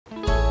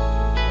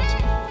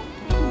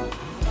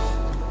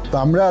তো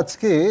আমরা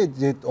আজকে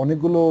যে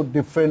অনেকগুলো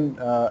ডিফারেন্ট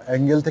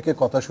অ্যাঙ্গেল থেকে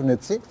কথা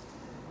শুনেছি,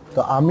 তো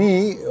আমি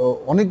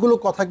অনেকগুলো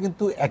কথা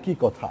কিন্তু একই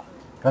কথা,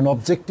 কারণ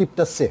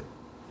অবজেক্টিভটা সেম।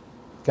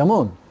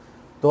 কেমন?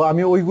 তো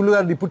আমি ওইগুলো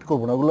আর রিপিট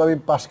করবো না, ওগুলো আমি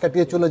পাশ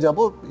কাটিয়ে চলে যাব।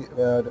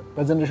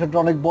 প্রেজেন্টেশনটা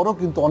অনেক বড়,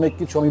 কিন্তু অনেক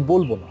কিছু আমি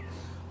বলবো না।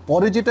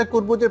 পরে যেটা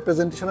করবো যে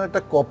প্রেজেন্টেশনের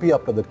একটা কপি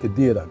আপনাদেরকে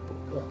দিয়ে রাখবো,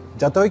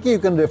 যাতে হয় কি ইউ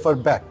ক্যান রেফার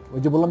ব্যাক। ওই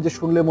যে বললাম যে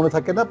শুনলে মনে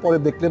থাকে না, পরে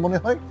দেখলে মনে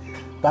হয়।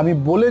 তা আমি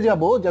বলে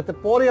যাব যাতে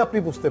পরে আপনি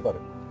বুঝতে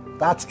পারেন।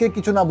 তা আজকে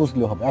কিছু না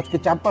বুঝলেও হবে, আজকে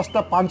 4-5টা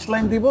পাঞ্চ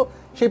লাইন দিব,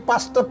 সেই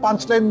 5টা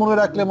পাঞ্চ লাইন মনে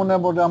রাখলে মনে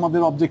হবে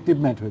আমাদের অবজেক্টিভ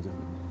ম্যাচ হয়ে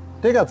যাবে।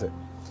 ঠিক আছে?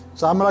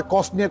 সো আমরা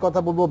কস্ট নিয়ে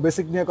কথা বলবো,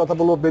 বেসিক নিয়ে কথা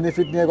বলবো,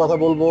 বেনিফিট নিয়ে কথা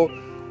বলবো,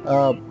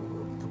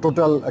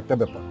 টোটাল একটা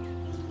ব্যাপার।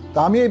 তা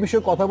আমি এই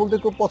বিষয়ে কথা বলতে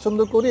খুব পছন্দ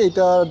করি,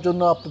 এটার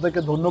জন্য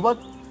আপনাদেরকে ধন্যবাদ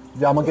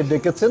যে আমাকে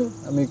ডেকেছেন।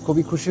 আমি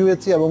খুবই খুশি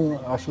হয়েছি এবং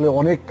আসলে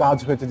অনেক কাজ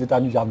হয়েছে যেটা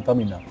আমি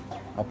জানতামই না।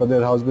 আপনাদের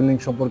হাউস বিল্ডিং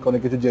সম্পর্কে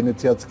অনেক কিছু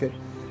জেনেছি আজকে,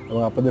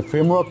 এবং আপনাদের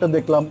ফ্রেমওয়ার্কটা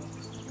দেখলাম।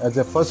 As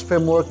a first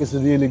framework is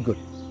really good.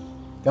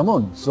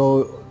 কেমন? সো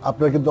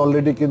আপনারা কিন্তু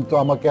অলরেডি কিন্তু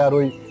আমাকে আর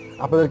ওই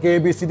আপনাদেরকে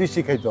ABCD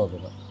শিখাইতে হবে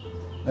না,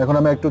 এখন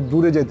আমি একটু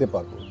দূরে যেতে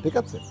পারবো। ঠিক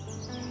আছে?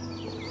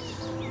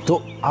 তো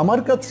আমার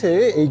কাছে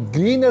এই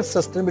গ্রিন আর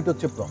সাস্টেনেবিলিটি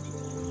হচ্ছে প্রফিট,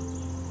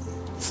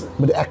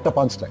 মানে একটা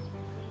পাঁচ লাইন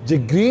যে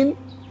green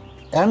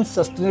and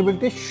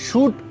sustainability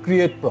should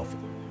create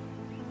profit.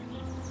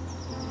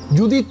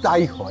 যদি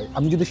তাই হয়,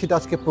 আমি যদি সেটা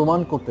আজকে প্রমাণ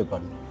করতে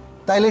পারি,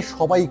 তাইলে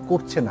সবাই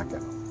করছে না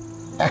কেন?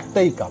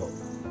 একটাই কারণ,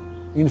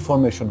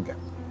 ইনফরমেশন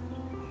গ্যাপ।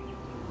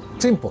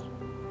 সিম্পল।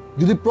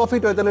 যদি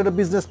প্রফিট হয় তাহলে এটা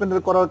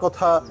বিজনেসম্যানদের করার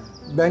কথা,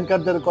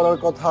 ব্যাংকারদের করার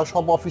কথা,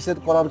 সব অফিসের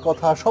করার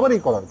কথা,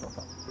 সবারই করার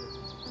কথা,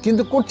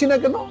 কিন্তু করছি না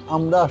কেন?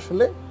 আমরা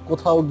আসলে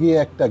কোথাও গিয়ে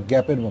একটা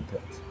গ্যাপের মধ্যে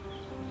আছি।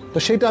 তো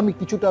সেটা আমি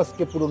কিছুটা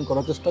আজকে পূরণ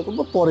করার চেষ্টা করব,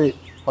 পরে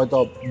হয়তো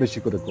বেশি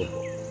করে করব।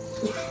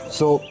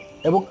 সো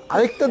এবং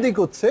আরেকটা দিক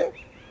হচ্ছে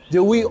যে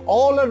we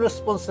all R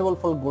responsible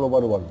for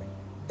global warming.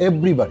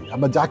 Everybody,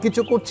 আমরা যা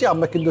কিছু করছি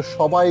আমরা কিন্তু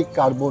সবাই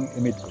কার্বন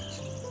এমিট করছি,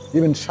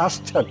 ইভেন শ্বাস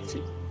ছাড়ছি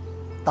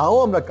তাও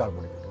আমরা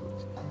কার্বন এমিট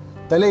করছি।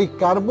 তাহলে এই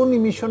কার্বন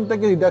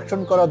ইমিশনটাকে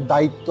রিডাকশন করার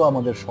দায়িত্ব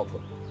আমাদের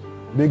সকল,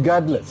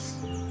 রিগার্ডলেস।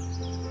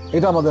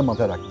 এটা আমাদের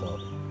মাথায় রাখতে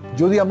হবে।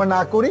 যদি আমরা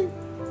না করি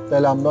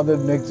তাহলে আমাদের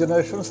নেক্সট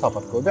জেনারেশন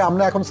সাফার করবে।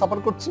 আমরা এখন সাফার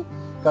করছি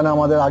কারণ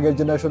আমাদের আগের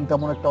জেনারেশন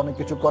তেমন একটা অনেক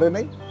কিছু করে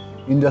নাই।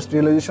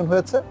 ইন্ডাস্ট্রিয়ালাইজেশন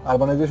হয়েছে,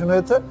 আরবানাইজেশন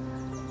হয়েছে,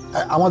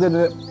 আমাদের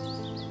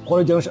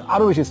পরের জেনারেশন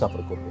আরও বেশি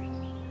সাফার করবে।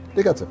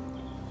 ঠিক আছে?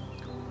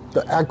 তো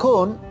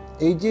এখন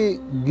এই যে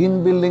গ্রিন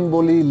বিল্ডিং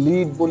বলি,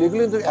 লিড বলি,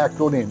 এগুলো কিন্তু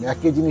অ্যাক্রোনিম,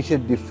 একই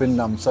জিনিসের ডিফারেন্ট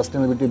নাম।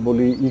 সাস্টেনেবিলিটি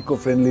বলি, ইকো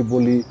ফ্রেন্ডলি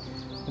বলি,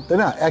 তাই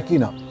না? একই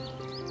নাম।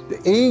 তো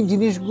এই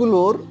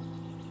জিনিসগুলোর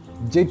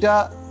যেটা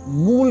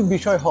মূল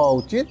বিষয় হওয়া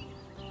উচিত,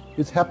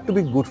 it have to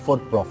be good for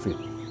profit,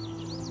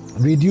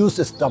 reduce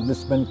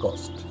establishment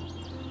cost,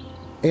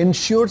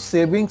 ensure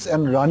savings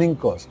and running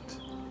cost।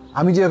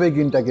 আমি যেভাবে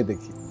গ্রিনটাকে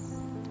দেখি,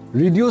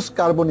 reduce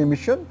carbon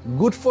emission,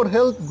 good for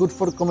health, good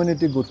for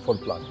community, good for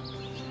planet।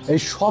 এই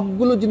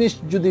সবগুলো জিনিস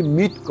যদি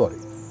মিট করে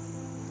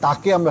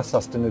তাকে আমরা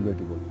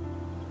সাস্টেনেবিলিটি বলি।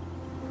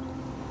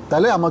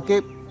 তাহলে আমাকে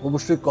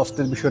অবশ্যই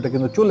কস্টের বিষয়টা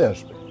কিন্তু চলে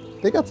আসবে।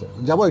 ঠিক আছে?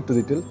 যাবো একটু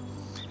ডিটেল।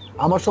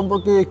 আমার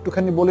সম্পর্কে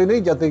একটুখানি বলে নেই,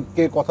 যাতে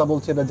কে কথা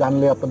বলছে এটা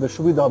জানলে আপনাদের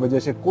সুবিধা হবে যে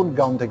সে কোন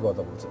গ্রাউন্ড থেকে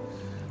কথা বলছে।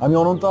 আমি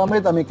অনন্ত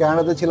আহমেদ, আমি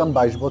কানাডাতে ছিলাম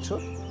 22 বছর।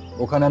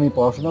 ওখানে আমি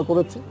পড়াশোনা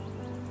করেছি,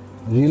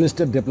 রিয়েল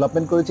এস্টেট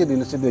ডেভেলপমেন্ট করেছি,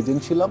 রিয়েল এস্টেট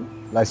এজেন্ট ছিলাম,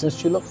 লাইসেন্স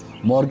ছিল,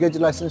 মর্গেজ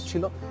লাইসেন্স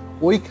ছিল।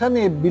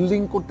 ওইখানে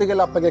বিল্ডিং করতে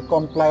গেলে আপনাকে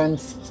কমপ্লায়েন্স,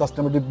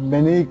 সাস্টেনেবিলিটি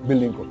মেনেই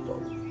বিল্ডিং করতে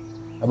হবে।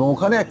 এবং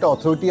ওখানে একটা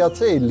অথরিটি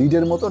আছে এই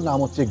লিডের মতো, নাম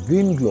হচ্ছে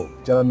গ্রিন গ্লো,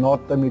 যারা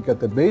নর্থ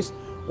আমেরিকাতে বেস।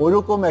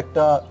 ওইরকম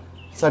একটা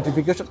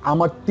সার্টিফিকেশন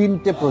আমার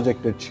 3টে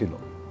প্রজেক্টের ছিল।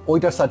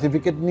 ওইটার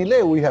সার্টিফিকেট নিলে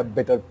we have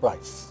better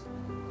price.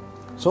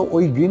 So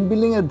ওই গ্রিন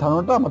বিল্ডিং এর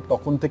ধারণাটা আমার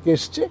তখন থেকে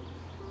এসছে।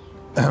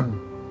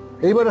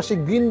 এইবার আসি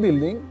গ্রিন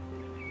বিল্ডিং।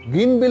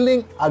 গ্রিন বিল্ডিং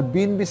আর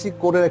বিএনবিসি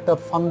কোডের একটা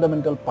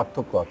ফান্ডামেন্টাল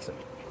পার্থক্য আছে।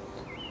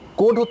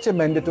 কোড হচ্ছে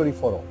mandatory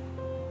for all,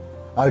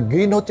 R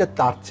green হচ্ছে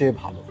তার চেয়ে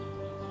ভালো।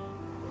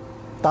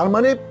 তার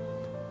মানে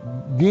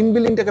গ্রিন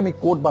বিল্ডিংটাকে আমি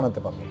কোড বানাতে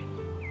পারবো।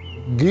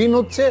 গ্রিন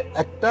হচ্ছে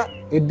একটা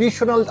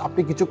এডিশনাল,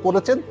 আপনি কিছু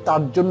করেছেন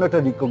তার জন্য একটা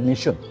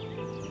recognition.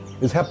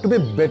 It have to be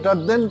better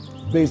than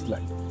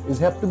baseline. It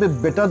have to be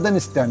better than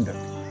standard.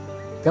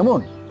 কেমন?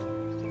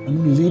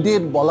 লিডে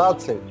বলা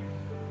আছে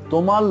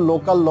তোমার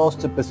লোকাল ল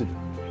হচ্ছে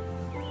প্রেসিডেন্ট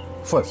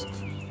ফার্স্ট,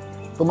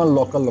 তোমার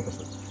লোকাল ল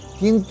প্রেসিডেন্ট।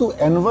 কিন্তু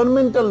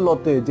এনভায়রনমেন্টাল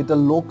লতে যেটা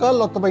লোকাল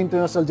অথবা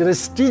ইন্টারন্যাশনাল, যেটা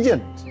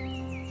স্ট্রিজেন্ট,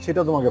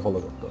 সেটা তোমাকে ফলো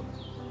করতে হবে।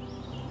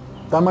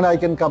 তার মানে I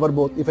can cover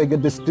both. If I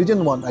get the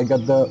স্ট্রিজেন্ট one, I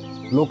get the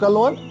local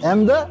one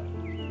and the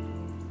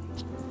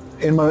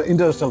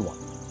international one.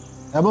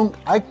 এবং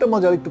আরেকটা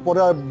মজার, একটু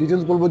পরে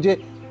ডিটেলস বলবো, যে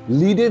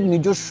লিডের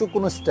নিজস্ব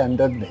কোনো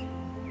স্ট্যান্ডার্ড নেই।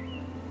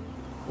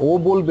 ও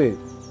বলবে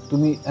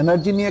তুমি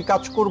এনার্জি নিয়ে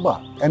কাজ করবা,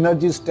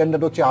 এনার্জির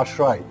স্ট্যান্ডার্ড হচ্ছে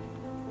আশ্রয়।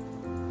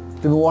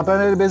 তুমি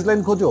ওয়াটারের বেসলাইন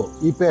খোঁজো,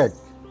 ইপ্যাক।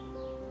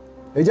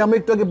 এই যে আমরা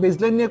একটু আগে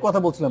বেসলাইন নিয়ে কথা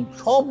বলছিলাম,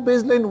 সব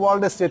বেসলাইন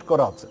ওয়ার্ল্ডে সেট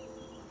করা আছে,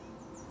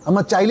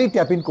 আমরা চাইলেই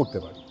ট্যাপ ইন করতে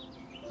পারি।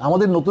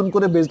 আমাদের নতুন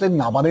করে বেসলাইন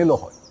না বানালেও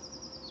হয়,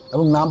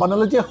 এবং না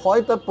বানালে যে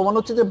হয় তার প্রমাণ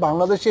হচ্ছে যে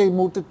বাংলাদেশে এই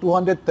মুহূর্তে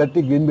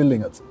 230 গ্রিন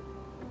বিল্ডিং আছে।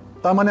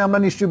 তার মানে আমরা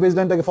নিশ্চয়ই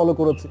বেসলাইনটাকে ফলো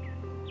করেছি,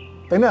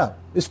 তাই না?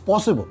 It's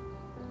possible.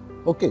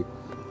 ওকে,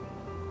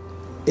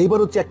 এইবার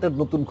হচ্ছে একটা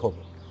নতুন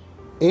খবর,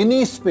 any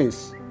space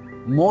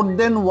more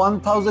then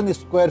 1000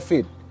 square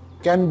feet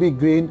can be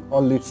green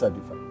or lead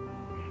certified.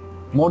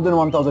 More then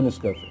 1000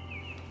 square feet,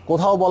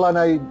 কোথাও বলা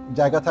নাই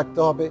জায়গা থাকতে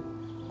হবে,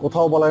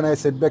 কোথাও বলা নাই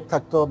সেটব্যাক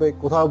থাকতে হবে,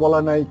 কোথাও বলা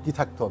নাই কি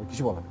থাকতে হবে,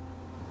 কিছু বলা নাই।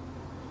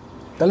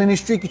 তাহলে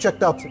নিশ্চয়ই কিছু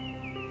একটা আছে,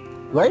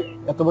 রাইট?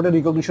 এত বড়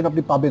রিকগনিশন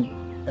আপনি পাবেন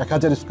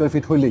 1000 স্কোয়ার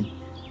ফিট হইলেই।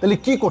 তাহলে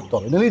কি করতে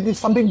হবে? তাহলে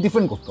সামথিং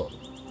ডিফারেন্ট করতে হবে।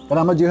 কারণ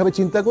আমরা যেভাবে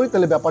চিন্তা করি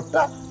তাহলে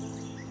ব্যাপারটা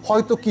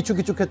হয়তো কিছু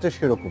কিছু ক্ষেত্রে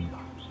সেরকম না।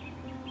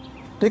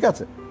 ঠিক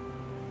আছে,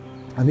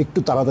 আমি একটু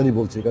তাড়াতাড়ি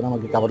বলছি কারণ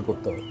আমাকে কভার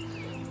করতে হবে।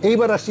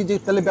 এইবার আসছি যে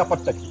তাহলে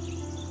ব্যাপারটা কি।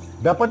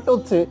 ব্যাপারটা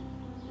হচ্ছে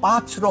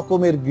 5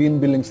 রকমের গ্রিন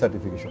বিল্ডিং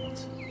সার্টিফিকেশন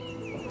আছে।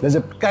 There's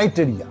a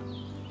criteria,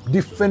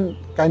 different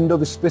kind of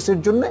স্পেসের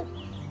জন্য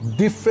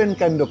different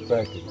kind of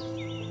criteria।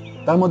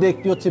 তার মধ্যে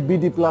একটি হচ্ছে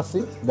BD+C,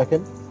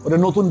 দেখেন ওটা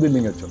নতুন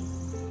বিল্ডিং এর জন্য।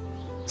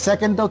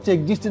 সেকেন্ডটা হচ্ছে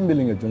এক্সিস্টিং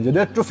বিল্ডিং এর জন্য, যে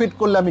রেট্রোফিট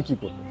করলে আমি কি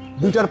করব।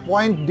 দুইটার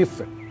point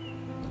different,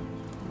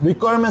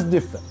 requirements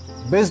different,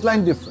 baseline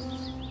different,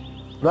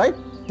 right?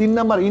 3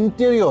 number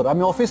interior,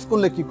 আমি অফিস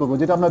করলে কি করব,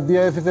 যেটা আমরা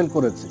BIFFL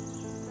করেছি,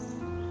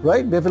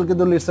 রাইট? BIFFL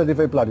কিন্তু লিড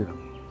সার্টিফাইড প্লাটিনাম।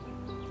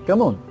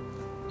 কেমন?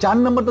 4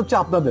 নাম্বারটা হচ্ছে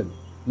আপনাদের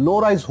লো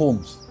রাইজ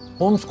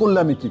হোমস করলে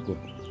আমি কি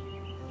করব,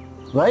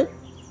 রাইট?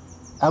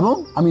 এবং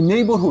আমি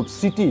নেইবারহুড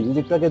সিটি,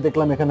 যেটাকে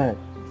দেখলাম এখানে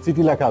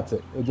সিটি লেখা আছে,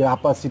 ওই যে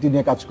আপার সিটি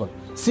নিয়ে কাজ করে,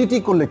 সিটি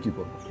করলে কি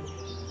করব।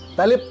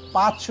 তাহলে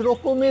 5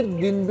 রকমের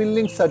গ্রিন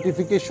বিল্ডিং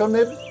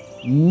সার্টিফিকেশনের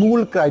মূল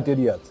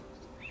ক্রাইটেরিয়া আছে।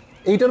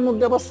 এইটার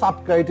মধ্যে আবার সাব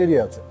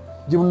ক্রাইটেরিয়া আছে,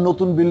 যেমন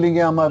নতুন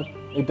বিল্ডিংয়ে আমার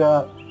এটা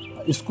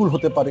স্কুল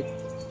হতে পারে,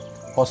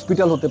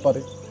 হসপিটাল হতে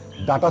পারে,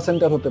 ডাটা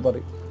সেন্টার হতে পারে,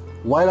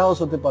 ওয়্যার হাউস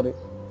হতে পারে,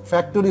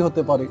 ফ্যাক্টরি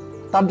হতে পারে।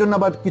 তার জন্য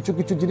আবার কিছু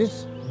কিছু জিনিস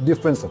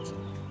ডিফারেন্স আছে।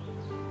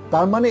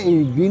 তার মানে এই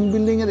গ্রিন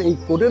বিল্ডিং এর এই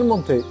কোডের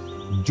মধ্যে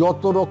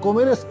যত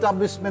রকমের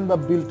এস্টাবলিশমেন্ট বা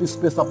বিল্ট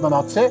স্পেস আপনার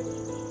আছে,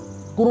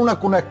 কোনো না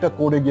কোনো একটা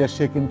কোডে গিয়ে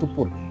সে কিন্তু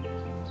পড়বে,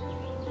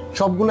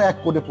 সবগুলো এক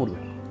কোডে পড়বে।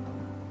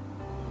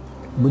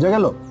 বুঝা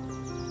গেল?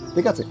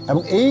 ঠিক আছে।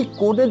 এবং এই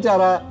কোডে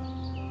যারা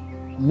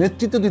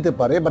নেতৃত্ব দিতে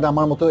পারে, মানে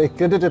আমার মতো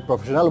অ্যাক্রেডিটেড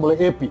প্রফেশনাল বলে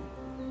এপি,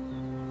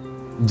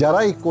 যারা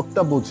এই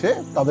কোডটা বোঝে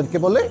তাদেরকে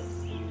বলে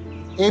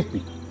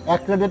এপি,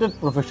 অ্যাক্রেডিটেড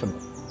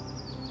প্রফেশনাল।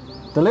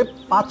 তাহলে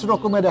 5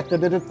 রকমের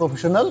অ্যাক্রেডিটেড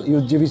প্রফেশনাল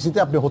ইউএসজিবিসিতে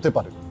আপনি হতে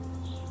পারেন,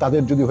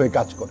 তাদের যদি হয়ে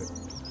কাজ করে।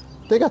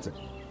 ঠিক আছে।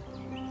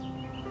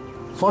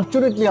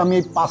 ফরচুনেটলি আমি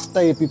এই 5টা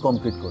এপি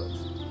কমপ্লিট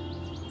করেছি।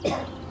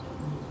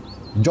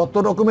 যত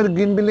রকমের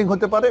গ্রিন বিল্ডিং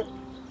হতে পারে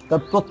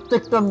তার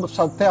প্রত্যেকটার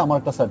সাথে আমার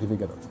একটা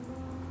সার্টিফিকেট আছে।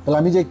 তাহলে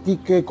আমি যে কি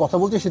কথা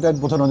বলছি সেটা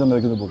বোঝানোর জন্য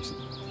কিন্তু বলছি।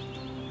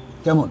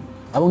 কেমন?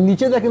 এবং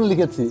নিচে দেখেন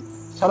লিখেছি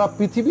সারা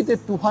পৃথিবীতে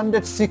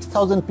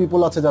 206,000 পিপল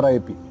আছে যারা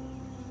এপি।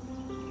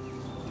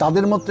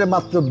 তাদের মধ্যে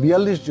মাত্র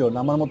 42 জন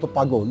আমার মতো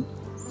পাগল,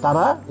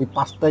 তারা এই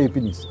 5টা এপি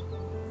নিচ্ছে।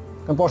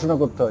 কারণ পড়াশোনা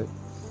করতে হয়,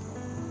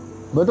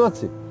 বুঝতে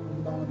পারছি।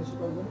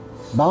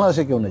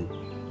 বাংলাদেশে কেউ নেই,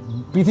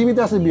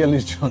 পৃথিবীতে আছে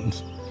 42 জন।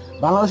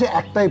 বাংলাদেশে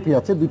একটা এপি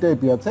আছে, 2টা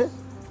এপি আছে,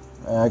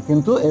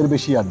 কিন্তু এর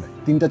বেশি আর নেই,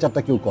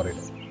 3টা-4টা কেউ করে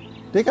না।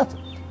 ঠিক আছে।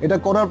 এটা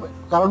করার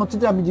কারণ হচ্ছে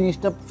যে আমি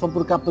জিনিসটা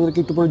সম্পর্কে আপনাদেরকে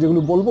একটু পরে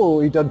যেগুলো বলবো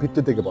এইটার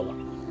ভিত্তি থেকে বলা।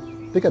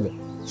 ঠিক আছে।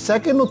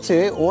 সেকেন্ড হচ্ছে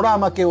ওরা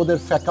আমাকে ওদের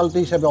ফ্যাকাল্টি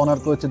হিসাবে অনার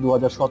করেছে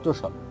 2017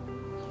 সালে।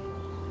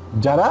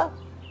 যারা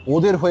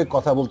ওদের হয়ে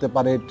কথা বলতে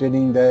পারে,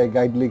 ট্রেনিং দেয়,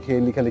 গাইড লিখে,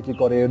 লেখালেখি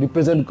করে,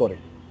 রিপ্রেজেন্ট করে,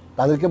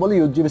 তাদেরকে বলে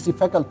ইউএসজিবিসি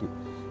ফ্যাকাল্টি।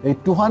 এই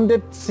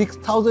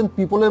 206,000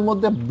 পিপলের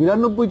মধ্যে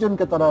 92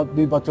 জনকে তারা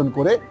নির্বাচন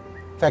করে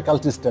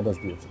ফ্যাকাল্টি স্ট্যাটাস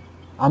দিয়েছে।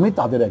 আমি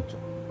তাদের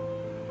একজন।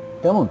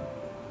 কেমন?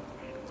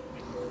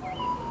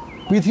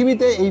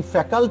 পৃথিবীতে এই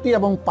ফ্যাকাল্টি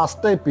এবং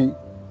 5টা এপি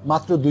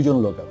মাত্র 2 জন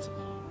লোক আছে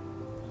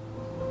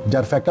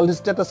যার ফ্যাকাল্টি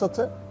স্ট্যাটাস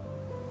আছে,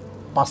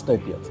 5টা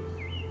এপি আছে,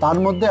 তার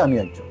মধ্যে আমি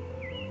একজন।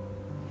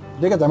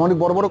 ঠিক আছে। আমি অনেক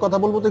বড় বড় কথা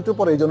বলবো তো একটু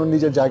পরে, এই জন্য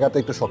নিজের জায়গাটা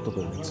একটু শক্ত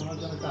করে নিচ্ছি।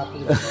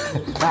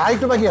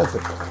 আরেকটু বাকি আছে।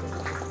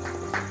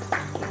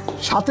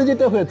 সাথে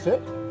যেটা হয়েছে,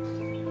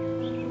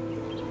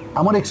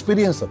 আমার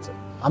এক্সপিরিয়েন্স আছে।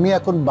 আমি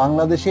এখন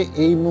বাংলাদেশে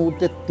এই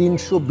মুহূর্তে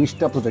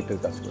 320টা প্রজেক্টের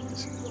কাজ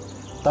করতেছি।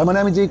 তার মানে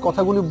আমি যেই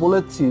কথাগুলি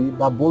বলেছি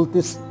বা বলতে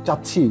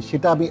চাচ্ছি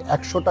সেটা আমি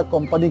 100টা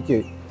কোম্পানিকে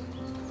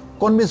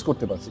কনভিন্স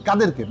করতে পারছি।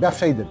 কাদেরকে?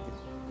 ব্যবসায়ীদেরকে।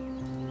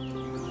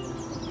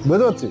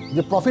 বুঝতে পারছি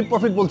যে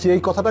প্রফিট বলছি,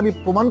 এই কথাটা আমি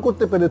প্রমাণ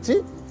করতে পেরেছি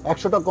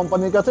 100টা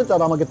কোম্পানির কাছে,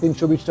 তারা আমাকে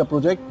 320টা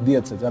প্রজেক্ট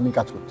দিয়েছে যে আমি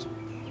কাজ করছি,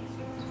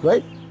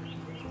 রাইট?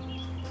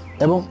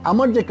 এবং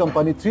আমার যে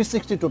কোম্পানি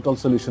 360 টোটাল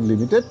সলিউশন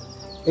লিমিটেড,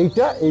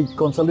 এইটা এই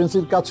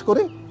কনসালটেন্সির কাজ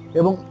করে,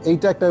 এবং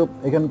এইটা একটা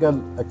এখানকার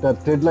একটা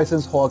ট্রেড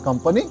লাইসেন্স হওয়া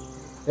কোম্পানি,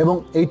 এবং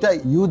এইটা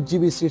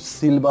ইউএসজিবিসির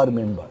সিলভার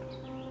মেম্বার।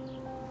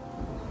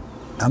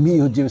 আমি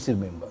ইউএসজিবিসির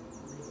মেম্বার।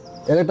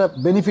 এর একটা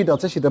বেনিফিট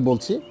আছে, সেটা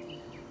বলছি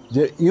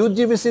যে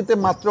ইউএসজিবিসিতে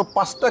মাত্র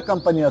 5টা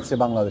কোম্পানি আছে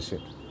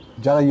বাংলাদেশের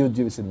যারা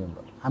ইউএসজিবিসির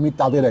মেম্বার, আমি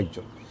তাদের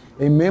একজন।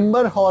 এই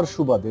মেম্বার হওয়ার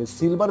সুবাদে,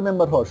 সিলভার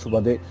মেম্বার হওয়ার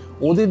সুবাদে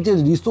ওদের যে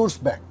রিসোর্স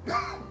ব্যাংক,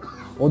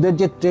 ওদের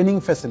যে ট্রেনিং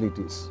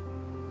ফ্যাসিলিটিস,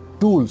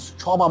 টুলস,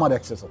 সব আমার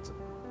অ্যাক্সেস আছে।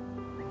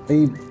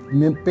 এই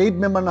পেইড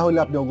মেম্বার না হলে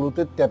আপনি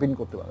ওগুলোতে ট্যাপ ইন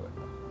করতে পারবেন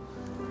না।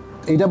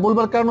 এটা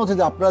বলবার কারণ হচ্ছে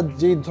যে আপনার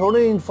যে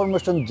ধরনের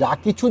ইনফরমেশন যা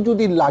কিছু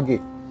যদি লাগে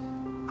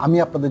আমি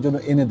আপনাদের জন্য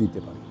এনে দিতে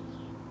পারি,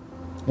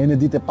 এনে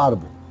দিতে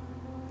পারবো,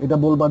 এটা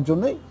বলবার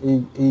জন্য এই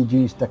এই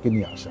জিনিসটাকে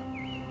নিয়ে আসা।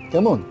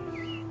 কেমন?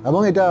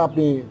 এবং এটা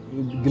আপনি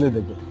গেলে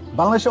দেখবেন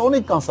বাংলাদেশে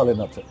অনেক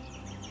কনসালটেন্ট আছে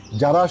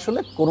যারা আসলে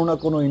কোনো না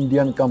কোনো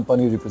ইন্ডিয়ান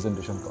কোম্পানি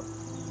রিপ্রেজেন্টেশন করে।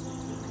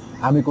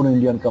 আমি কোনো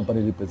ইন্ডিয়ান কোম্পানি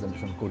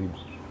রিপ্রেজেন্টেশন করি না,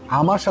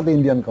 আমার সাথে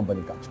ইন্ডিয়ান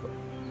কোম্পানি কাজ করে।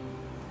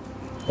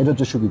 এটা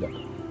হচ্ছে সুবিধা।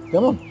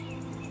 কেমন?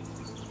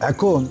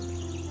 এখন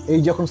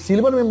এই যখন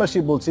সিলভার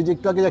মেম্বারশিপ বলছি, যে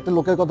একটু আগে একটা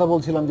লোকের কথা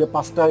বলছিলাম যে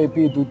 5টা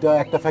এপি 2টা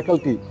একটা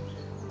ফ্যাকাল্টি,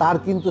 তার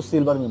কিন্তু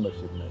সিলভার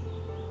মেম্বারশিপ নেই।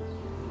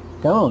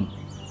 কেমন?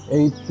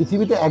 এই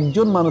পৃথিবীতে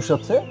একজন মানুষ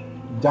আছে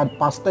যার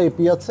 5টা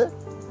এপি আছে,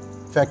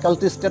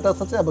 ফ্যাকাল্টি স্ট্যাটাস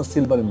আছে এবং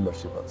সিলভার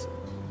মেম্বারশিপ আছে,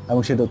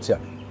 এবং সেটা হচ্ছে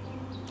আমি।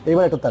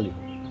 এবার একটা তালি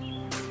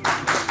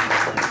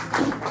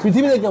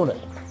পৃথিবীতে কেউ নাই।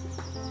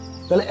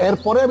 তাহলে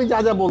এরপরে আমি যা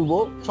যা বলবো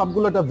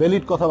সবগুলো একটা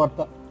ভ্যালিড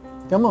কথাবার্তা।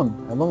 কেমন?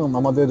 এবং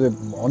আমাদের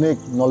অনেক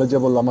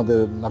নলেজেবল আমাদের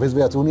নাফিস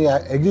ভাই আছে, উনি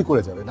এগ্রি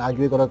করে যাবেন,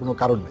 এগ্রি করার কোনো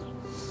কারণ নেই।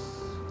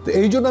 তো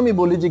এই জন্য আমি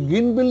বলি যে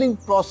green building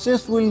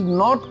process will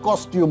not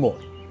cost you more,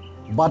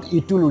 but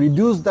it will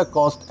reduce the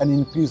cost and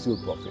increase your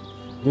profit.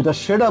 যেটা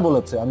সেটা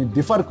বলেছে আমি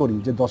ডিফার করি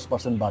যে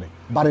 10%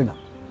 বাড়ে না,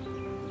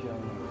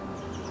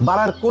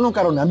 বাড়ার কোনো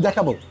কারণ নেই, আমি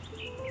দেখাবো।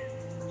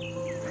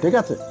 ঠিক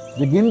আছে?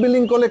 যে গ্রিন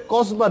বিল্ডিং করলে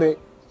কস্ট বাড়ে,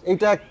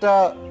 এটা একটা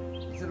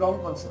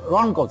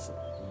রং কনসেপ্ট,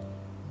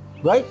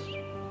 রাইট?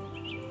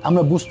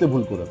 আমরা বুঝতে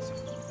ভুল করেছি,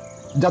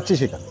 যাচ্ছি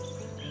সেখানে।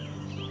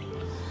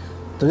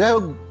 তো যাই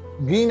হোক,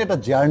 গ্রিন একটা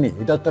জার্নি,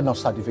 এটা একটা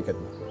সার্টিফিকেট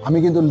না। আমি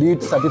কিন্তু লিড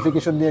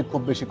সার্টিফিকেশন নিয়ে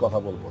খুব বেশি কথা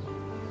বলবো না,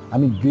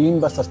 আমি গ্রিন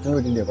বা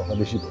সাস্টেনেবিলিটি নিয়ে কথা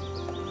বেশি বলবো।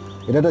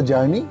 এটা একটা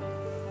জার্নি,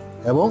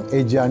 এবং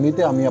এই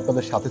জার্নিতে আমি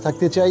আপনাদের সাথে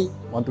থাকতে চাই,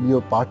 want to B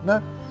your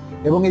partner.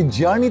 এবং এই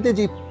জার্নিতে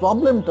যে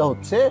প্রবলেমটা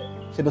হচ্ছে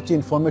সেটা হচ্ছে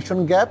ইনফরমেশন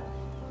গ্যাপ।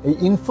 এই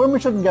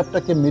ইনফরমেশন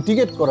গ্যাপটাকে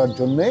মিটিগেট করার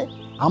জন্যে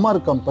আমার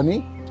কোম্পানি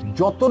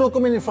যত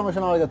রকমের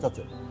ইনফরমেশন আমার কাছে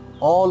আছে,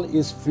 all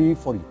is free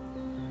for you.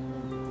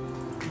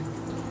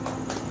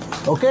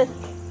 ওকে?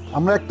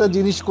 আমরা একটা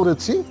জিনিস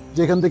করেছি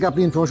যেখান থেকে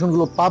আপনি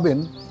ইনফরমেশনগুলো পাবেন,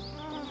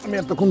 আমি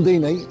এতক্ষণ দেই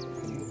নাই,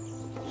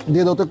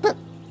 দিয়ে দাও তো একটা,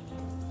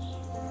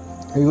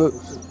 এইগুলো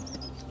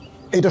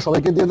এইটা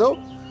সবাইকে দিয়ে দাও।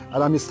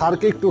 আর আমি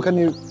স্যারকে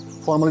একটুখানি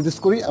ফর্মালিটিস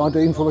করি। আমার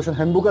একটা ইনফরমেশন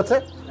হ্যান্ডবুক আছে,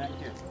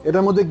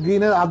 এটার মধ্যে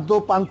গ্রিনের আদ্য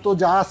পান্ত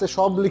যা আছে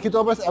সব লিখিত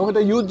হবে, এবং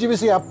এটা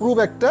USGBC অ্যাপ্রুভ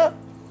একটা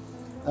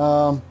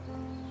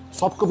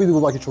সফট কপি দেবো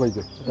বাকি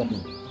সবাইকে।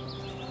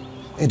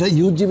 এটা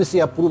USGBC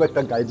অ্যাপ্রুভ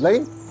একটা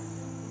গাইডলাইন।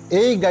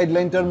 এই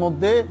গাইডলাইনটার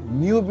মধ্যে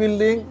নিউ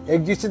বিল্ডিং,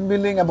 এক্সিস্টিং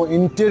বিল্ডিং এবং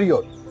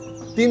ইন্টেরিয়র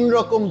 3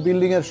 রকম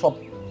বিল্ডিংয়ের সব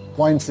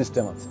পয়েন্ট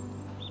সিস্টেম আছে।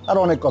 আর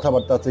অনেক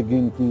কথাবার্তা আছে,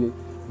 গ্রিন কি,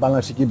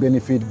 বাংলাদেশে কি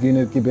বেনিফিট,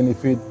 গ্রিনের কি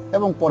বেনিফিট,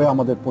 এবং পরে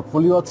আমাদের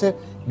পোর্টফোলিও আছে,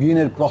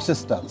 গ্রিনের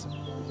প্রসেসটা আছে।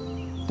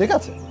 ঠিক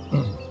আছে?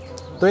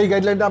 তো এই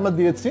গাইডলাইনটা আমরা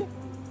দিয়েছি,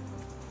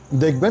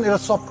 দেখবেন এটা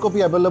soft copy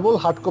available,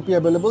 hard copy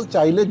available.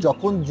 চাইলে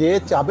যখন যে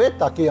চাবে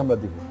তাকেই আমরা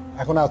দিব,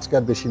 এখন আজকে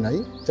আর বেশি নাই,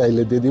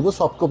 চাইলে দিয়ে দিব।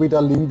 সফট কপিটা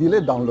লিঙ্ক দিলে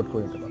ডাউনলোড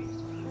করে নিতে পারবে।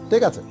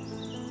 ঠিক আছে?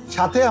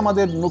 সাথে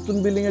আমাদের নতুন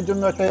বিল্ডিংয়ের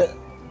জন্য একটা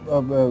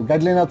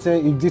গাইডলাইন আছে,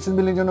 এক্সিস্টিং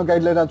বিল্ডিং এর জন্য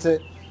গাইডলাইন আছে,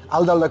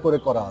 আলাদা আলাদা করে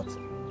করা আছে।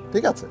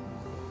 ঠিক আছে?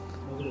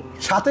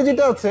 সাথে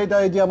যেটা আছে, এটা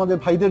এই যে আমাদের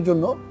ভাইদের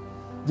জন্য,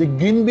 যে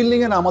গ্রিন বিল্ডিং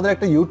এর আমাদের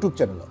একটা ইউটিউব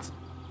চ্যানেল আছে,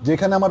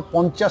 যেখানে আমার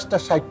 50টা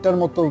 60টার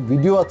মতো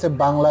ভিডিও আছে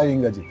বাংলা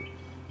ইংরেজিতে।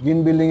 গ্রিন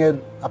বিল্ডিং এর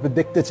আপনি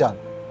দেখতে চান,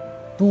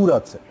 ট্যুর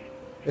আছে,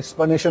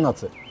 এক্সপ্লেনেশন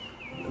আছে।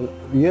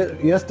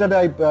 Yesterday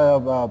I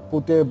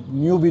put a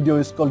new video,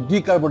 it's called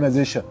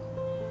decarbonization,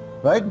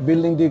 right?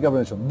 Building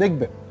decarbonization.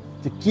 দেখবেন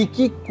যে কি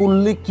কি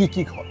করলে কি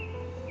কি হয়,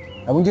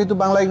 এবং যেহেতু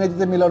বাংলা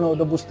ইংরেজিতে মিলানো,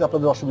 ওটা বুঝতে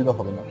আপনাদের অসুবিধা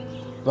হবে না,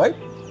 রাইট?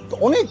 তো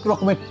অনেক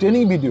রকমের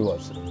ট্রেনিং ভিডিও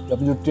আছে,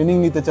 আপনি যদি ট্রেনিং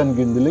নিতে চান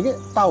গ্রিন বিল্ডিংয়ে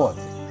তাও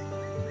আছে,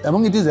 এবং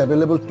it is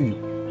available to you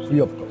free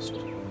of cost.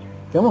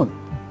 কেমন?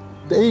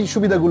 তো এই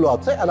সুবিধাগুলো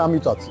আছে, আর আমি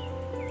তো আছি।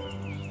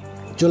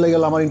 চলে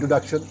গেল আমার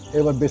ইন্ট্রোডাকশন,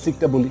 এবার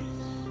বেসিকটা বলি।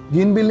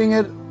 গ্রিন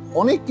বিল্ডিংয়ের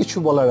অনেক কিছু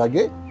বলার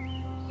আগে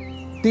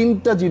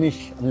 3টা জিনিস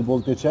আমি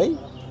বলতে চাই।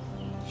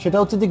 সেটা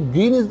হচ্ছে যে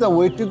green is the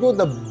way to go,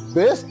 the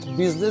best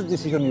business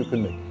decision you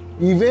can make.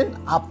 Even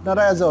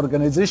আপনারা as a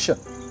organisation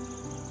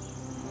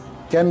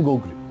can go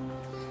green,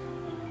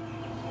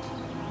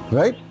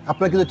 right?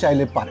 আপনারা কিন্তু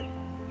চাইলে পারেন।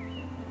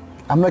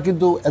 আমরা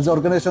কিন্তু অ্যাজ এ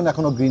অর্গানাইজেশন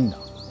এখনো গ্রিন না,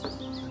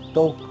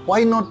 তো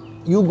why not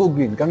you go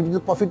green? কারণ কিন্তু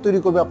প্রফিট তৈরি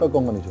করবে আপনার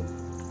কোম্পানির জন্য,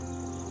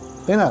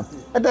 তাই না?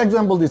 একটা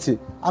এক্সাম্পল দিচ্ছি,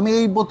 আমি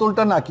এই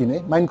বোতলটা না কিনে,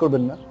 মাইন্ড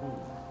করবেন না,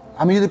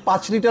 আমি যদি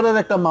 5 লিটারের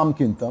একটা মাম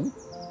কিনতাম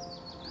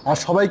আর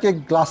সবাইকে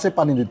গ্লাসে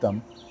পানি দিতাম,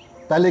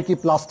 তাহলে কি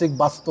প্লাস্টিক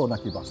বাঁচত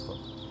নাকি বাঁচত?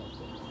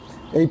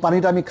 এই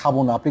পানিটা আমি খাবো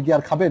না, আপনি কি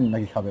আর খাবেন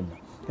নাকি খাবেন না?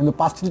 কিন্তু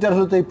 5 লিটার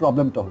হলে তো এই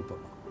প্রবলেমটা হতো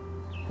না।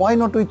 Why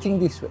not we think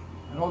this way?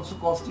 Also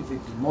cost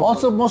effective.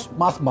 Also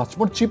much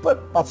more cheaper,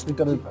 5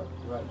 লিটারের।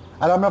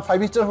 আর আমরা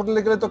 5 স্টার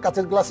হোটেলে গেলে তো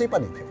কাঁচের গ্লাসেই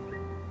পানি খাই,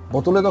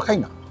 বোতলে তো খাই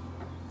না।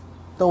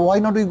 তো why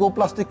not we go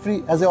plastic free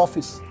as a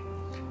office?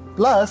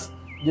 Plus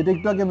যেটা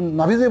একটু আগে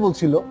নাভিজে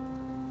বলছিল,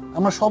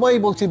 আমরা সবাই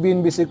বলছি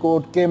বিএনবিসি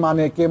কোড কে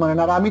মানে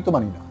না, আর আমি তো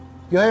মানি না।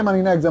 কীভাবে মানি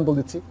না? এক্সাম্পল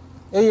দিচ্ছি,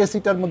 এই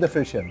এসিটার মধ্যে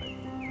ফ্রেশ এয়ার নেই,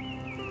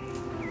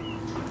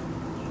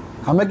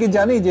 আমরা কি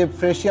জানি যে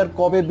ফ্রেশ এয়ার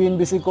কবে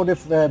বিএনবিসি কোডে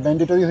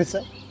ম্যান্ডেটরি হয়েছে?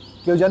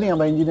 কেউ জানি?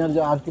 আমরা ইঞ্জিনিয়ার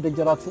যা আর্কিটেক্ট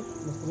যারা আছে,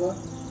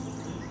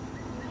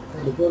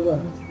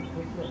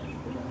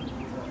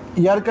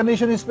 এয়ার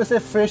কন্ডিশন স্পেসে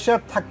ফ্রেশ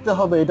এয়ার থাকতে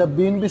হবে, এটা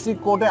বিএনবিসি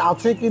কোডে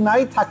আছে কি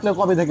নাই, থাকলে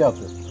কবে থেকে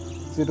আছে?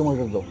 সিটো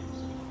মনিটর দাও।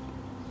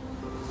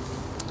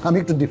 আমি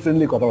একটু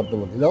ডিফারেন্টলি কথাবার্তা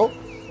বলি, দাও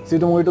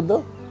সিটো মনিটর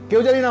দাও।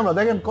 কেউ জানি না আমরা,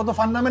 দেখেন কত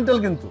ফান্ডামেন্টাল।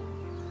 কিন্তু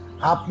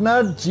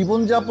আপনার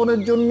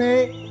জীবনযাপনের জন্য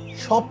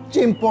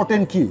সবচেয়ে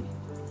ইম্পর্টেন্ট কি?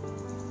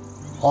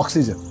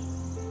 Oxygen.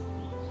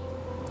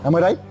 am I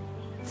right?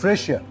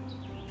 Fresh air.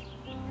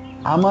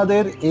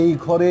 আমাদের এই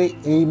ঘরে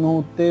এই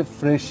মুহূর্তে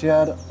ফ্রেশ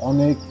এয়ার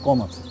অনেক কম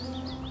আছে।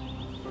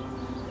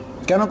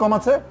 কেন কম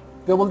আছে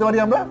কেউ বলতে পারি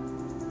আমরা?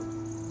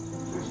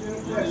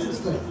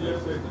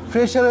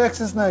 ফ্রেশ এয়ারের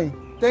অ্যাক্সেস নাই।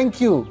 Thank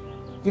you.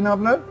 কি না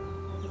আপনার?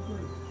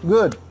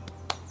 গুড।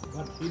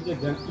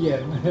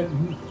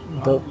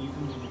 তো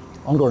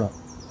অঙ্ক না,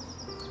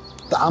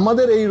 তা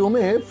আমাদের এই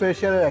রুমে ফ্রেশ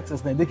এয়ারের অ্যাক্সেস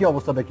নেই। দেখি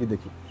অবস্থাটা কি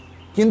দেখি।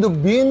 কিন্তু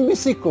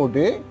বিএনবিসি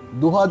কোডে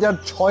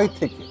 2006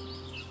 থেকে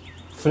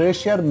fresh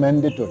air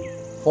mandatory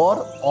for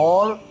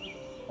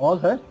all.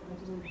 হ্যাঁ,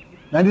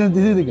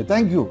 1993 থেকে।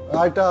 Thank you.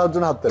 আরেকটা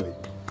জন্য হাততালি।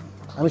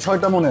 আমি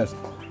 6টা মনে আছে।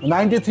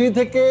 93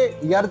 থেকে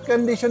এয়ার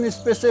কন্ডিশন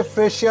স্পেসে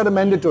ফ্রেশ এয়ার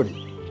ম্যান্ডেটরি।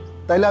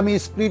 তাইলে আমি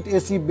স্প্লিট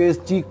এসি বেস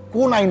জি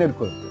কোন আইনের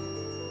করতে,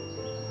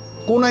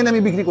 কোন আইন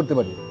আমি বিক্রি করতে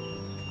পারি?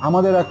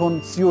 আমাদের এখন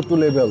CO2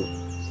 লেভেল,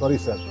 সরি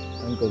স্যার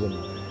আমি করবো না,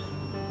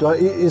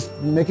 is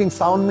making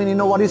sound mean, you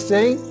know what he's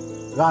saying?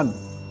 Run.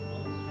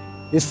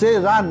 He say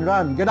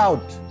run, get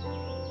out.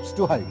 It's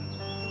too high.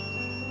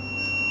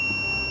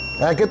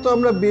 একে তো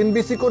আমরা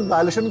বিএনবিসি কোড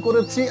ভায়োলেশন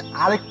করেছি,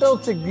 আরেকটা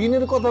হচ্ছে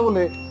গ্রিনের কথা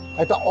বলে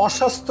একটা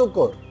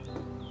অস্বাস্থ্যকর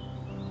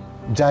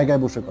জায়গায়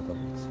বসে কথা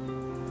বলছি।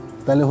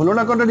 তাহলে হলো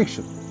না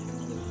কন্ট্রাডিকশন?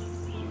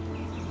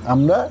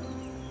 আমরা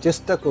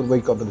চেষ্টা করবো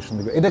এই কন্ট্রাডিকশন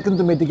থেকে। এটা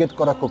কিন্তু মিটিগেট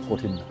করা খুব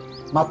কঠিন না।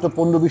 মাত্র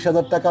 15-20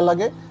 হাজার টাকা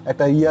লাগে,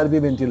 একটা ERV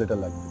ভেন্টিলেটর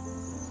লাগবে,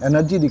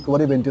 এনার্জি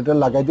রিকভারি ভেন্টিলেটর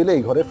লাগাই দিলে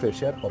এই ঘরে ফ্রেশ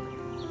এয়ার হবে।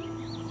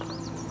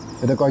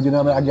 এটা কয়েকদিন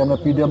আগে আমরা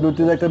PWT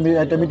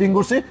একটা মিটিং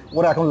করছি,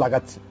 ওরা এখন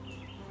লাগাচ্ছে।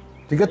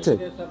 ঠিক আছে,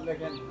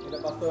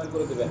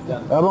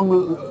 এবং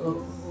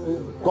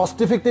কস্ট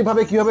ইফেক্টিভ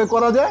ভাবে কিভাবে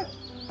করা যায়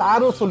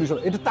তারও সলিউশন।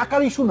 এটা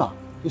টাকার ইস্যু না,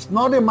 it's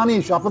not a money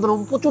issue. আপনাদের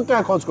প্রচুর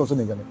টাকা খরচ করছেন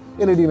এখানে,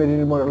 এলইডি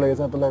মোটর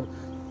লেগেছে,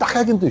 টাকা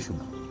কিন্তু ইস্যু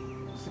না।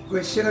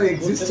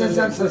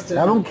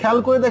 এবং খেয়াল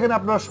করে দেখেন,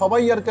 আপনারা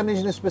সবাই এয়ার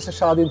কন্ডিশন স্পেসে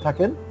সারাদিন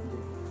থাকেন,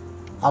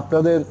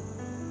 আপনাদের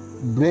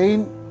brain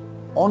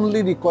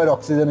only require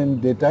oxygen in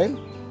day time.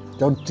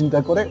 যখন চিন্তা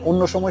করে,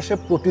 অন্য সময় সে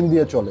প্রোটিন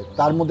দিয়ে চলে,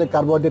 তার মধ্যে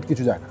কার্বোহাইড্রেট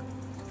কিছু যায় না।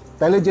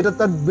 তাহলে যেটা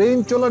তার ব্রেইন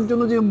চলার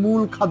জন্য যে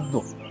মূল খাদ্য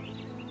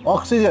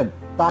অক্সিজেন,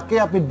 তাকে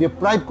আপনি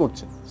ডিপ্রাইভ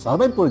করছেন,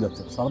 সার্ভাইভ করে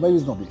যাচ্ছেন। Survive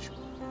is not issue.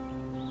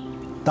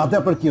 তাতে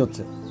আপনার কি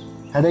হচ্ছে?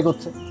 হেডেক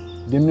হচ্ছে,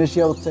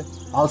 ডিমনেশিয়া হচ্ছে,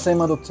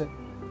 আলসাইমার হচ্ছে,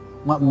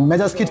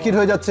 মেজাজ খিটখিট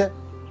হয়ে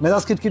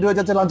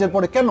যাচ্ছে। লাঞ্চের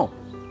পরে কেন?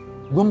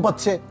 ঘুম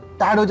পাচ্ছে,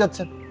 টায়ার্ড হয়ে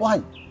যাচ্ছে। ওয়াই?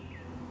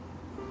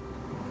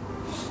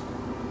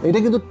 এটা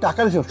কিন্তু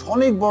টাকার ইস্যু।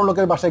 অনেক বড়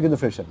লোকের বাসায় কিন্তু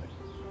ফ্রেশ নেই,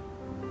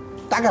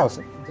 টাকা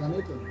আছে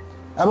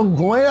এবং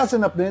ঘুমাই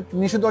আছেন। আপনি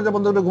নিচে দরজা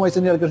বন্ধ করে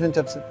ঘুমাইছেন, এয়ার কন্ডিশন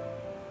চাপছে।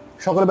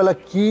 সকালবেলা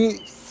কি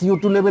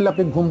CO2 লেভেল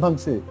আপনি ঘুম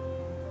ভাঙছে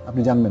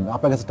আপনি জানবেন না,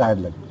 আপনার কাছে টায়ার্ড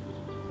লাগবে।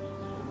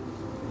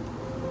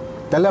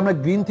 তাহলে আমরা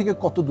গ্রিন থেকে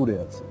কত দূরে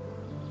আছি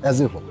অ্যাজ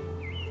এ হোল?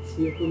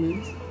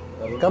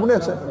 কেমন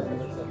আছে?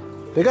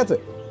 ঠিক আছে,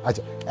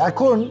 আচ্ছা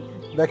এখন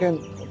দেখেন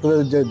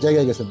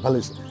জায়গায় গেছেন, ভালো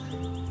হয়েছে।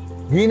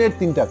 গ্রিনের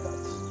 3টা কাজ।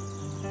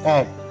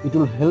 এক, it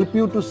will help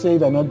you to save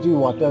energy,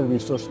 water,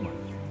 resource মানি।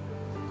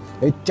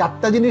 এই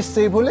 4টা জিনিস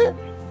সেভ হলে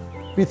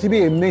পৃথিবী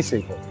এমনিই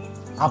সেভ হবে।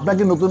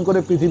 আপনাকে নতুন করে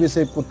পৃথিবী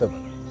সেভ করতে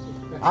পারে।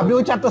 আপনি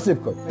ওই 4টা সেভ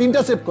করেন,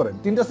 3টা সেভ করেন,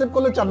 3টা সেভ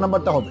করলে 4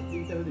 নাম্বারটা হবে।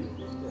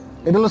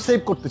 এটা হলো সেভ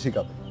করতে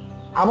শেখাবে।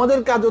 আমাদের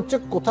কাজ হচ্ছে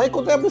কোথায়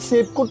কোথায় আপনি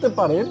সেভ করতে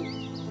পারেন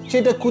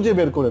সেটা খুঁজে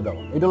বের করে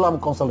দেওয়া। এটা হলো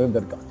আমার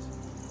কনসালটেন্টদের কাজ।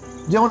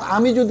 যেমন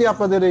আমি যদি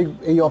আপনাদের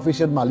এই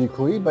অফিসের মালিক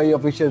হই বা এই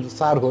অফিসের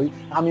স্যার হই,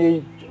 আমি এই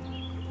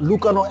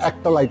লুকানো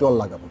একটা লাইট ওয়াল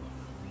লাগাবো না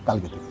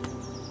কালকে থেকে।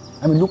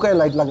 আমি লুকায়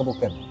লাইট লাগাবো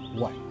কেন?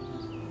 ওয়াই?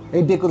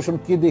 এই ডেকোরেশন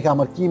কি দেখে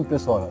আমার কি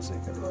ইমপ্রেস হওয়ার আছে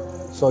এখানে?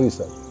 সরি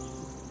স্যার,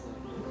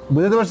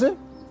 বুঝতে পারছে?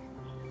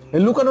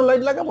 এই লুকানো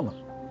লাইট লাগাবো না।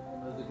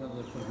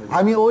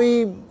 আমি ওই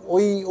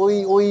ওই ওই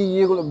ওই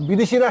ইয়েগুলো,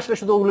 বিদেশিরা আসলে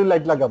শুধু ওগুলো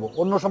লাইট লাগাবো,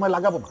 অন্য সময়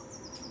লাগাবো না।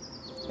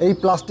 এই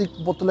প্লাস্টিক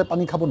বোতলে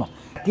পানি খাবো না।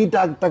 কি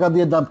টাকা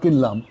দিয়ে দাম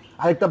কিনলাম,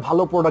 আরেকটা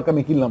ভালো প্রোডাক্ট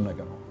আমি কিনলাম না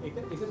কেন?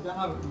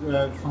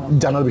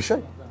 জানার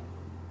বিষয়,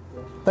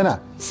 তাই না?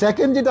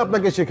 সেকেন্ড যেটা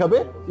আপনাকে শেখাবে,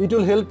 it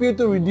will help you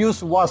to reduce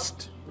waste.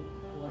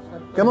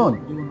 কেমন?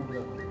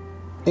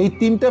 এই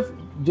 3টা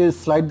যে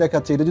স্লাইড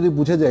দেখাচ্ছে, এটা যদি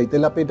বুঝে যায়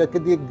তাহলে আপনি এটাকে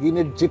দিয়ে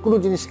গ্রিনের যে কোনো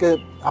জিনিসকে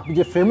আপনি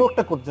যে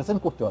ফ্রেমওয়ার্কটা করতে চাচ্ছেন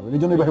করতে পারবেন।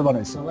 এই জন্য এইভাবে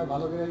বানাইছি।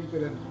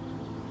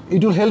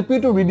 It will help you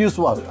to reduce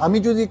waste. আমি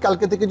যদি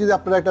কালকে থেকে যদি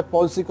আপনারা একটা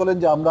পলিসি করেন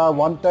যে আমরা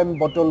ওয়ান টাইম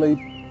বটল এই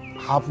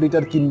 1/2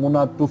 লিটার কিনবো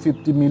না,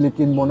 250 মিলি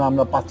কিনবো না,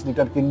 আমরা 5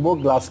 লিটার কিনবো,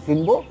 গ্লাস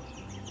কিনবো,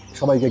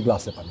 সবাইকে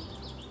গ্লাসে পানি,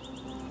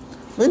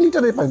 ওই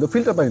লিটারে পানি দেবো,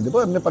 ফিল্টার পানি দেবো।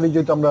 এমনি পানি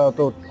যেহেতু আমরা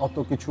অত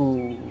কিছু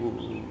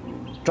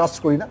ট্রাস্ট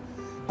করি না,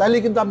 তাইলে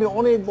কিন্তু আপনি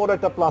অনেক বড়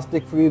একটা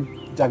প্লাস্টিক ফ্রি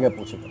জায়গায়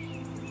পৌঁছে যাবেন।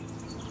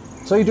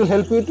 So it will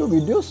help you to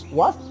reduce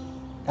what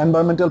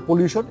environmental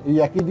pollution, এই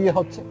একই দিয়ে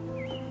হচ্ছে।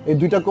 এই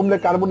দুইটা কমলে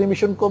কার্বন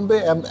ইমিশন কমবে,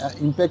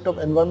 ইম্প্যাক্ট অফ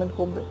এনভায়রনমেন্ট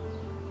কমবে,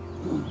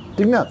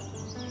 ঠিক না?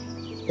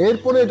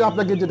 এরপরে এটা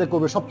আপনাকে যেটা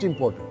করবে সবচেয়ে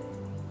ইম্পর্টেন্ট,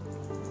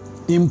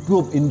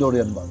 ইমপ্রুভ ইনডোর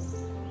এনভায়রনমেন্ট।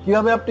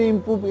 কীভাবে আপনি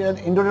ইমপ্রুভ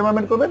ইনডোর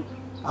এনভায়রনমেন্ট করবেন?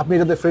 আপনি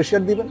এটাতে ফ্রেশ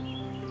এয়ার দিবেন।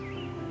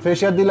 ফ্রেশ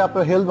এয়ার দিলে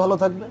আপনার হেলথ ভালো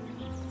থাকবে,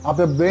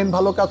 আপনার ব্রেন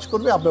ভালো কাজ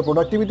করবে, আপনার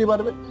প্রোডাক্টিভিটি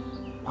বাড়বে।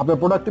 আপনার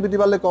প্রোডাক্টিভিটি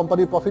বাড়লে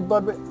কোম্পানির প্রফিট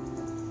বাড়বে।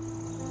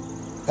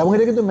 এবং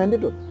এটা কিন্তু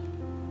mandatory,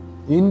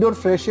 indoor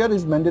fresh air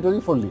is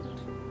mandatory for lead,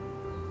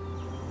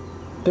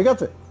 ঠিক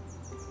আছে?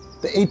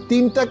 তো এই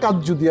তিনটা কাজ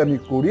যদি আমি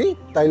করি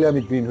তাইলে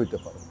আমি গ্রিন হইতে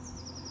পারবো।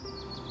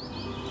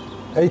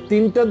 এই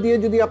তিনটা দিয়ে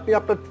যদি আপনি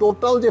আপনার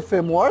টোটাল যে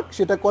ফ্রেমওয়ার্ক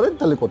সেটা করেন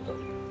তাহলে করতে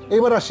হবে।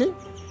 এবার আসি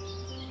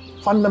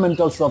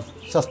fundamentals of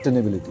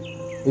sustainability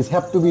is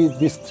have to B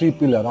this three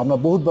pillar. আমরা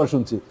বহুতবার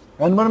শুনছি,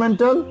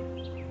 environmental,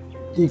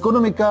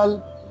 economical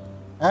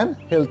and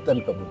health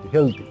and community,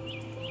 healthy.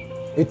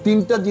 এই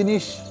তিনটা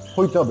জিনিস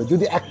হইতে হবে।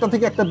 যদি একটা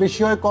থেকে একটা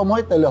বেশি হয় কম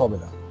হয় তাহলে হবে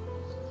না।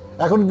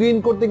 এখন গ্রিন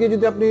করতে গিয়ে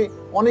যদি আপনি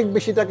অনেক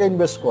বেশি টাকা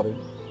ইনভেস্ট করেন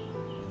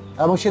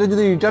এবং সেটা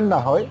যদি রিটার্ন না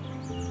হয়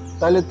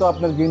তাহলে তো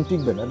আপনার গ্রিন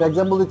টিকবে না। একটা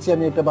এক্সাম্পল দিচ্ছি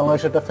আমি, একটা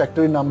বাংলাদেশের একটা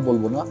ফ্যাক্টরির নাম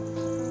বলবো না,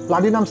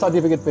 প্লাটিনাম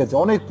সার্টিফিকেট পেয়েছে,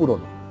 অনেক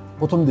পুরনো,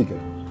 প্রথম দিকে।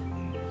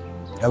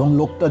 এবং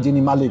লোকটা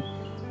যিনি মালিক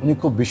উনি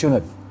খুব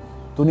ভিশনারি,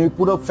 তো উনি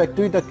পুরো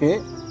ফ্যাক্টরিটাকে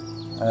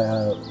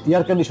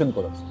এয়ার কন্ডিশন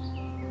করেছে,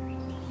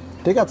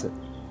 ঠিক আছে,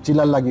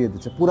 চিলার লাগিয়ে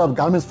দিচ্ছে পুরো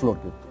গার্মেন্টস ফ্লোর।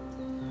 কিন্তু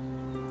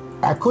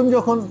এখন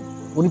যখন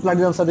উনি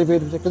প্লাটিনাম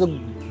সার্টিফিকেট দিচ্ছে, কিন্তু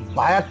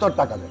বায়ার তো আর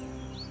টাকা দেয়,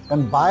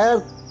 কারণ বায়ার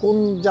কোন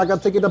জায়গা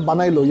থেকে এটা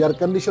বানাইলো, এয়ার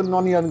কন্ডিশন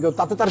নন এয়ার,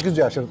 তাতে তার কিছু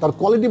আসে না, তার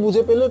কোয়ালিটি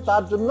বুঝে পেলে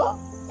তার জন্য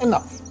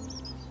এনাফ।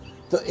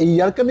 তো এই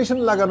এয়ার কন্ডিশন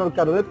লাগানোর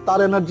কারণে তার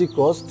এনার্জি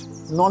কস্ট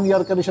নন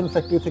এয়ার কন্ডিশন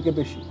ফ্যাক্টরি থেকে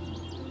বেশি।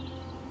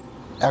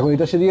 এখন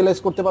এটা সে রিয়েলাইজ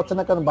করতে পারছে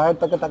না, কারণ বায়ার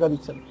তাকে টাকা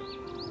দিচ্ছে না।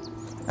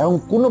 এবং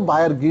কোনো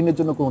বায়ার গ্রিনের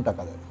জন্য কোনো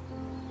টাকা দেয় না,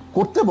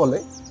 করতে বলে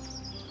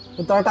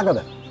তারা টাকা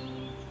দেয়,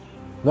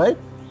 রাইট?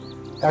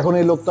 এখন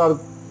এই লোক তার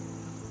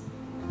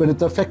মানে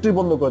তার ফ্যাক্টরি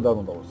বন্ধ করে দেওয়ার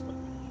মতো অবস্থা,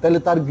 তাহলে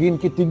তার গ্রিন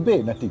কি টিকবে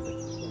না টিকবে?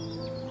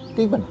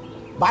 টিকবে না।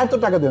 বায়ার তো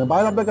টাকা দেবে না,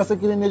 বায়ার আপনার কাছে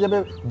কিনে নিয়ে যাবে,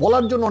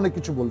 বলার জন্য অনেক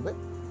কিছু বলবে,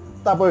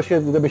 তারপরে সে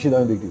বেশি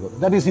দামে বিক্রি করবে।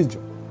 That is his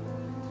job.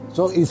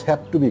 So is have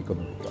to B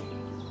economical,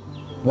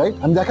 right?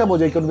 আমি দেখাবো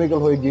যে ইকোনমিক্যাল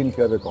হয়ে গ্রিন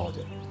কিভাবে করা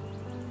যায়।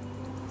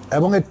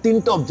 এবং এর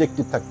তিনটা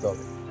অবজেক্টিভ থাকতে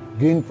হবে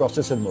গ্রিন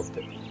প্রসেসের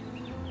মধ্যে।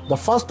 The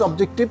first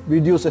objective,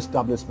 reduce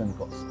establishment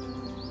cost.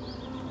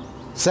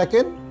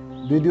 Second,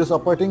 reduce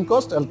operating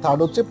cost. R third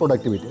হচ্ছে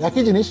প্রোডাক্টিভিটি।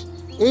 একই জিনিস।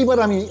 এইবার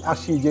আমি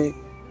আসি যে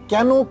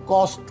কেন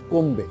কস্ট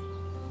কমবে।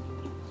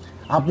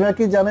 আপনারা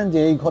কি জানেন যে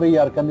এই ঘরে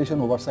এয়ার কন্ডিশন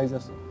ওভারসাইজ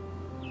আছে?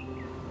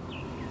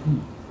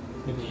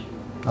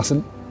 আছেন?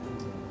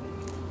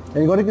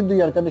 এই ঘরে কিন্তু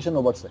এয়ার কন্ডিশন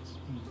ওভারসাইজ।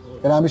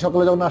 কারণ আমি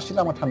সকালে যখন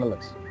আসছিলাম আমার ঠান্ডা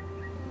লাগছে।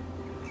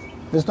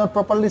 It's not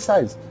properly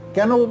size.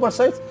 কেন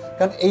ওভারসাইজ?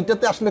 কারণ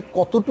এইটাতে আসলে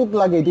কতটুক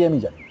লাগে এটি আমি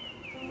জানি।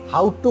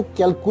 How to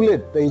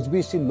calculate the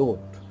এইচবিসি load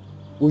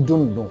we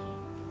don't know,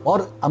 or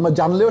আমরা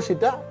জানলেও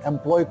সেটা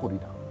এমপ্লয় করি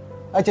না।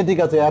 আচ্ছা ঠিক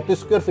আছে, এত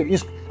স্কোয়ার ফিট,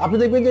 আপনি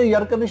দেখবেন যে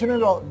এয়ার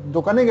কন্ডিশনের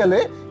দোকানে গেলে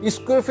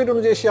স্কোয়ার ফিট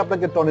অনুযায়ী সে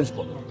আপনাকে টনেজ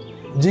বলে।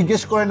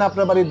 জিজ্ঞেস করেন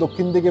আপনার বাড়ির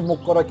দক্ষিণ দিকে মুখ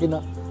করা কিনা,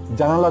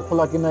 জানালা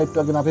খোলা কিনা। একটু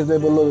আগে নাফিস ভাই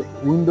বললো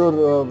উইন্ডোর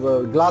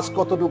গ্লাস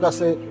কতটুকু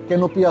আছে,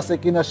 ক্যানোপি আছে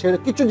কিনা, সে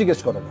কিছু জিজ্ঞেস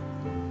করে না।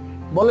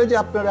 বলে যে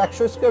আপনার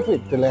 100 স্কোয়ার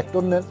ফিট, তাহলে 1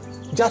 টন নেন,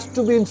 just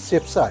two be in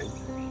safe side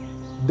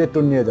 1.5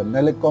 ton নিয়ে যান,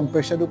 নাহলে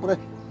কম্প্রেসারের উপরে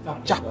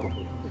চাপ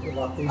করবে।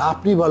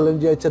 আপনি বললেন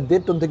যে আচ্ছা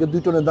 1.5 টন থেকে 2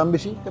 টনের দাম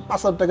বেশি,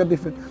 5,000 টাকা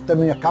ডিফারেন্ট, তার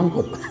মানে কাম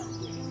করবে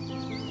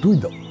 2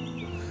 দাও।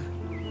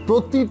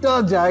 প্রতিটা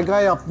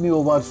জায়গায় আপনি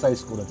ওভার সাইজ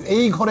করেছেন।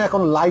 এই ঘরে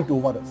এখন লাইট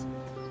ওভার আছে,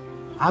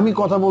 আমি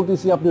কথা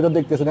বলতেছি আপনি এটা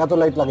দেখতেছেন, এত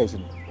লাইট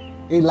লাগাইছেন,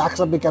 এই লাক্স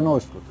আপনি কেন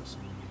ওয়েস্ট করতেছেন?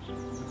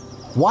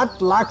 What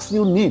lux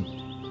you need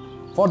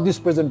for this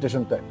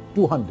presentation time?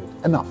 200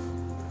 enough.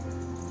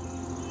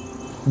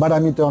 But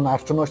আমি তো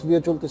 800-900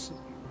 দিয়ে চলতেছি,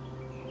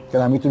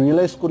 কারণ আমি তো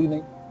রিয়েলাইজ করি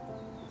নাই।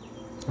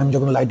 আমি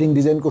যখন লাইটিং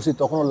ডিজাইন করছি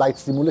তখনও লাইট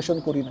সিমুলেশন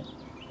করি নাই।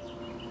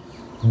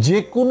 যে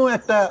কোনো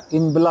একটা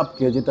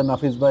ইনভেলাপকে, যেটা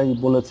নাফিস ভাই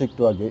বলেছে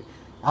একটু আগে,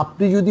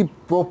 আপনি যদি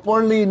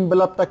প্রপারলি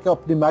ইনভেলাপটাকে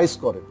অপটিমাইজ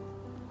করেন,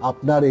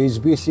 আপনার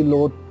এইচবিসি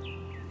লোড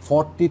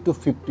 40 to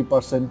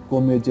 50%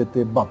 কমে যেতে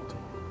বাধ্য।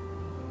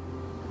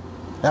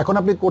 এখন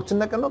আপনি করছেন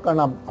না কেন? কারণ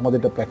আমাদের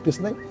এটা প্র্যাকটিস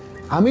নেই।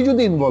 আমি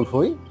যদি ইনভলভ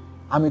হই,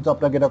 আমি তো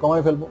আপনাকে এটা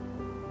কমাই ফেলবো।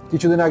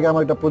 কিছুদিন আগে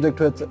আমার একটা প্রজেক্ট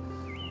হয়েছে,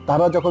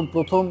 তারা যখন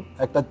প্রথম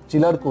একটা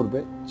চিলার করবে,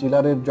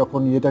 চিলারের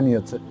যখন ইয়েটা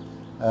নিয়েছে,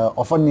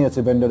 অফার নিয়েছে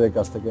ভেন্ডারের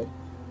কাছ থেকে,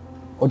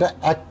 ওটা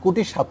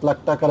 1,07,00,000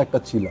 টাকার একটা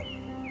চিলার।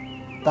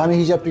 তা আমি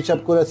হিসাব টিসাব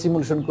করে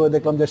সিমুলেশন করে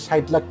দেখলাম যে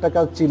 60 লাখ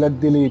টাকার চিলার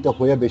দিলে এটা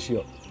হয়ে বেশি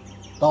হবে।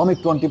 তাও আমি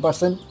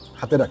 20%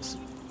 হাতে রাখছি।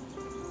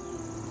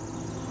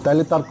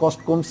 তাহলে তার কস্ট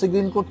কমছে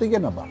গ্রিন করতে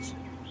গিয়ে, না বাড়ছে?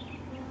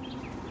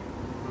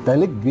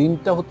 তাহলে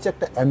গ্রিনটা হচ্ছে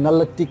একটা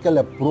অ্যানালিটিক্যাল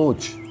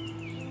অ্যাপ্রোচ,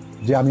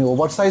 যে আমি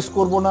ওভারসাইজ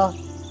করব না,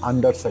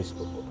 আন্ডার সাইজ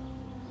করব না,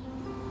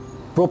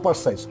 প্রপার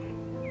সাইজ করব।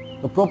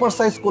 তো প্রপার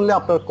সাইজ করলে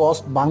আপনার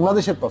কস্ট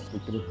বাংলাদেশের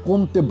পার্সপেক্টিভে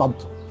কমতে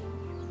বাধ্য।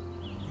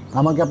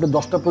 আমাকে আপনি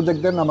 10টা প্রজেক্ট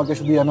দেন, আমাকে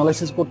শুধু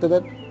অ্যানালাইসিস করতে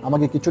দেন,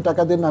 আমাকে কিছু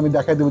টাকা দেন, আমি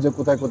দেখাই দেবো যে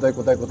কোথায় কোথায়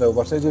কোথায় কোথায়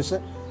ওভারসাইজ হয়েছে,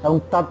 এবং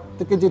তার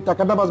থেকে যে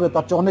টাকাটা বাঁচবে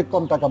তার চেয়ে অনেক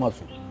কম টাকা আমার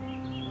ফি।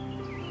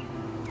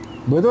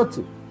 বুঝতে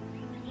পারছি?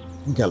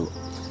 গেল।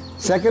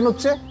 সেকেন্ড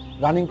হচ্ছে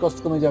রানিং কস্ট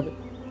কমে যাবে।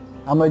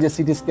 আমরা যে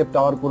সিটিস্কেপ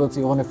টাওয়ার করেছি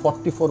ওখানে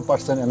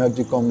 44%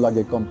 এনার্জি কম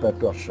লাগে কম্পেয়ার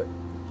টু আশ্রয়।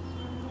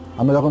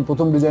 আমরা যখন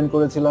প্রথম ডিজাইন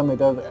করেছিলাম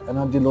এটার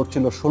এনার্জি লোড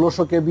ছিল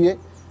 1600 কেবিএ,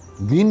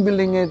 গ্রিন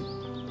বিল্ডিংয়ের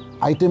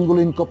আইটেমগুলো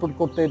ইনকর্পোরেট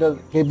করতে এটার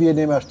কেবিএ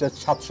নেমে আসছে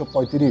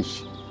 735।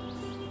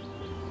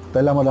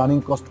 তাহলে আমার রানিং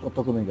কস্ট কত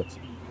কমে গেছে?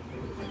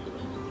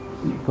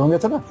 কমে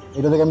গেছে না?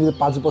 এটা থেকে আমি যদি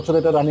 5 বছর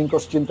এটা রানিং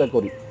কস্ট চিন্তা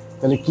করি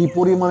তাহলে কি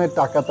পরিমাণে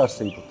টাকা তার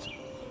সেভ হচ্ছে।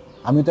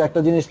 আমি তো একটা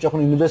জিনিস যখন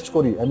ইনভেস্ট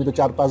করি আমি তো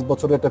 4-5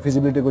 বছরের একটা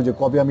ফিজিবিলিটি করি যে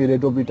কবে আমি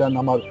রেট অফ রিটার্ন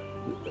আমার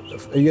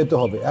ইয়েতে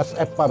হবে,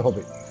 অ্যাট পার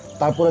হবে,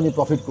 তারপরে আমি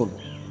প্রফিট করবো,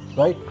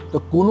 রাইট? তো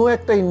কোনো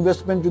একটা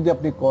ইনভেস্টমেন্ট যদি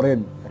আপনি করেন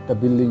একটা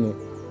বিল্ডিংয়ে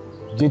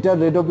যেটা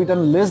rate of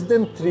return less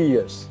than 3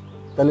 years,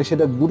 তাহলে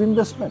সেটা গুড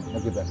ইনভেস্টমেন্ট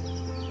নাকি ব্যাড?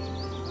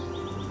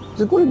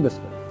 Good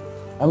investment.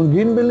 এবং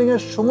গ্রিন বিল্ডিং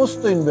এর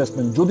সমস্ত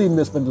ইনভেস্টমেন্ট যদি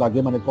ইনভেস্টমেন্ট লাগে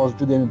মানে কস্ট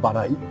যদি আমি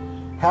বাড়াই,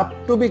 have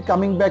to be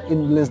coming back in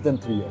less than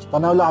 3 years. তা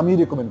না হলে আমি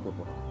রেকমেন্ড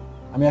করবো না,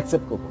 আমি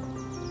অ্যাকসেপ্ট করবো না।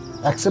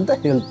 Accept the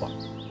health part.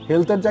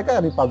 হেলথের জায়গায়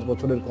আমি 5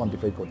 বছরের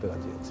কোয়ান্টিফাই করতে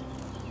রাজি আছি।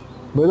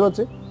 বুঝতে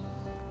পারছি?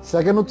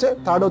 সেকেন্ড হচ্ছে,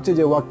 থার্ড হচ্ছে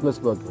যে ওয়ার্ক প্লেস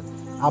প্রোডাক্ট।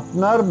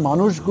 আপনার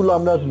মানুষগুলো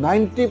আমরা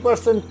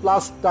 90%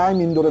 প্লাস টাইম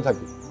ইনডোরে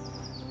থাকি,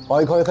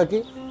 হয় ঘরে থাকি,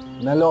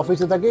 নাহলে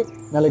অফিসে থাকি,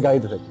 নাহলে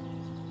গাড়িতে থাকি।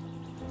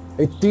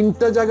 এই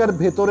 3টা জায়গার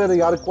ভেতরের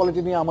এয়ার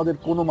কোয়ালিটি নিয়ে আমাদের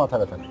কোনো মাথা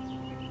ব্যথা নেই,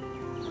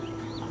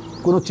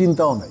 কোনো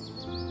চিন্তাও নাই।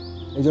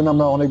 এই জন্য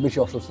আমরা অনেক বেশি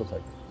অসুস্থ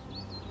থাকি।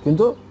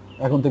 কিন্তু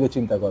এখন থেকে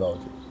চিন্তা করা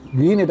উচিত।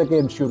 গ্রিন এটাকে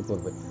এনশিওর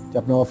করবে যে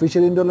আপনার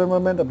অফিসিয়াল ইনডোর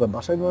এনভায়রনমেন্ট, আপনার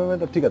বাসার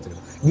এনভায়রনমেন্ট ঠিক আছে।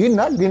 গ্রিন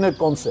না, গ্রিনের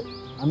কনসেপ্ট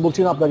আমি বলছি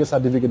না আপনাকে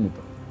সার্টিফিকেট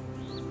নিতে,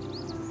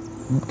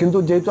 কিন্তু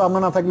যেহেতু আমরা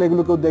না থাকলে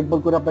এগুলো কেউ দেখভাল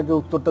করে আপনাকে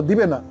উত্তরটা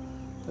দিবে না,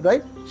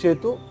 রাইট?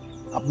 সেহেতু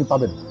আপনি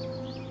পাবেন না।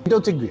 এটা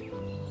হচ্ছে গ্রিন।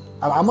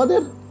 আর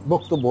আমাদের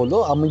বক্তব্য হলো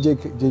আমি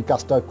যে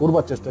কাজটা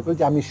করবার চেষ্টা করি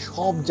যে আমি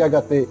সব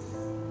জায়গাতে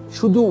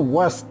শুধু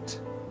ওয়াস্ট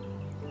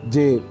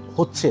যে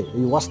হচ্ছে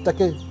এই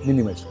ওয়াস্টটাকে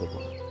মিনিমাইজ করবো।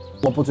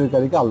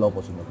 অপচয়কারীকে আল্লাহ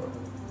পছন্দ করবে।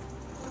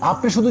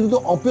 আপনি শুধু যদি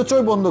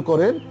অপচয় বন্ধ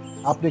করেন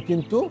আপনি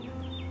কিন্তু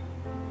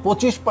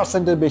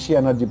 25%-এর বেশি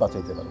এনার্জি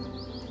বাঁচাইতে পারবেন।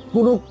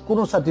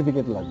 কোনো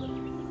সার্টিফিকেট লাগবে না।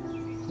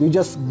 You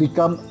just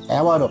become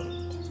aware of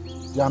it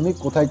যে আমি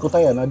কোথায়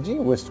কোথায় এনার্জি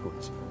ওয়েস্ট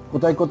করছি,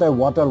 কোথায় কোথায়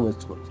ওয়াটার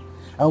ওয়েস্ট করছি।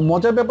 এবং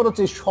মজার ব্যাপার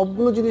হচ্ছে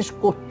সবগুলো জিনিস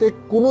করতে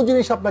কোনো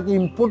জিনিস আপনাকে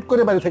ইম্পোর্ট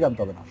করে বাইরে থেকে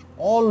আনতে হবে না,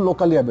 all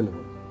locally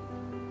available.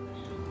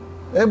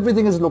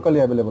 Everything is locally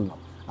available না।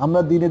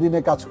 আমরা দিনে দিনে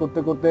কাজ করতে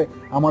করতে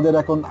আমাদের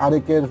এখন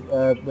আরেকের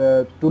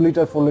 2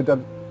 লিটার 4 লিটার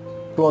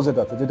ক্লোজেট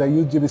আছে যেটা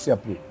USGBC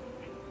অ্যাপ্রুভ।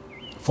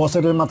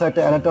 ফসেটের মাথায়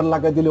একটা অ্যাডাপ্টার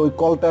লাগাই দিলে ওই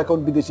কলটা এখন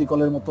বিদেশি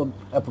কলের মতন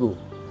অ্যাপ্রুভ।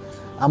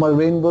 আমার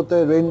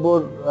রেইনবোর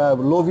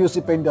লো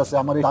ভিউসি পেইন্ট আছে,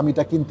 আমার এই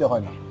দামিটা কিনতে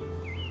হয় না।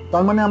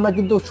 তার মানে আমরা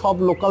কিন্তু সব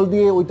লোকাল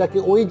দিয়ে ওইটাকে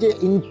ওই যে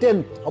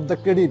ইন্টেন্ট অফ দ্য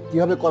ক্রেডিট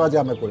কীভাবে করা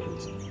যায় আমরা করে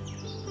ফেলছি।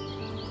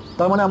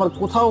 তার মানে আমার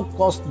কোথাও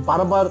কস্ট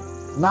বারবার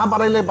না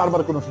বাড়াইলে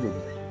বারবার কোনো সুযোগ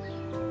নেই।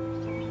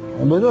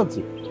 বুঝতে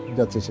পারছি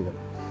যাচ্ছে সেখানে।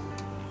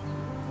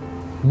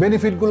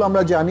 বেনিফিটগুলো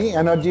আমরা জানি,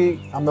 এনার্জি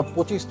আমরা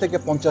 25 থেকে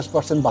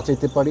 50%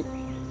 বাঁচাইতে পারি,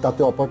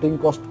 তাতে অপারেটিং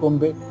কস্ট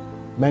কমবে,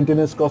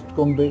 মেনটেন্যান্স কস্ট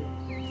কমবে।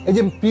 এই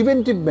যে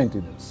প্রিভেন্টিভ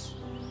মেনটেন্যান্স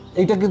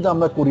এইটা কিন্তু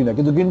আমরা করি না,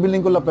 কিন্তু গ্রিন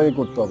বিল্ডিং করলে আপনাকে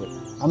করতে হবে।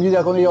 আমি যদি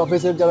এখন এই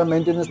অফিসের যারা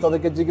মেনটেন্যান্স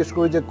তাদেরকে জিজ্ঞেস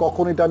করি যে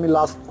কখন এটা আমি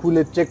লাস্ট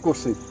খুলে চেক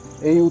করছি,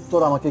 এই উত্তর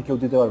আমাকে কেউ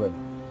দিতে পারবে না।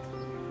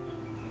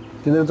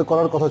 কিন্তু এটা তো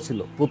করার কথা ছিল,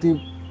 প্রতি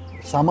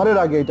সামারের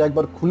আগে এটা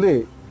একবার খুলে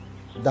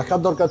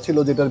দেখার দরকার ছিল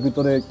যেটার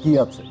ভিতরে কি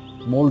আছে,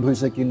 মোল্ড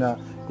হয়েছে কিনা,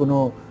 কোনো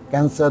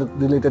ক্যান্সার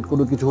রিলেটেড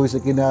কোনো কিছু হয়েছে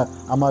কিনা,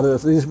 আমার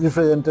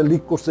রিফ্রিজারেটর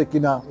লিক করছে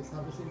কিনা।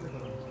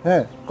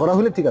 হ্যাঁ, করা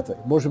হলে ঠিক আছে,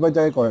 বসবার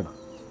জায়গায় করে না,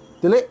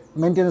 তাহলে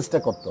মেনটেন্যান্সটা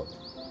করতে হবে,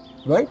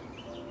 রাইট?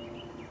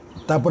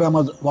 তারপরে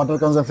আমার ওয়াটার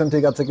কনজাম্পশন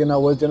ঠিক আছে কিনা,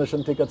 ওয়েস্ট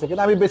জেনারেশন ঠিক আছে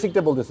কিনা, আমি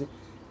বেসিকটা বলতেছি।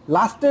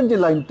 লাস্টের যে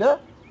লাইনটা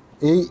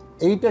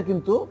এইটা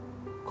কিন্তু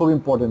খুব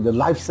ইম্পর্টেন্ট, যে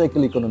লাইফ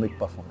সাইকেল ইকোনমিক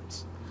পারফরমেন্স।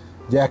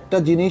 যে একটা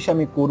জিনিস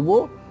আমি করব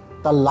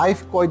তার লাইফ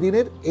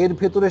কয়দিনের, এর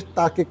ভেতরে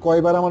তাকে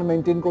কয়বার আমার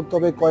মেনটেন করতে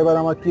হবে, কয়বার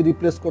আমার কি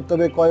রিপ্লেস করতে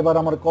হবে, কয়বার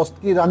আমার কস্ট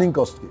কি, রানিং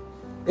কস্ট কি,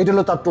 এটা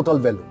হলো তার টোটাল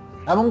ভ্যালু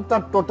এবং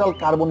তার টোটাল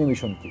কার্বন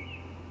ইমিশন কি।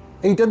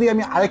 এইটা দিয়ে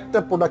আমি আরেকটা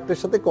প্রোডাক্টের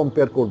সাথে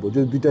কম্পেয়ার করবো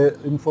যদি দুইটা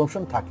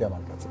ইনফরমেশন থাকে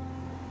আমার কাছে,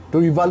 two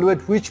evaluate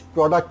which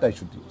product I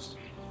should use.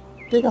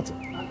 ঠিক আছে?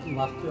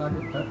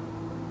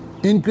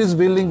 Increase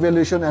building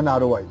valuation and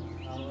ROI।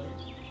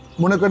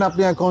 মনে করেন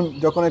আপনি এখন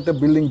যখন একটা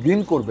বিল্ডিং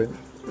গ্রিন করবেন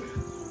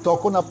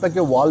তখন আপনাকে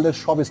ওয়ার্ল্ডের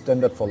সব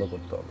স্ট্যান্ডার্ড ফলো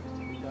করতে হবে,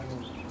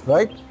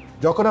 রাইট?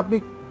 যখন আপনি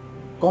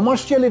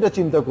কমার্শিয়ালি এটা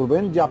চিন্তা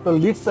করবেন যে আপনার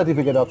লিড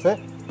সার্টিফিকেট আছে,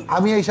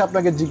 আমি এসে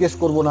আপনাকে জিজ্ঞেস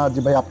করবো না যে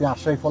ভাই আপনি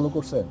আশাই ফলো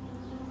করছেন,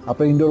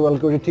 আপনার ইনডোর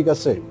ওয়ালকুইটি ঠিক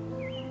আছে,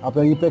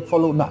 আপনার ইপেক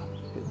ফলো না।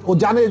 ও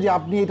জানে যে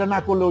আপনি এটা না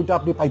করলে ওইটা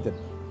আপনি পাইতেন।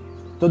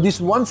 তো this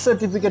one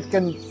certificate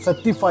can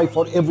certify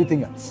for everything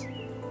else.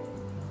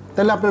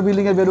 তাহলে আপনার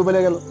বিল্ডিংয়ের ভ্যালু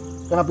বেড়ে গেল,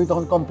 কারণ আপনি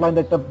তখন কমপ্লায়েন্ট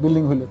একটা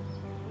বিল্ডিং হইলেন।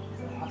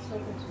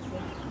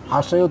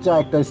 আশাই হচ্ছে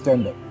একটা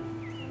standard,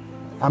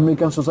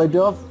 American society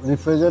of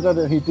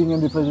refrigerator heating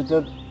and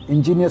refrigerator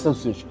engineers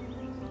association,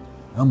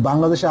 এবং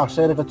বাংলাদেশে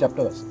আশ্রয়ের একটা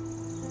চ্যাপ্টার আছে,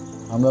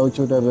 আমরা হচ্ছে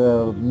ওটার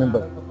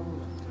মেম্বার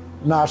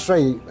না,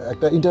 আশ্রয়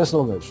একটা ইন্টারন্যাশনাল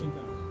অর্গানাইজেশন,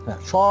 হ্যাঁ,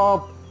 সব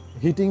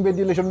হিটিং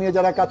ভেন্টিলেশন নিয়ে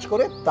যারা কাজ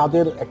করে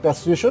তাদের একটা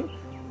অ্যাসোসিয়েশন।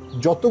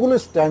 যতগুলো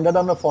স্ট্যান্ডার্ড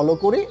আমরা ফলো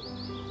করি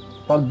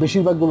তার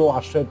বেশিরভাগগুলো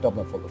আশ্রয়টা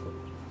আমরা ফলো করি,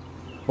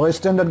 ওই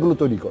স্ট্যান্ডার্ডগুলো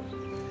তৈরি করে।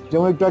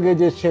 যেমন একটু আগে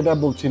যে সেটা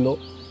বলছিল,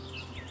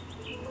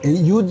 এই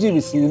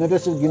UGBC, United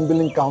states green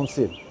building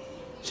council,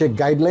 সে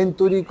গাইডলাইন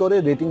তৈরি করে,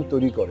 রেটিং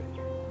তৈরি করে,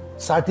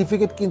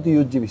 সার্টিফিকেট কিন্তু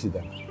ইউজিবিসি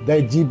দেয়,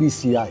 দেয়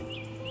জিবিসিআই,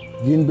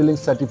 green building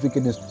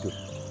certificate institute,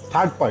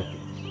 third party,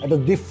 একটা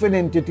ডিফারেন্ট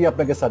এন্টিটি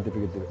আপনাকে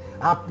সার্টিফিকেট দেবে।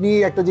 আপনি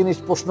একটা জিনিস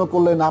প্রশ্ন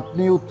করলেন,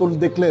 আপনি উত্তর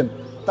দেখলেন,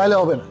 তাহলে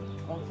হবে না।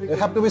 It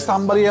have to be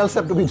somebody else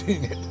have to be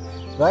doing it,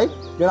 right?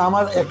 কারণ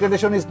আমার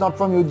accreditation is not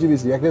from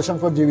USGBC, accreditation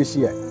from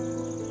GBCI,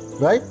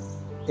 right?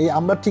 এই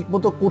আমরা ঠিক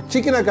মতো করছি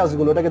কিনা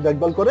কাজগুলো এটাকে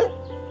দেখভাল করে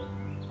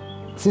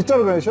sister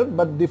organisation,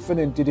 but different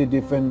entity,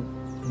 different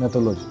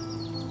methodology,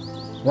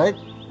 right?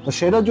 তো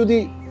সেটা যদি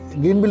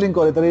গ্রিন বিল্ডিং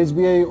করে তাহলে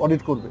এসবিআই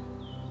অডিট করবে,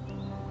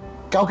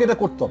 কাউকে এটা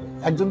করতে হবে,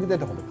 একজন কিন্তু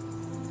এটা হবে,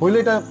 হইলে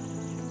এটা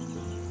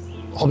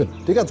হবে না,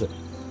 ঠিক আছে?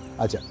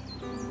 আচ্ছা,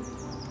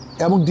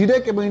 এবং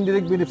ডিরেক্ট এবং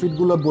ইনডিরেক্ট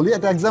বেনিফিটগুলো বলি,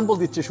 একটা এক্সাম্পল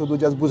দিচ্ছি শুধু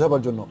জাস্ট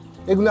বোঝাবার জন্য।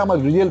 এগুলো আমার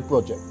রিয়েল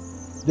প্রজেক্ট,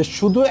 যে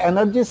শুধু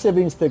এনার্জি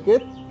সেভিংস থেকে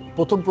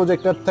প্রথম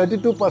প্রজেক্টটার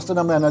 32%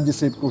 আমরা এনার্জি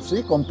সেভ করছি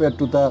কম্পেয়ার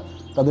টু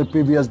তাদের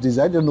প্রিভিয়াস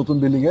ডিজাইন, যে নতুন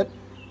বিল্ডিংয়ের,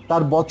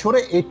 তার বছরে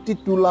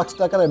 82 লাখ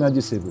টাকার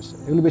এনার্জি সেভ হয়েছে।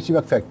 এগুলো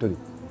বেশিরভাগ ফ্যাক্টরি।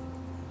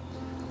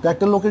 তো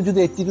একটা লোকের যদি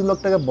 82 লাখ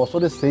টাকা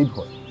বছরে সেভ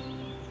হয়,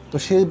 তো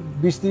সে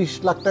 20-30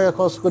 লাখ টাকা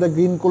খরচ করে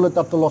গ্রিন করলে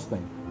তার তো লস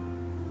নাই,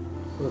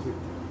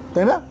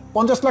 তাই না?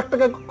 50 লাখ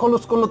টাকা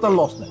খরচ করলে তার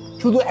লস নাই,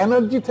 শুধু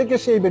এনার্জি থেকে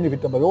সেই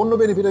বেনিফিটটা পাবে। অন্য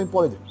বেনিফিট আমি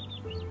পরে যাই,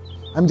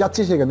 আমি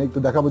যাচ্ছি সেখানে, একটু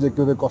দেখাবো যে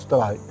কীভাবে কষ্ট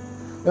হয়।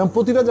 এবং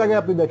প্রতিটা জায়গায়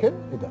আপনি দেখেন,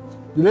 এটা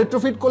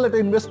রেট্রোফিট করলে একটা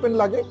ইনভেস্টমেন্ট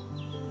লাগে,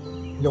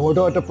 যে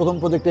ওটাও একটা প্রথম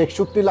প্রজেক্টে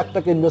 61 লাখ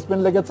টাকা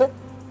ইনভেস্টমেন্ট লেগেছে,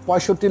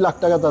 65 লাখ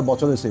টাকা তার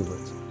বছরে সেভ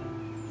হয়েছে।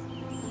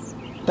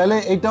 তাহলে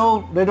এটাও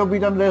rate of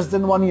return less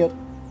than 1 year,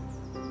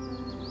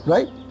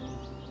 right?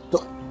 তো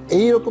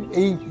এইরকম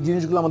এই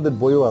জিনিসগুলো আমাদের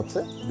বইও আছে,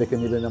 দেখে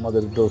নেবেন,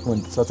 আমাদের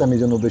ডকুমেন্টস আছে, আমি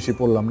জন্য বেশি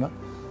পড়লাম না।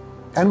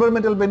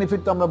 এনভায়রনমেন্টাল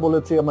বেনিফিট তো আমরা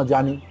বলেছি, আমরা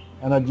জানি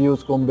এনার্জি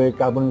ইউজ কমবে,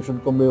 কার্বন ইমিশন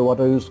কমবে,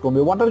 ওয়াটার ইউজ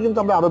কমবে। ওয়াটার কিন্তু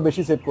আমরা আরও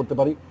বেশি সেভ করতে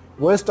পারি,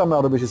 ওয়েস্ট আমরা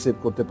আরও বেশি সেভ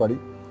করতে পারি,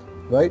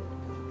 রাইট?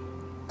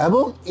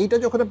 এবং এইটা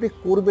যখন আপনি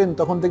করবেন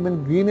তখন দেখবেন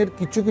গ্রিনের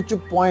কিছু কিছু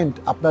পয়েন্ট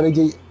আপনার এই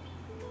যে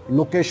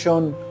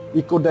লোকেশন,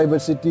 ইকো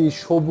ডাইভার্সিটি,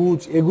 সবুজ,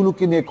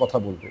 এগুলোকে নিয়ে কথা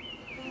বলবে।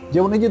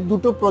 যেমন এই যে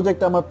দুটো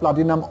প্রজেক্ট আমার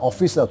প্লাটিনাম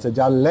অফিস আছে,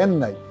 যার ল্যান্ড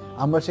নাই,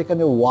 আমরা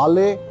সেখানে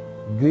ওয়ালে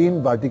গ্রিন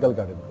ভার্টিক্যাল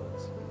গার্ডেন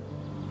করেছি,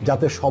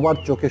 যাতে সবার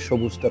চোখে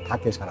সবুজটা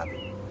থাকে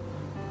সারাদিন।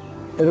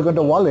 এরকম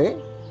একটা ওয়ালে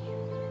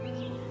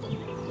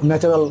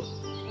ন্যাচারাল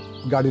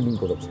গার্ডেনিং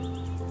করেছে,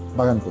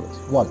 বাগান করেছে,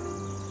 ওয়াল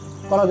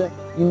করা যায়,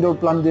 ইনডোর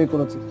প্ল্যান্ট দিয়ে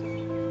করেছি।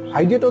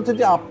 আইডিয়াটা হচ্ছে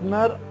যে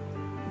আপনার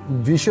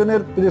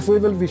ভিশনের,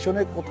 প্রেফারেবল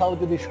ভিশনে কোথাও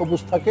যদি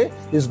সবুজ থাকে,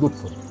 ইজ গুড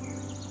ফর।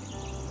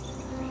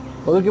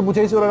 ওদেরকে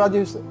বুঝাইছি, ওরা রাজি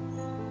হয়েছে।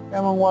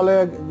 এবং ওয়ালে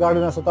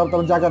গার্ডেন আছে,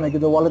 তার জায়গা নেই,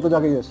 কিন্তু ওয়ালে তো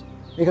জায়গায় আছে,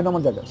 এখানে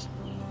আমার জায়গা আছে।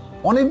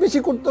 অনেক বেশি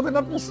করতে হবে না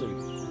আপনার,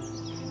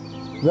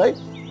 রাইট?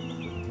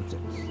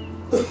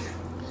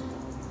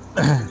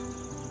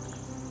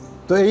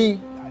 তো এই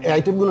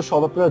আইটেমগুলো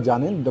সব আপনারা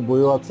জানেন,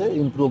 বইও আছে।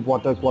 Improve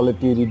water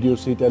quality,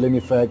 reduce hit এলিন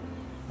effect,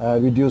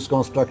 reduce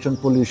construction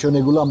pollution,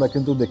 এগুলো আমরা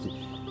কিন্তু দেখি।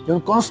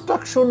 যেমন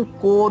কনস্ট্রাকশন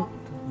কোড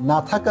না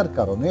থাকার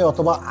কারণে,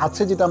 অথবা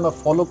আছে যেটা আমরা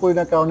ফলো করি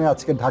না কারণে,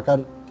 আজকে ঢাকার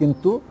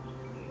কিন্তু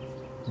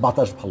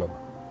বাতাস ভালো না।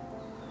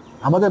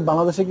 আমাদের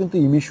বাংলাদেশে কিন্তু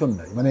ইমিশন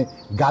নাই, মানে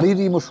গাড়ির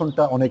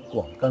ইমিশনটা অনেক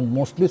কম, কারণ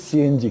মোস্টলি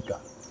সিএনজি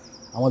কার।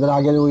 আমাদের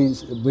আগের ওই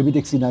বেবি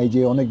ট্যাক্সি নাই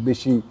যে অনেক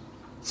বেশি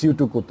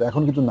CO2 করতো,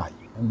 এখন কিন্তু নাই।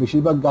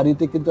 বেশিরভাগ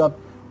গাড়িতে কিন্তু আর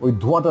ওই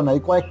ধোঁয়াটা নাই,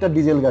 কয়েকটা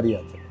ডিজেল গাড়ি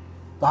আছে।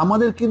 তো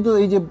আমাদের কিন্তু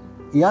এই যে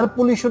air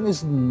pollution is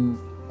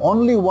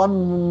only one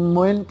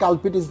main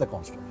culprit is the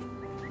construction.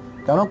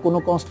 কারণ কোনো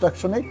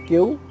কনস্ট্রাকশনে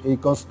কেউ এই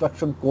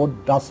কনস্ট্রাকশন কোড,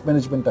 ডাস্ট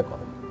ম্যানেজমেন্টটা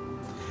করে।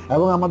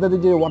 এবং আমাদের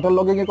যে ওয়াটার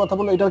লগিংয়ের কথা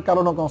বলো, এটার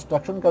কারণও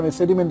কনস্ট্রাকশন, কারণ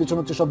সেডিমেন্টেশন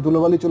হচ্ছে, সব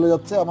ধুলোবালি চলে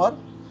যাচ্ছে আমার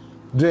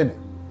ড্রেনে,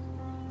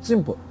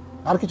 সিম্পল,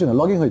 আর কিছু না,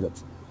 লগিং হয়ে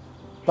যাচ্ছে।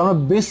 তো আমরা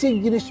বেসিক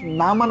জিনিস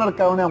না মানার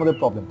কারণে আমাদের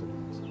প্রবলেম তৈরি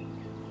হচ্ছে,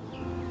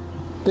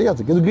 ঠিক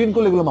আছে? কিন্তু গ্রিন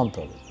করলে এগুলো মানতে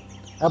হবে।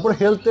 তারপর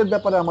হেলথের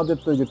ব্যাপারে আমাদের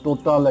তো এই যে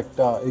টোটাল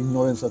একটা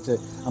ইগনোরেন্স আছে,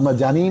 আমরা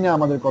জানি না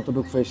আমাদের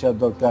কতটুকু ফ্রেশ এয়ার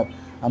দরকার,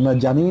 আমরা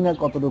জানি না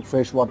কতটুকু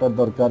ফ্রেশ ওয়াটার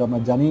দরকার, আমরা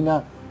জানি না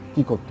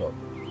কি করতে হবে।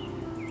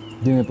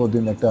 দিনের পর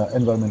দিন একটা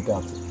এনভায়রনমেন্টে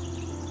আছে।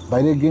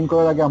 বাইরে গ্রিন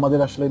করার আগে আমাদের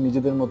আসলে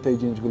নিজেদের মধ্যে এই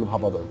জিনিসগুলো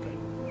ভাবা দরকার,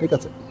 ঠিক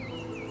আছে?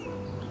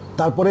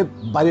 তারপরে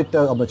বাইরেরটা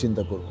আমরা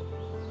চিন্তা করব।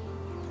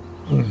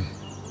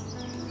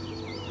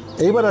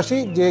 এইবার আসি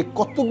যে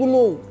কতগুলো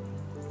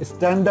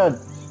স্ট্যান্ডার্ড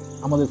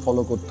আমাদের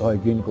ফলো করতে হয়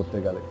গ্রিন করতে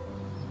গেলে।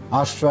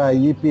 আশ্রয়,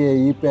 EPA,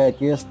 EPACK,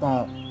 এসনা,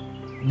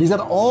 these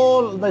are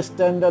all the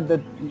standard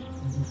that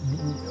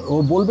ও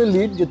বলবে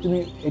লিড যে তুমি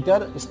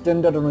এটার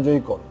স্ট্যান্ডার্ড অনুযায়ী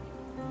করো।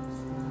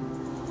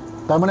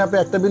 তার মানে আপনি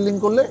একটা বিল্ডিং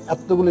করলে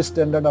এতগুলো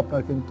স্ট্যান্ডার্ড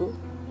আপনার কিন্তু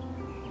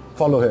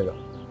ফলো হয়ে গেল,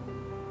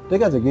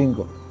 ঠিক আছে? গ্রিন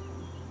করলে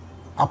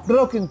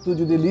আপনারাও কিন্তু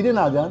যদি লিডে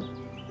না যান,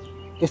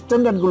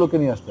 স্ট্যান্ডার্ডগুলোকে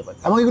নিয়ে আসতে পারেন।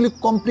 এবং এগুলি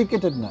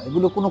কমপ্লিকেটেড না,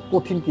 এগুলো কোনো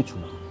কঠিন কিছু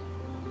না,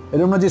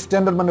 এরকম না যে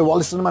স্ট্যান্ডার্ড মানে ওয়াল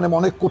স্ট্যান্ডার্ড মানে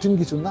অনেক কঠিন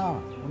কিছু না,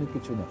 অনেক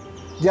কিছু না,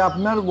 যে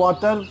আপনার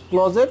ওয়াটার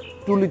ক্লোজেট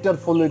 2 লিটার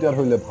 4 লিটার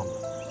হইলে ভালো,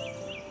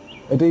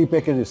 এটা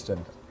ইপেকের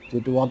স্ট্যান্ডার্ড।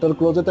 যেহেতু ওয়াটার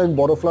ক্লোজেট আমি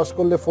বড় ফ্লাশ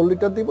করলে 4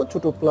 লিটার দিব,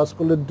 ছোট ফ্লাশ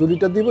করলে 2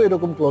 লিটার দিব,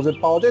 এরকম ক্লোজেট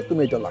পাওয়া যায়,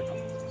 তুমি এটা লাগাও।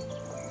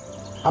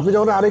 আপনি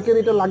যখন আরেকের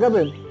এটা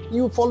লাগাবেন,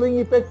 ইউ ফলোইং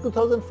ইপেক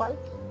 2005,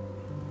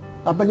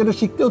 আপনাকে এটা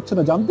শিখতে হচ্ছে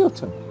না, জানতে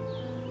হচ্ছে না,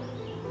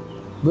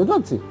 বুঝতে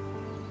পারছি।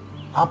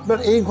 আপনার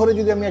এই ঘরে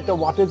যদি আমি একটা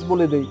ওয়াটেজ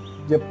বলে দিই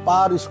যে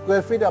পার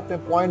স্কোয়ার ফিট আপনি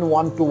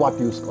 0.12 ওয়াট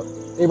ইউজ করেন,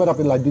 এবার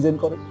আপনি লাইট ডিজাইন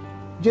করেন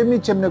যেমনি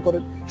চেমনে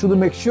করেন, শুধু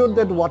make sure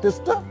that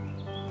ওয়াটেজটা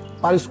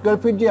per square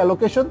feet যে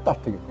অ্যালোকেশন তার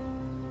থেকে।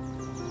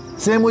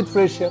 সেম উইথ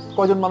ফ্রেশ এয়ার,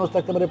 কয়জন মানুষ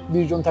থাকতে পারে,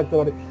 20 জন থাকতে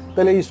পারে,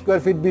 তাহলে এই স্কোয়ার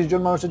ফিট 20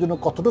 জন মানুষের জন্য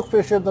কতটুকু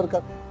ফ্রেশ এয়ার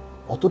দরকার,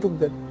 অতটুকু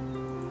দেন।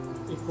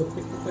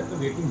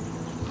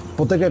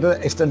 প্রত্যেকটা একটা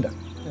স্ট্যান্ডার্ড,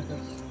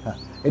 হ্যাঁ,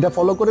 এটা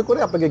ফলো করে করে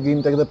আপনাকে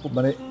গ্রিনটাকে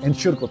মানে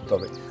এনশিওর করতে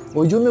হবে।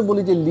 ওই জন্য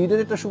বলি যে লিডের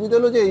একটা সুবিধা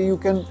হলো যে you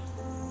can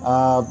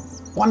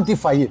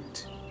quantify it,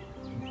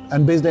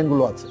 and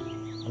বেসলাইনগুলো আছে,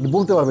 আপনি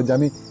বলতে পারবেন যে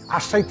আমি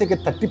 28 থেকে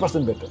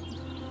 30% বেটার,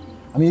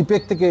 আমি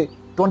ইপেক থেকে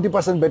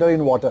 20% বেটার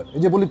ইন ওয়াটার। এই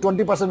যে বলি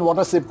 20%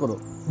 ওয়াটার সেভ করো,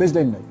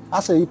 বেসলাইন নাই,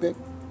 আছে ইপেক।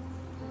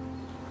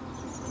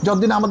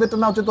 যতদিন আমাদেরটা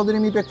না হচ্ছে ততদিন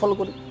আমি ইপেক ফলো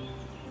করি।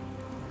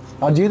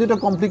 আর যেহেতু এটা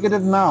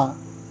কমপ্লিকেটেড না,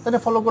 তাহলে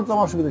ফলো করতে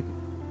আমার অসুবিধা কি?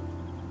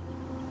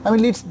 আমি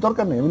লিডস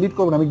দরকার নেই, আমি লিড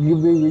করবো না, আমি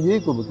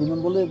ইয়েই করবো, কি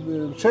বলে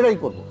সেটাই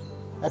করবো,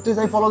 at least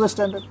I follow the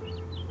standard,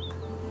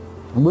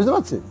 বুঝতে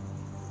পারছি।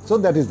 So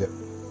that is that.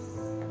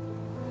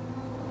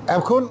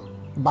 এখন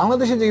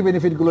বাংলাদেশে যে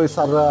বেনিফিটগুলো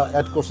স্যাররা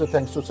অ্যাড করছে,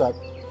 থ্যাংকস টু স্যার,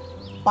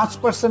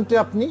 5%-এ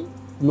আপনি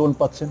লোন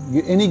পাচ্ছেন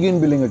এনি গ্রিন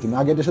বিল্ডিং এর জন্য।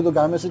 আগে এটা শুধু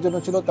গার্মেন্টসের জন্য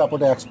ছিল,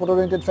 তারপরে এক্সপোর্ট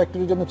ওরিয়েন্টেড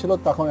ফ্যাক্টরির জন্য ছিল,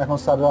 এখন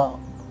স্যাররা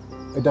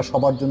এটা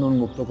সবার জন্য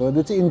উন্মুক্ত করে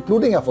দিচ্ছে,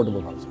 ইনক্লুডিং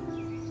অ্যাফোর্ডেবল হাউসিং,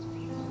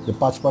 যে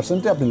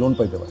 5%-এ আপনি লোন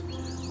পাইতে পারেন।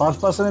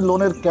 5%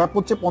 লোনের ক্যাপ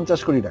হচ্ছে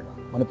 50 কোটি টাকা,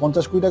 মানে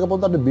 50 কোটি টাকা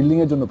পর্যন্ত আপনি বিল্ডিং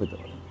এর জন্য পেতে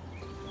পারেন।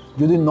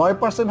 যদি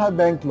 9% হয়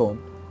ব্যাংক লোন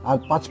আর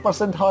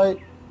 5% হয়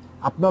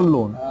আপনার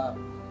লোন।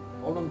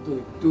 অনন্ত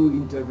একটু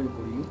ইন্টারভিউ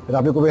করি,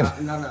 আপনি করবেন?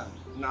 না না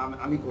না,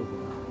 আমি করব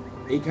না।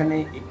 এইখানে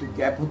একটু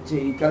গ্যাপ হচ্ছে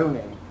এই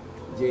কারণে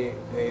যে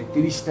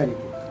 30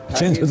 তারিখে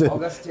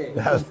অগাস্টে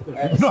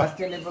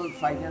sustainable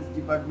finance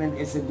department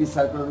SFD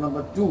circular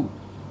নম্বর 2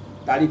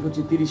 তারিখ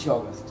হচ্ছে 30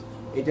 আগস্ট,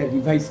 এটা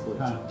রিভাইজ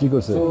করেছে। কি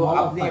করছে? তো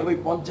আপনি ওই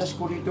 50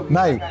 কোটি টাকা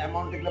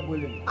অ্যামাউন্ট এগুলা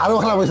বললেন, আরো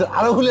খারাপ হয়েছে,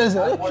 আরো খুলে আছে।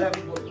 পরে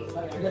আমি বলবো।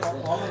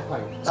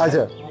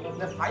 আচ্ছা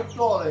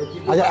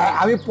আচ্ছা,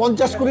 আমি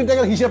 50 কোটি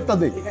টাকার হিসাবটা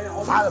দিই।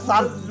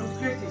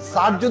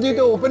 স্যার যদি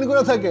এটা ওপেন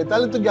করে থাকে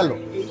তাহলে তো গেল।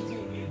 এই যে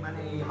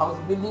মানে হাউস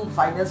বিল্ডিং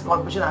ফাইন্যান্স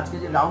কর্পোরেশন আজকে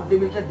যে রাউন্ড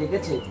টেবিলটা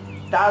ডেকেছে,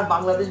 তার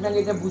বাংলাদেশ ব্যাংক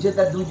এটা বুঝে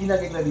তার 2 দিন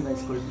আগে এটা রিভাইজ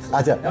করে দিয়েছে।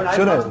 আচ্ছা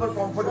শুনুন,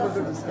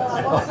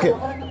 ওকে,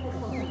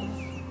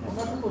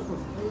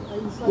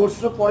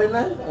 কোর্সও পড়ে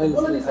না।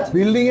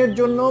 বিল্ডিং এর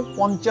জন্য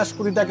 50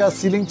 কোটি টাকা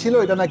সিলিং ছিল,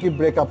 এটা নাকি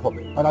ব্রেকআপ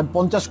হবে, আর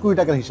 50 কোটি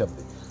টাকার হিসাব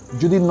দিই।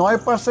 যদি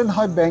 9%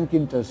 হয় ব্যাংক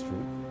ইন্টারেস্ট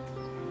রেট,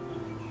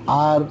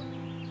 আর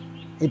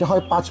এটা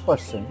হয়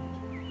 5%,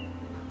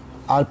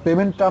 আর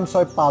পেমেন্ট টার্মস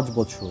হয় 5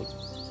 বছর,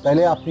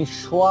 তাহলে আপনি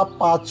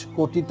 5.25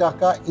 কোটি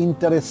টাকা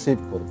ইন্টারেস্ট সেভ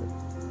করবেন।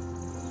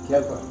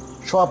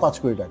 5.25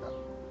 কোটি টাকা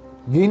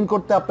গ্রিন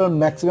করতে আপনার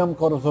ম্যাক্সিমাম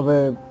খরচ হবে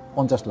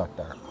 50 লাখ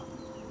টাকা।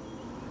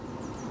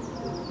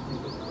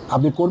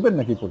 আপনি করবেন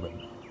নাকি করবেন?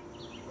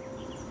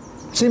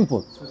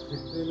 সিম্পল,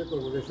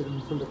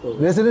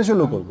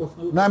 রেসিডেন্সিয়ালও করবো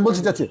না, আমি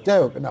বলছি যাচ্ছি, যাই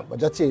হোক না,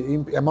 যাচ্ছি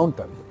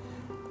অ্যামাউন্টটা।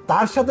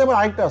 তার সাথে আবার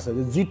আরেকটা আছে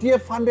যে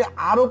জিটিএফ ফান্ডে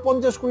আরো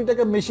 50 কোটি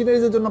টাকা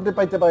মেশিনারিজের জন্য আপনি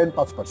পাইতে পারেন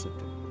 5%,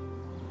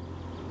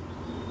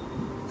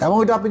 এবং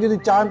এটা আপনি যদি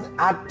চান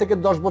 8 থেকে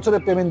 10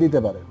 বছরের পেমেন্ট দিতে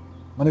পারেন।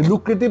 মানে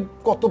লুক্রেটিভ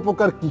কত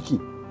প্রকার কি কি,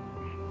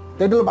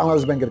 এটা হলো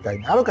বাংলাদেশ ব্যাংকের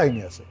কাহিনী। আরো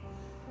কাহিনী আছে।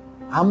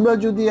 আমরা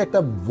যদি একটা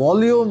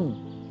ভলিউম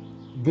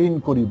গ্রিন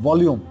করি,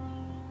 ভলিউম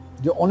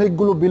যে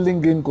অনেকগুলো বিল্ডিং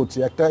গ্রিন করছি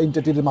একটা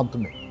এন্টিটির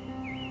মাধ্যমে,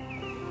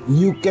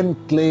 you can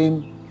claim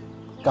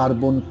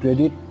carbon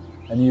credit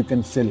and you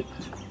can sell it.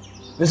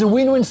 It's a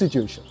win-win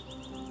situation,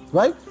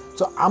 right?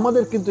 So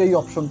আমাদের কিন্তু এই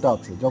অপশনটা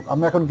আছে।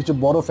 আমরা এখন কিছু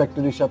বড়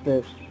ফ্যাক্টরির সাথে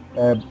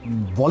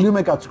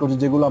ভলিউমে কাজ করছি,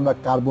 যেগুলো আমরা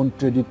কার্বন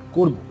ক্রেডিট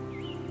করব,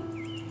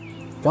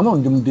 কেমন,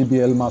 যেমন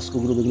ডিবিএল, মাস্কো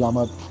গ্রুপ, এগুলো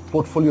আমার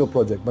পোর্টফোলিও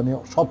প্রজেক্ট, মানে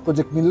সব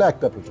প্রজেক্ট মিললে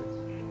একটা প্রজেক্ট।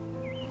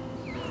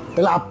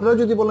 তাহলে আপনারা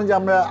যদি বলেন যে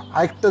আমরা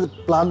আরেকটা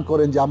প্ল্যান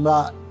করেন যে আমরা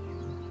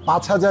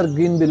 5000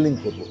 গ্রিন বিল্ডিং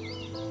করবো,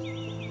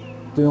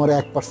 তুমি আমার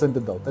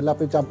 1% দাও, তাহলে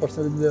আপনি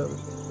 4% দিতে হবে।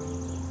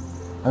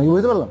 আমি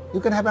বুঝতে পারলাম, you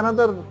can have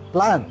another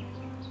plan.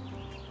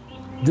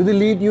 যদি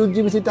লিড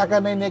ইউএসজিবিসি টাকা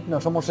নেই, নেক না,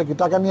 সমস্যা কি?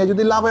 টাকা নিয়ে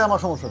যদি লাভ হয়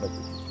আমার সমস্যাটা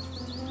কি,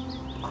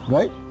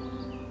 রাইট?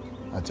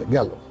 আচ্ছা,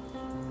 গেল,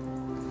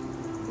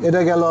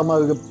 এটা গেল আমার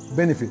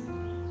বেনিফিট।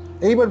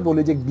 এইবার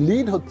বলি যে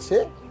লিড হচ্ছে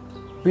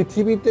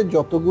পৃথিবীতে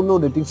যতগুলো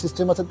রেটিং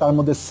সিস্টেম আছে তার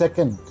মধ্যে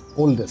সেকেন্ড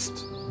ওল্ডেস্ট,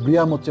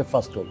 ব্রিয়াম হচ্ছে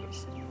ফার্স্ট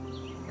ওল্ডেস্ট,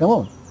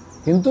 কেমন?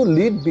 কিন্তু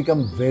lead become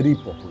very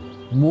popular,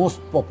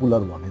 most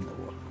popular one in the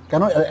world.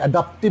 কেন?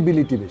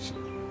 অ্যাডাপ্টেবিলিটি বেশি,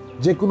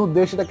 যে কোনো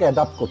দেশ এটাকে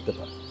অ্যাডাপ্ট করতে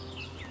পারে,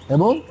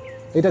 এবং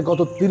এটা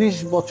গত 30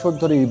 বছর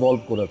ধরে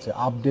ইভলভ করেছে,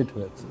 আপডেট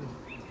হয়েছে,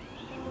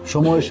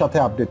 সময়ের সাথে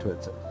আপডেট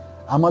হয়েছে।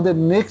 আমাদের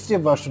নেক্সট যে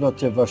ভার্সন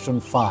হচ্ছে version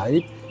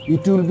 5,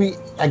 it will be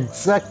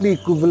exactly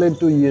equivalent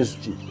to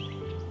ESG.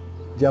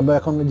 যে আমরা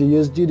এখন যে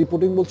ESG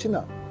রিপোর্টিং বলছি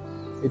না,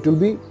 it will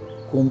be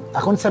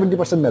এখন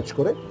 70% ম্যাচ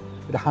করে,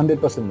 এটা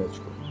 100% ম্যাচ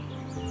করে।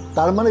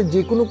 তার মানে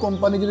যে কোনো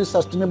কোম্পানি যদি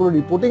সাস্টেনেবল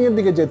রিপোর্টিং এর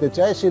দিকে যেতে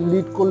চায়, সে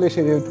লিড করলে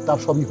সে তার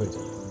সবই হয়ে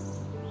যায়।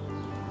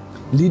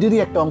 লিডেরই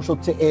একটা অংশ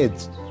হচ্ছে এজ,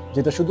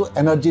 যেটা শুধু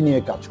এনার্জি নিয়ে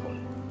কাজ করে।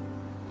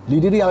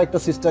 লিডেরই আরেকটা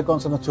সিস্টার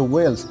কনসার্ন হচ্ছে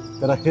ওয়েলস,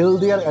 যারা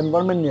হেলদিয়ার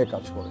এনভায়রনমেন্ট নিয়ে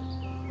কাজ করে।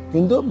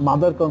 কিন্তু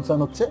মাদার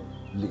কনসার্ন হচ্ছে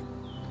লিড,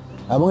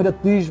 এবং এটা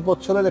 30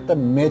 বছরের একটা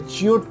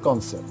ম্যাচিউরড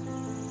কনসেপ্ট।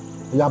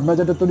 যে আপনার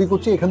যেটা তৈরি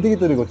করছি এখান থেকেই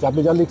তৈরি করছি।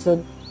 আপনি যা লিখছেন,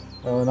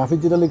 নাফিজ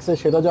যেটা লিখছে,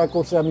 সেটা যা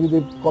করছে, আমি যদি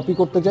কপি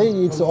করতে চাই,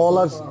 it's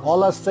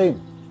all R same.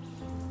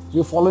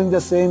 You following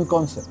the same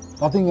concept,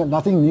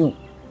 nothing new.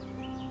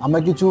 আমরা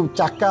কিছু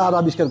চাক্কা আর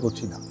আবিষ্কার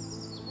করছি না,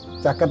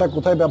 চাক্কাটা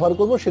কোথায় ব্যবহার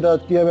করবো, সেটা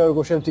কীভাবে ব্যবহার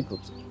করবো সেটা ঠিক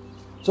করছি।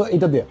 সো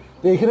এটা দেয়া,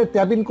 তো এখানে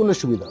ট্যাপ ইন করলে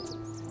সুবিধা আছে।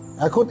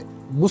 এখন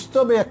বুঝতে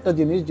হবে একটা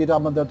জিনিস, যেটা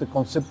আমাদের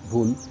কনসেপ্ট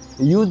ভুল।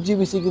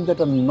 USGBC কিন্তু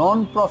একটা non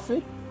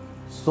profit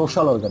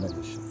social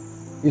organisation,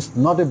 it's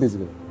not a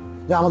business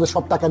যে আমাদের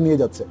সব টাকা নিয়ে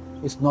যাচ্ছে,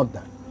 ইটস নট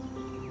দ্যাট।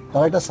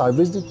 তারা একটা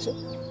সার্ভিস দিচ্ছে,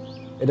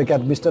 এটাকে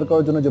অ্যাডমিনিস্টার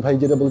করার জন্য যে ভাই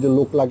যেটা বলে যে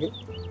লোক লাগে,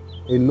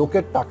 এই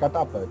লোকের টাকাটা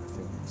আপনার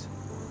কাছে দিচ্ছে।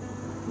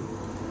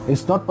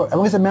 ইটস নট,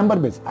 এবং it's a member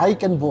base. I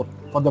can vote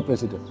for the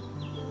president,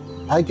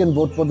 I can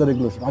vote for the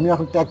regulation. আমি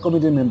এখন ট্যাগ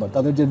কমিটির মেম্বার,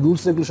 তাদের যে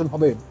রুলস রেগুলেশন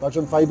হবে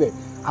ভার্সন 5-এ,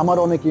 আমার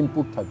অনেক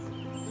ইনপুট থাকবে,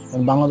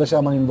 কারণ বাংলাদেশে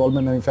আমার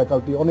ইনভলভমেন্ট, আমি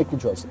ফ্যাকাল্টি, অনেক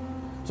কিছু আছে।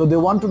 So they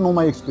want to know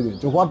my experience,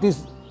 what is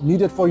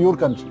needed for your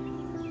country,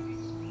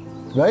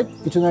 right?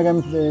 কিছুদিন আগে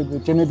আমি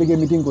চেন্নাইতে গিয়ে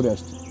মিটিং করে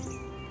আসছি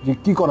যে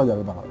কী করা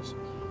যাবে বাংলাদেশে,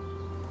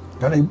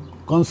 কারণ এই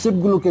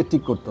কনসেপ্টগুলোকে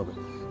ঠিক করতে হবে।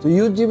 তো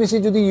USGBC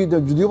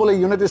যদিও বলে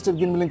United state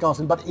green building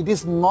council, but it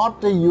is not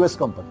a US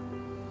company,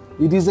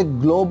 it is a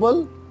global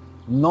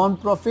non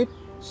profit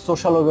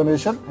social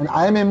organization, and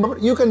I am a member.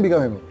 You can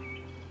become a member.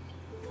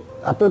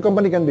 After a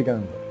company can become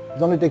a member.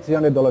 It only takes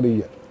 $300 a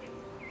year,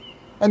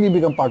 and you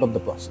become part of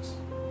the process,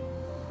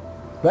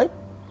 right?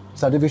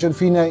 Certification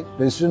fee নাই,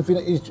 registration fee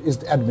নাই, is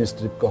the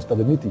administrative cost of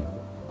the নীতি।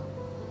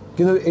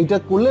 কিন্তু এইটা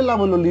করলে লাভ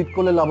হলো, lead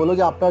করলে লাভ হলো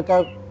যে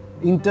আপনার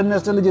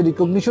ইন্টারন্যাশনালি যে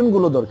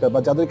রিকগনিশনগুলো দরকার, বা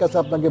যাদের কাছে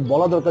আপনাকে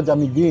বলা দরকার যে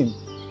আমি গ্রিন,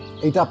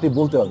 এইটা আপনি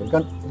বলতে পারবেন।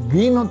 কারণ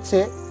গ্রিন হচ্ছে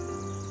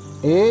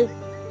a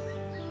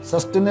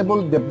sustainable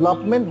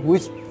development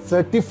which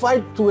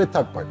certified through a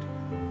third party.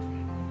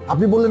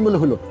 আপনি বললেন বলে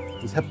হলো,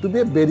 it have to be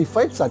a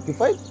verified,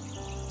 certified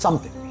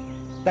something,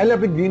 তাইলে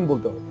আপনি গ্রিন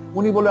বলতে হবে।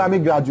 উনি বলে আমি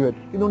গ্রাজুয়েট,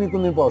 কিন্তু উনি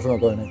কোনদিন পড়াশোনা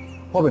করে নাই,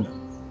 হবে না।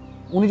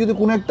 উনি যদি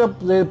কোনো একটা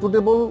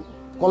রেপুটেবল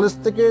কলেজ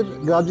থেকে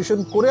গ্রাজুয়েশন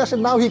করে আসেন,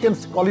 নাও he can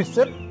call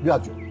itself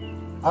graduate.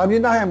 আর আমি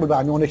না, আমি বলবো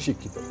আমি অনেক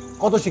শিক্ষিত।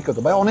 কত শিক্ষিত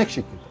ভাই? অনেক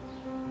শিক্ষিত,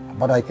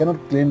 but I cannot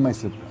claim my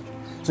self graduate.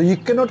 So you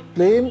cannot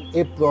claim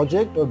A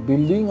project or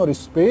building or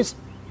space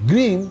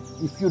green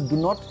if you do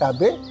not have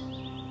a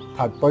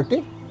third party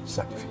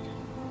certificate.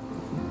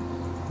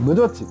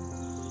 বুঝতে পারছি?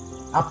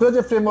 আপনারা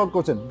যে ফ্রেমওয়ার্ক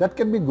করছেন, that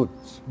can be good,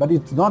 but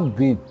it's not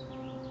green.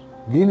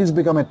 Green is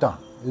become a term,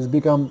 is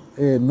become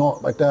a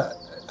একটা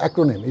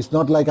acronym. It's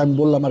not like আমি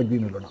বললাম আর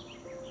green হলো না।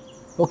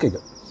 ওকে,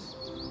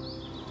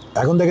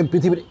 এখন দেখেন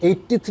পৃথিবীর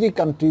 83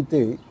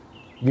 কান্ট্রিতে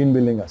গ্রিন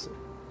বিল্ডিং আছে,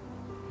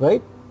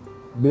 right?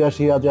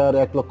 82,000,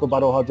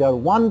 1,12,000,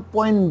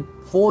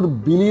 1.4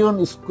 billion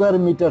square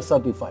metre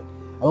certified,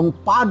 এবং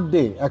পার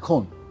ডে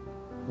এখন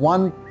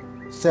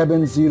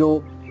 170,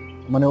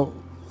 মানে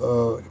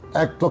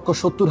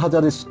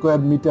 1,70,000 square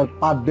metre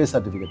per day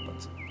certificate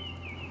পাচ্ছে।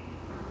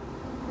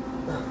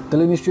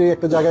 তাহলে নিশ্চয়ই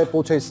একটা জায়গায়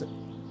পৌঁছাইছে,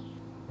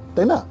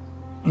 তাই না?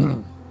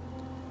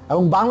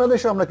 এবং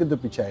বাংলাদেশে আমরা কিন্তু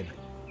পিছিয়ে নাই।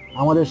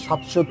 আমাদের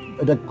 700,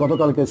 এটা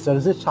গতকালকে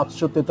স্ট্যাটিস্টিক্স,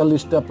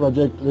 743টা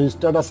প্রজেক্ট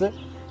রেজিস্টার্ড আছে,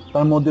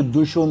 তার মধ্যে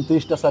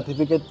 229টা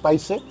সার্টিফিকেট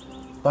পাইছে,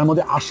 তার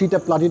মধ্যে 80টা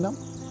প্লাটিনাম,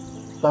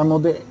 তার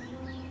মধ্যে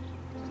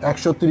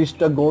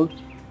 130টা গোল্ড,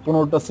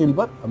 15টা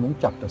সিলভার এবং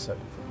 4টা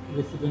সার্টিফিকেট।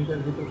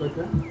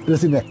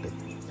 রেসিডেন্ট একটাই।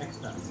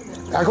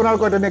 এখন আর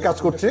কয়টা নিয়ে কাজ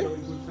করছে?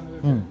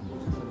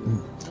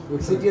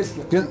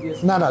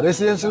 না না,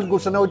 রেসিডেন্সিয়াল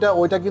করছে না,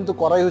 ওইটা কিন্তু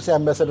করাই হয়েছে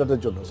অ্যাম্বাসেডারদের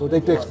জন্য, সো ওটা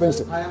একটু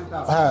এক্সপেন্সিভ।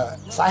 হ্যাঁ,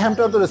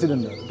 সাইহামটা তো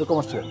রেসিডেন্ট না, এটা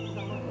কমার্শিয়াল।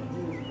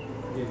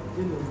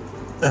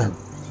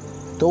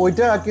 তো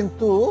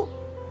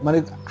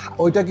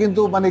ওইটা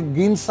কিন্তু মানে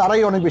গ্রিন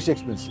ছাড়াই অনেক বেশি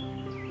expensive,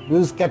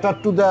 because cater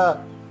to the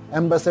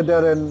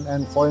ambassador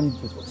and foreign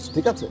people's,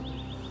 ঠিক আছে?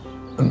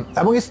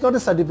 এবং it's not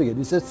A certificate,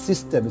 it's a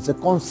system, it's a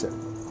concept.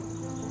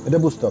 এটা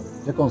বুঝতে হবে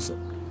যে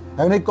কনসেপ্ট।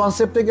 এখন এই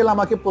কনসেপ্টে গেলে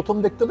আমাকে প্রথম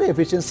দেখতে হবে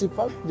এফিসিয়েন্সি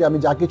ফার্স্ট, যে আমি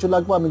যা কিছু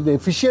লাগবো আমি যদি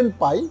এফিসিয়েন্ট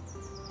পাই,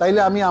 তাইলে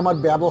আমি আমার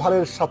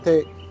ব্যবহারের সাথে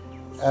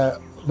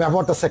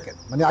ব্যবহারটা সেকেন্ড,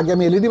 মানে আগে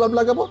আমি এলইডি বাল্ব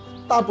লাগাবো,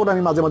 তারপর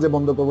আমি মাঝে মাঝে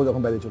বন্ধ করবো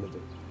যখন বাইরে চলে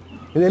যাই।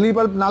 এলইডি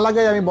বাল্ব না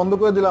লাগাই আমি বন্ধ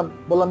করে দিলাম,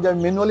 বললাম যে আমি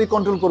ম্যানুয়ালি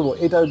কন্ট্রোল করবো,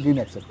 এটা গ্রিন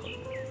অ্যাকসেপ্ট করবো।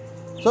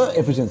 সো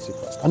এফিসিয়েন্সি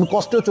ফার্স্ট, আমি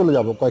কষ্টেও চলে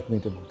যাবো কয়েক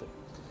মিনিটের মধ্যে।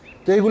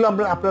 তো এইগুলো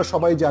আপনারা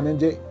সবাই জানেন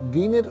যে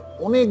গ্রিনের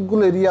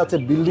অনেকগুলো এরিয়া আছে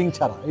বিল্ডিং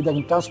ছাড়া। এই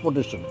দেখেন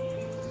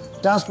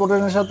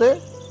ট্রান্সপোর্টেশনের সাথে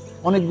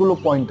অনেকগুলো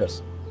পয়েন্ট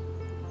আছে,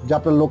 যে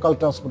আপনার লোকাল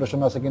ট্রান্সপোর্টেশন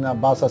আছে কিনা,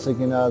 বাস আছে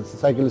কিনা,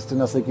 সাইকেল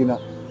স্ট্যান্ড আছে কিনা,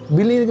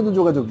 বিল্ডিংয়ে কিন্তু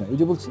যোগাযোগ নেই। এই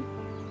যে বলছি,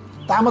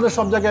 তা আমাদের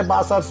সব জায়গায়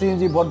বাস আর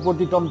সিএনজি,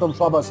 ভটভটি, টমটম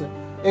সব আছে।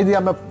 এই দিয়ে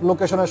আমরা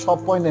লোকেশনের সব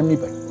পয়েন্ট এমনি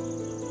পাই,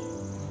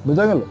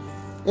 বুঝা গেল?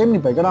 এমনি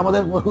পাই, কারণ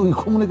আমাদের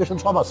কমিউনিকেশন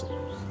সব আছে,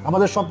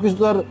 আমাদের সব কিছু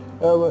তো আর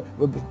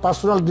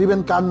পার্সোনাল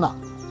ড্রিভেন কার না।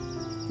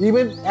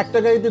 ইভেন একটা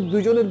গাড়িতে 2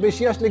 জনের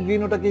বেশি আসলে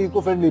গ্রিন ওটাকে ইকো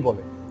ফ্রেন্ডলি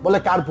বলে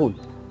কারপুল।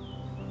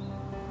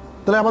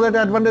 তাহলে আমাদের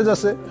একটা অ্যাডভান্টেজ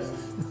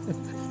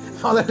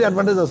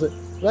আছে,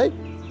 রাইট?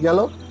 গেল।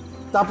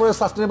 তারপরে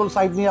সাস্টেনেবল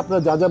সাইট নিয়ে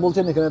আপনারা যা যা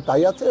বলছেন এখানে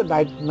তাই আছে,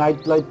 নাইট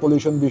লাইট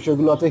পলিউশন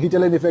বিষয়গুলো আছে,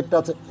 হিটেলেন ইফেক্ট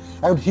আছে।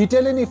 এখন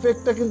হিটেলেন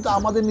ইফেক্টটা কিন্তু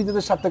আমাদের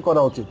নিজেদের সাথে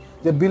করা উচিত,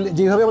 যে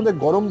যেভাবে আমাদের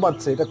গরম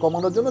বাড়ছে এটা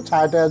কমানোর জন্য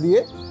ছায়া টায়া দিয়ে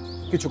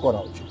কিছু করা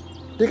উচিত,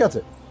 ঠিক আছে?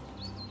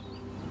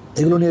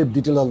 এগুলো নিয়ে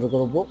ডিটেল আলোচনা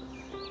করবো।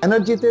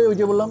 এনার্জিতে ওই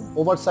যে বললাম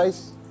ওভার সাইজ,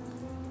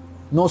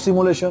 নো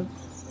সিমুলেশন।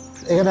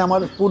 এখানে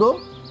আমার পুরো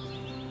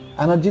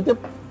এনার্জিতে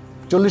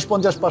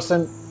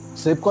 40-50%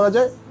 সেভ করা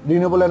যায়।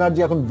 রিনিউয়েবল এনার্জি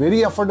এখন ভেরি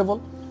অ্যাফোর্ডেবল।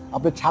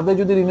 আপনি ছাদে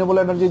যদি রিনিউয়েবল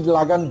এনার্জি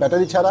লাগান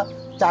ব্যাটারি ছাড়া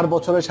 4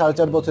 বছরে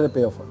 4.5 বছরে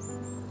পে অফ হয়,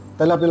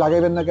 তাহলে আপনি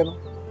লাগাইবেন না কেন?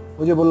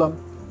 ওই যে বললাম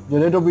যে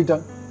রেট অফ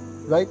রিটার্ন,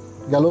 রাইট?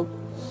 গেল।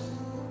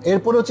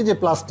 এরপরে হচ্ছে যে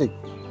প্লাস্টিক,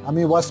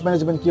 আমি ওয়েস্ট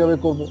ম্যানেজমেন্ট কীভাবে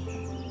করবো?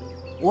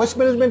 ওয়েস্ট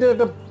ম্যানেজমেন্টের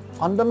একটা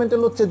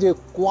ফান্ডামেন্টাল হচ্ছে যে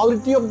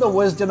কোয়ালিটি অফ দ্য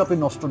ওয়েস্ট যেন আপনি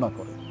নষ্ট না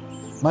করেন,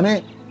 মানে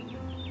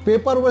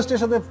পেপার ওয়েস্টের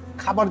সাথে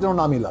খাবার যেন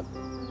না মিলান,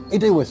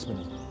 এটাই ওয়েস্ট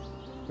ম্যানেজমেন্ট।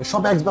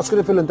 সব একবাস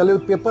করে ফেলেন তাহলে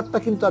ওই পেপারটা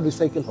কিন্তু আর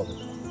রিসাইকেল হবে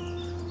না।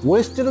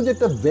 ওয়েস্টেরও যে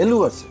একটা ভ্যালু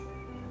আছে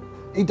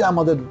এইটা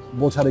আমাদের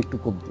বোঝার একটু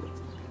কমতি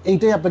আছে,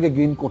 এইটাই আপনাকে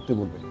গ্রিন করতে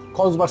বলবেন।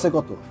 খরচ বাড়ছে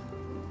কত?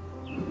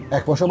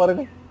 1 পয়সা বাড়ে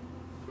না,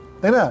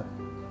 তাই না?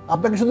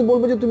 আপনাকে শুধু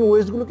বলবে যে তুমি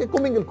ওয়েস্টগুলোকে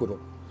কমিঙ্গেল করো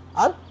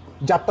আর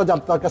যার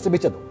কাছে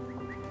বেচে দাও।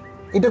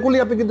 এটা করলে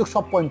আপনি কিন্তু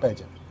সব পয়েন্ট পেয়ে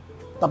যান।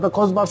 তা আপনার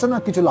খরচ বাড়ছে না,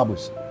 কিছু লাভ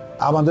হয়েছে।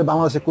 আমাদের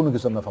বাংলাদেশে কোনো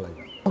কিছু আমরা ফেলাই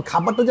না।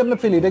 খাবারটা যে আমরা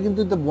ফেলি এটা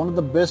কিন্তু one of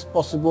the best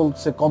possible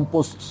say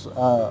compost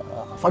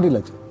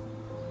fertiliser,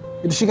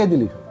 এটা শিখাই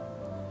দিলেই হয়।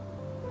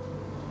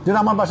 যেন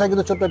আমার বাসায়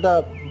কিন্তু ছোট্ট একটা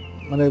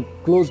মানে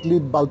ক্লোজ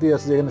লিড বালতি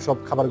আছে যেখানে সব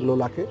খাবারগুলো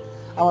রাখে,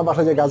 আমার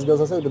বাসায় যে গাছ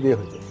আছে ওটা দিয়ে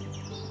হয়ে যায়।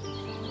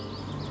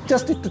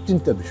 জাস্ট একটু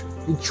চিন্তার বিষয়,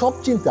 এই সব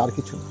চিন্তা, আর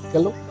কিছু না।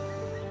 গেল।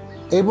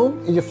 এবং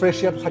এই যে ফ্রেশ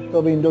এয়ার থাকতে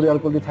হবে, ইনডোর এয়ার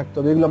কোয়ালিটি থাকতে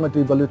হবে, এগুলো আমরা একটু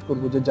ইভ্যালুয়েট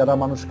করবো যে যারা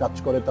মানুষ কাজ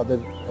করে তাদের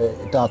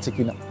এটা আছে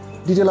কিনা।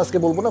 ডিটেল আজকে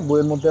বলবো না,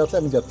 বইয়ের মধ্যে আছে,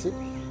 আমি যাচ্ছি।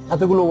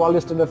 এতগুলো ওয়ার্ল্ড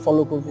স্ট্যান্ডার্ড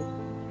ফলো করবো,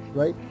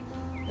 রাইট?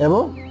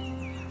 এবং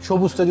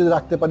সবুজটা যদি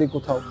রাখতে পারি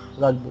কোথাও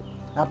রাখবো।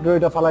 আপনার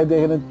এটা ফালাই দিয়ে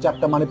এখানে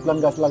 4টা মানি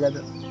প্লান্ট গাছ লাগাই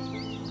দেন,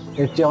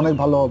 এর চেয়ে অনেক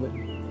ভালো হবে।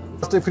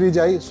 ফ্রি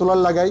যাই, সোলার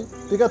লাগাই,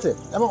 ঠিক আছে?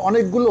 এবং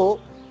অনেকগুলো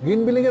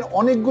গ্রিন বিল্ডিং এর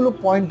অনেকগুলো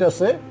পয়েন্ট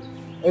আছে,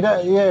 এটা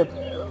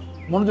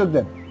মনোযোগ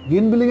দেন।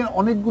 গ্রিন বিল্ডিং এর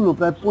অনেকগুলো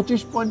প্রায়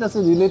 25 পয়েন্ট আছে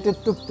রিলেটেড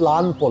টু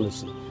প্ল্যান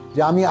পলিসি,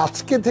 যে আমি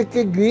আজকে থেকে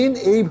গ্রিন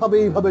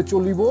এইভাবে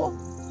চলিব,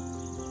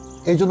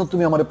 এই জন্য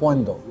তুমি আমার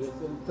পয়েন্ট দাও।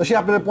 তো সে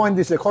আপনার পয়েন্ট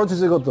দিচ্ছে, খরচ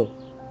হচ্ছে কত?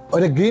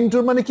 ওইটা গ্রিন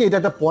ট্যুর মানে কি? এটা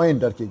একটা পয়েন্ট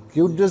আর কি।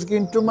 কিউট ড্রেস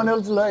গ্রিন ট্যুর মানে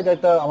হচ্ছিল এটা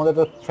একটা আমাদের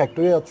একটা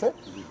ফ্যাক্টরি আছে,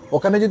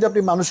 ওখানে যদি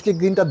আপনি মানুষকে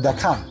গ্রিনটা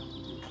দেখান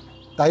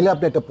তাইলে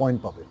আপনি একটা পয়েন্ট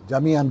পাবেন, যে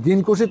আমি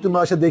গ্রিন করছি, তোমরা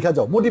এসে দেখা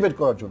যাও, মোটিভেট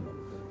করার জন্য।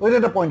 ওইটা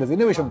একটা পয়েন্ট আছে,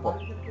 ইনোভেশন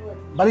পয়েন্ট।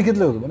 বাড়ি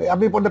ক্ষেত্রে মানে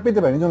আপনি পয়েন্টটা পেতে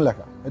পারেন, এই জন্য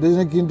লেখা, এটা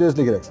জন্য গ্রিন ড্রেস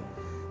লিখে রাখছে।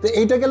 তো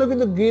এইটা গেল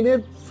কিন্তু গ্রিনের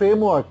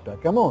ফ্রেমওয়ার্কটা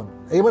কেমন।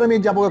 এবার আমি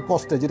যাবো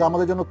কস্টে, যেটা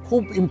আমাদের জন্য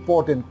খুব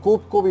ইম্পর্টেন্ট,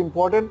 খুব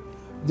ইম্পর্টেন্ট,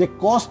 যে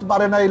কস্ট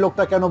বাড়ে না এই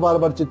লোকটা কেন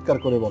বারবার চিৎকার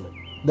করে বলে।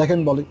 দেখেন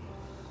বলি,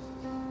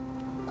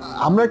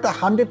 আমরা একটা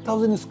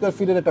 100,000 স্কোয়ার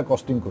ফিটের একটা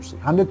কস্টিং করছি,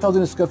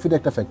 100,000 স্কোয়ার ফিট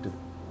একটা ফ্যাক্টরি।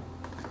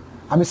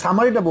 আমি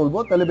সামারিটা বলবো,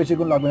 তাহলে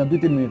বেশিক্ষণ লাগবে না,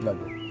 2-3 মিনিট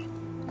লাগবে।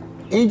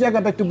 এই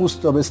জায়গাটা একটু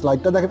বুঝতে হবে।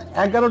 স্লাইডটা দেখেন,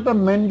 11টা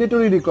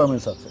ম্যান্ডেটরি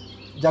রিকোয়ারমেন্টস আছে,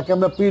 যাকে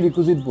আমরা প্রি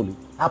রিকুইজিট বলি।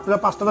 আপনারা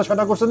 5টা না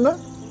 6টা করছেন না?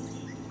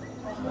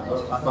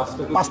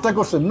 5টা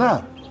করছেন না,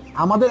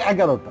 আমাদের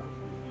 11টা,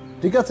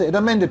 ঠিক আছে? এটা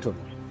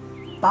ম্যান্ডেটরি।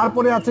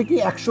 তারপরে আছে কি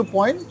 100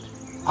 পয়েন্ট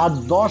আর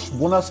 10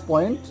 বোনাস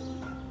পয়েন্ট।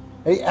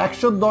 এই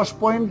 110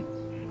 পয়েন্ট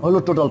হলো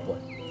টোটাল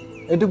পয়েন্ট।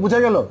 এটুকু বোঝা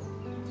গেল?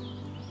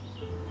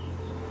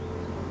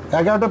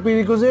 11টা pre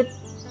requisite,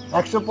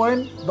 100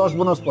 point, 10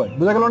 bonus point,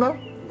 বোঝা গেল না?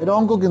 এটা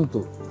অঙ্ক কিন্তু।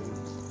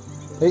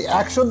 এই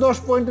 110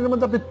 পয়েন্টের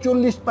মধ্যে আপনি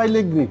 40 পাইলে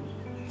গ্রিন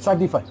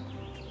সার্টিফাইড,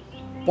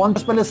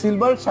 50 পাইলে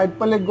সিলভার, 60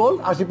 পাইলে গোল্ড,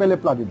 80 পাইলে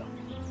প্লাটিনাম।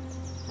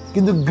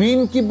 কিন্তু গ্রিন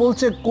কি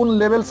বলছে কোন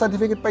লেভেল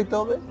সার্টিফিকেট পাইতে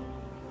হবে?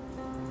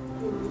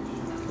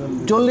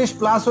 40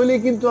 প্লাস হইলে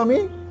কিন্তু আমি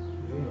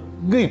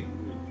গ্রিন।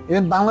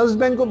 এর বাংলাদেশ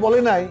ব্যাংকও বলে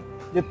নাই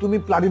যে তুমি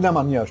প্লাটিনাম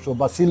নিয়ে আসো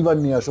বা সিলভার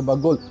নিয়ে আসো বা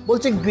গোল্ড,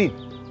 বলছে গ্রিন।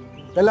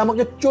 তাহলে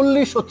আমাকে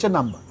 40 হচ্ছে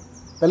নাম্বার।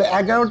 তাহলে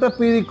 11টা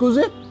প্রি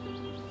রিকুইজিট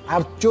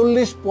আর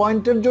 40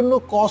 পয়েন্টের জন্য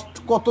কস্ট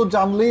কত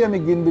জানলেই আমি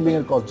গ্রিন বিল্ডিং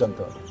এর কস্ট জানতে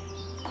পারবো,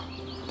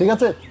 ঠিক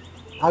আছে?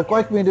 আর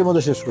কয়েক মিনিটের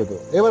মধ্যে শেষ করে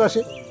দেবো। এবার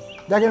আসি,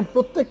 দেখেন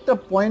প্রত্যেকটা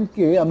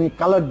পয়েন্টকে আমি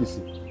কালার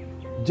দিছি।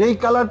 যেই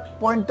কালার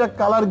পয়েন্টটা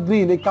কালার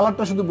গ্রিন, এই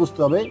কালারটা শুধু বুঝতে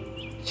হবে,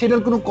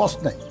 সেটার কোনো কস্ট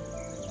নাই।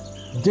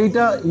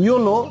 যেটা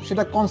ইয়েলো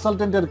সেটা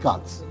কনসালটেন্টের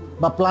কাজ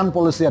বা প্ল্যান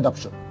পলিসি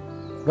অ্যাডাপশন,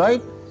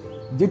 রাইট?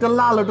 যেটা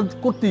লাল ওটা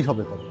করতেই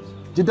হবে খরচ।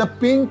 যেটা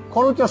পিঙ্ক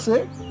খরচ আছে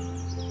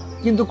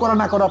কিন্তু করা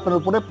না করা আপনার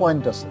উপরে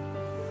পয়েন্ট আছে।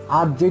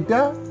 আর যেটা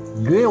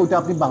গ্রে ওইটা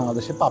আপনি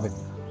বাংলাদেশে পাবেন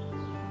না,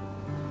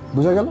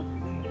 বুঝা গেল?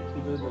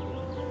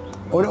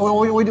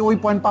 ওই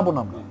পয়েন্ট পাবো না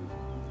আমরা,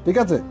 ঠিক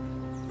আছে?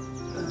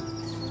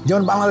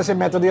 যেমন বাংলাদেশের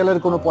ম্যাটেরিয়ালের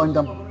কোনো পয়েন্ট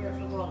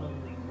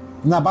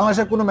না,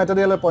 বাংলাদেশের কোনো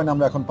ম্যাটেরিয়ালের পয়েন্ট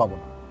আমরা এখন পাবো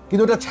না,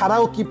 কিন্তু ওটা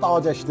ছাড়াও কি পাওয়া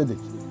যায় সেটা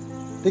দেখি।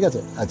 ঠিক আছে?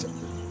 আচ্ছা,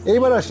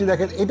 এইবার আসি,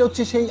 দেখেন এটা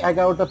হচ্ছে সেই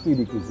 11টা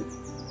প্রিরিকুইজিট।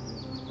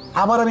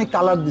 আবার আমি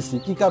কালার দিছি,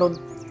 কি কারণ?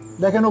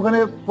 দেখেন ওখানে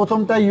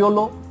প্রথমটা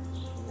ইয়েলো,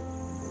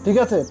 ঠিক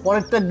আছে,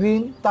 পরেরটা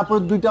গ্রিন, তারপর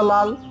 2টা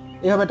লাল,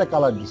 এভাবে একটা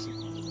কালার দিছি,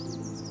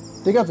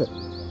 ঠিক আছে?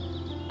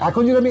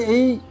 এখন যদি আমি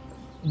এই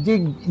যে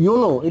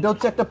ইয়েলো, এটা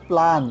হচ্ছে একটা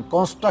প্ল্যান,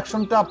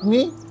 কনস্ট্রাকশনটা আপনি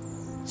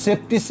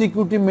সেফটি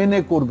সিকিউরিটি মেনে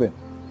করবেন।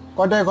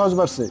 কয় টাকা খরচ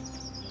বাড়ছে?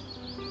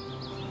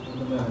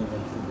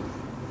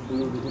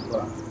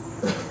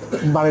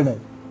 বাড়ে নাই।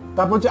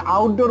 তারপর হচ্ছে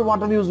আউটডোর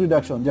ওয়াটার ইউজ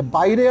রিডাকশন, যে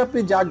বাইরে আপনি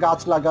যা গাছ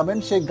লাগাবেন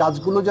সেই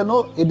গাছগুলো যেন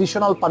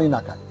এডিশনাল পানি না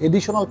খায়,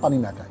 এডিশনাল পানি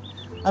না খায়।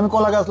 আমি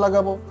কলা গাছ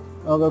লাগাবো,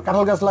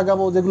 কাঁঠাল গাছ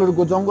লাগাবো, যেগুলো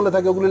জঙ্গলে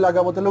থাকে ওগুলি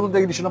লাগাবো, তাহলে ওগুলো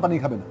এডিশনাল পানি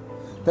খাবে না।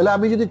 তাহলে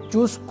আমি যদি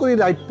চুজ করি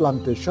রাইট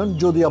প্লান্টেশন,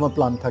 যদি আমার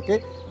প্ল্যান থাকে,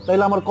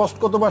 তাহলে আমার কস্ট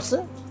কত বাড়ছে?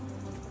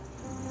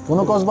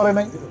 কোনো কস্ট বাড়ে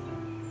নাই।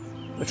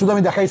 শুধু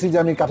আমি দেখাইছি যে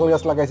আমি কাঁঠাল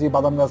গাছ লাগাইছি,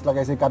 বাদাম গাছ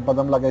লাগাইছি,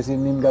 কাঠবাদাম লাগাইছি,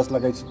 নিম গাছ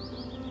লাগাইছি,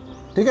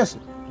 ঠিক আছে,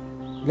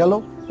 গেল।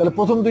 তাহলে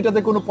প্রথম দুইটাতে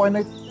কোনো পয়েন্ট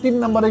নাই। 3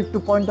 নম্বরে একটু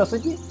পয়েন্ট আছে,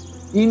 কি?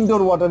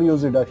 Indoor water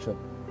use reduction.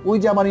 ওই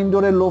যে আমার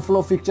ইনডোরে লো ফ্লো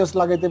ফিক্সার্স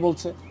লাগাইতে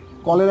বলছে,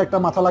 কলের একটা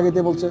মাথা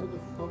লাগাইতে বলছে।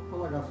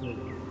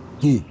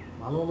 কি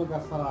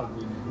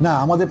না,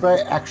 আমাদের প্রায়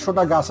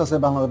 100টা গাছ আছে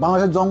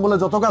বাংলাদেশের জঙ্গলে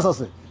যত গাছ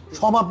আছে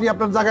সব আপনি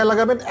আপনার জায়গায়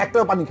লাগাবেন,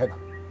 একটাও পানি খায় না।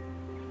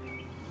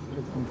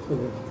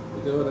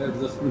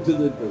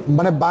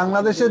 মানে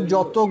বাংলাদেশের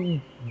যত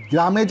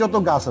গ্রামে যত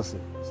গাছ আছে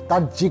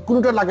তার যে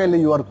কোনোটা লাগাইলে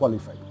ইউ আর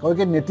কোয়ালিফাইড, কারণ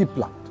কি নেটিভ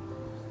প্লান্ট,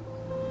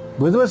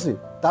 বুঝতে পারছি?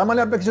 তার মানে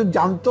আপনার কিছু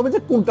জানতে হবে যে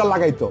কোনটা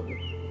লাগাইতে হবে,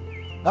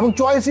 এবং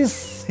চয়েস ইজ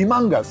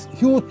হিমাঙ্গাস,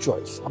 হিউজ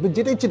চয়েস, আপনি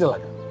যেটাই সেটা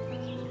লাগান,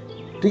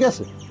 ঠিক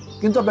আছে?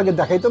 কিন্তু আপনাকে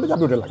দেখাইতে হবে যে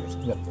আপনি ওটা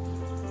লাগাইছেন।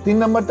 3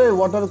 নম্বরটা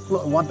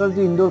ওয়াটার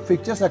যে ইনডোর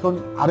ফিক্সার্স, এখন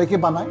আরেকে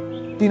বানায়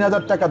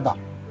 3000 টাকা দাম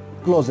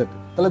ক্লোজেট,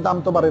 তাহলে দাম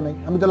তো বাড়ে নাই।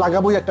 আমি তো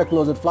লাগাবোই একটা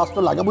ক্লোজেট, ফ্লাশ তো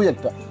লাগাবোই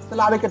একটা,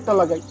 তাহলে আরেকটা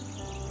লাগাই,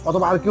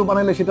 অথবা আর কেউ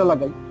বানাইলে সেটা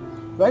লাগাই,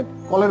 রাইট?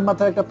 কলের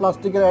মাথায় একটা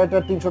প্লাস্টিকের একটা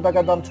 300 টাকা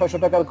দাম, 600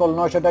 টাকার কল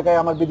 900 টাকায়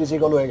আমার বিদেশি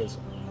কল হয়ে গেছে।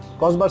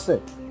 কস্ট বাড়ছে?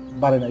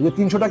 বাড়ে না। এই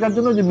 300 টাকার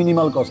জন্য যে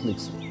মিনিমাল কস্ট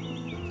লিখছে।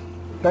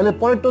 তাহলে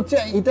পরেরটা হচ্ছে,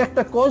 এটা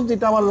একটা কস্ট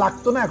যেটা আমার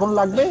লাগতো না, এখন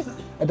লাগবে,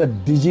 একটা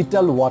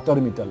ডিজিটাল ওয়াটার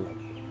মিটার লাগবে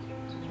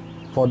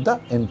for the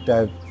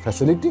entire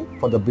facility,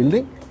 for the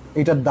building.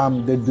 এটার দাম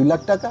 1.5-2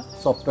 লাখ টাকা,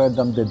 সফটওয়্যার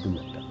দাম 1.5-2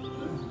 লাখ টাকা।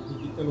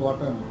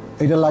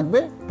 এটা লাগবে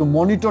two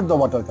monitor the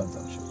water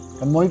consumption,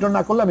 কারণ মনিটর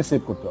না করলে আমি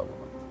সেভ করতে পারবো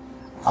না।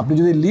 আপনি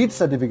যদি লিড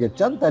সার্টিফিকেট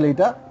চান, তাহলে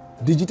এটা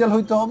ডিজিটাল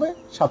হইতে হবে,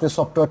 সাথে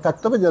সফটওয়্যার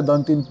থাকতে হবে, যেটা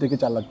ধরেন 3 থেকে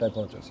 4 লাখ টাকা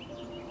খরচ আছে,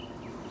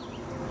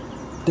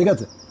 ঠিক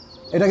আছে?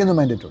 এটা কিন্তু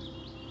ম্যান্ডেটরি।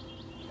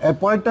 এর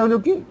পরেরটা হলো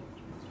কি?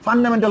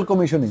 Fundamental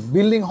commissioning.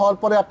 বিল্ডিং হওয়ার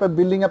পরে আপনার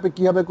বিল্ডিং আপনি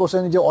কীভাবে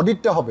করছেন, যে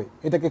অডিটটা হবে,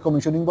 এটাকে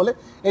কমিশনিং বলে।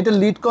 এটা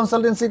লিড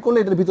কনসালটেন্সি করলে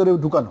এটার ভিতরে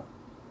ঢুকানো,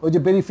 ওই যে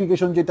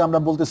ভেরিফিকেশন যেটা আমরা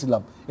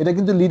বলতেছিলাম, এটা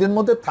কিন্তু লিডের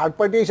মধ্যে থার্ড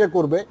পার্টি এসে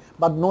করবে,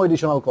 but no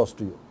additional cost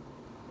to you,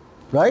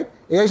 right?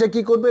 এ এসে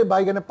কি করবে, বা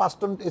এখানে 5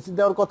 টন এসি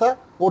দেওয়ার কথা,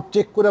 ও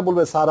চেক করে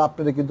বলবে, স্যার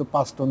আপনারা কিন্তু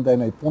 5 টন দেয়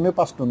নাই,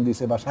 5.25 টন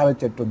দিছে বা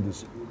 4.5 টন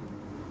দিছে।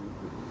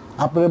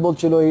 আপনারা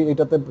বলছিল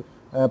এটাতে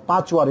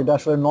 5 ওয়াট, এটা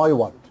আসলে 9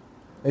 ওয়াট।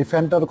 এই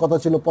ফ্যানটার কথা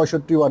ছিল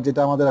 65 ওয়াট,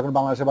 যেটা আমাদের এখন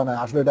বাংলাদেশে বানায়,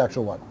 আসলে এটা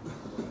 100 ওয়াট।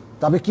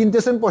 তা আপনি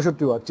কিনতেছেন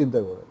 65 ওয়াট, চিন্তা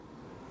করে,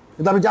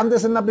 কিন্তু আপনি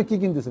জানতেছেন না আপনি কি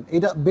কিনতেছেন।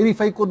 এটা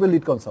ভেরিফাই করবে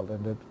লিড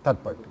কনসালটেন্টের থার্ড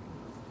পার্টি।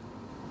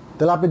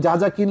 তাহলে আপনি যা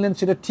যা কিনলেন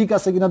সেটা ঠিক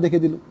আছে কিনা দেখে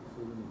দিল,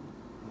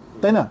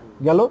 তাই না?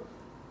 গেল।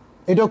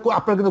 এটাও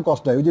আপনার কিন্তু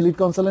কস্ট হয়, ওই যে লিড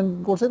কনসালটেন্ট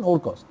করছেন ওর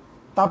কস্ট।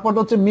 তারপরটা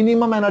হচ্ছে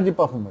মিনিমাম এনার্জি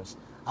পারফরমেন্স।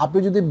 আপনি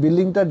যদি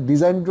বিল্ডিংটার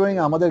ডিজাইন ড্রয়িং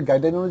আমাদের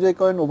গাইডলাইন অনুযায়ী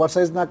করেন,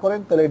 ওভারসাইজ না করেন,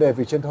 তাহলে এটা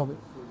এফিশিয়েন্ট হবে।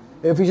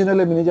 এফিশিয়েন্ট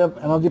হলে মিনিমাম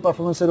এনার্জি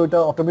পারফরমেন্সের ওইটা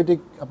অটোমেটিক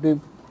আপনি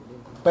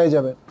পেয়ে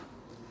যাবেন।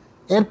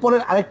 এরপরে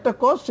আরেকটা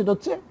কস্ট, সেটা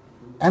হচ্ছে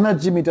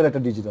এনার্জি মিটার,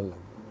 একটা ডিজিটাল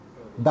লাগবে,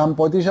 দাম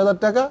 35,000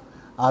 টাকা,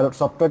 আর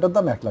সফটওয়্যারটার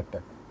দাম 1 লাখ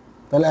টাকা,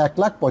 তাহলে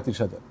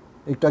 1,35,000।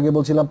 একটু আগে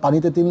বলছিলাম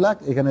পানিতে 3 লাখ,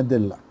 এখানে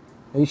 1.5 লাখ,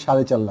 এই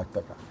 4.5 লাখ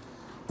টাকা।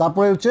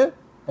 তারপরে হচ্ছে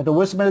একটা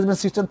ওয়েস্ট ম্যানেজমেন্ট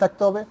সিস্টেম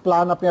থাকতে হবে,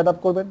 প্ল্যান আপনি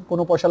অ্যাডাপ্ট করবেন,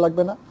 কোনো পয়সা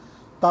লাগবে না।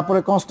 তারপরে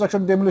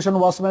construction demolition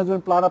waste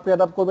management plan আপনি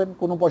অ্যাডাপ্ট করবেন,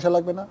 কোনো পয়সা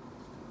লাগবে না।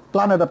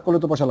 প্ল্যান অ্যাডাপ্ট করলে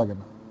তো পয়সা লাগে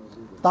না।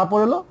 তারপর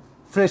হলো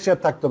ফ্রেশ এয়ার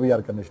থাকতে হবে,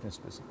 এয়ার কন্ডিশনিং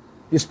স্পেসে।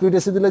 স্প্লিট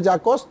এসি দিলে যা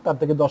কস্ট, তার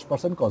থেকে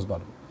 10% কস্ট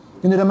বাড়বে,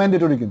 কিন্তু এটা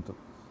ম্যান্ডেটরি। কিন্তু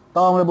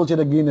তাও আমরা বলছি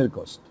এটা গ্রিনের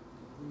কস্ট।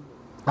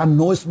 আর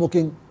নো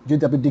স্মোকিং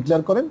যদি আপনি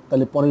ডিক্লেয়ার করেন,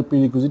 তাহলে পরের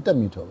প্রিরিকুইজিটটা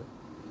মিট হবে।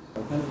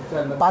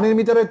 পানির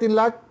মিটারে 3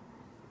 লাখ,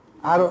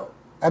 আর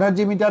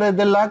এনার্জি মিটারে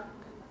 1.5 লাখ,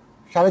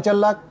 4.5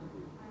 লাখ,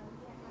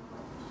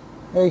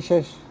 এই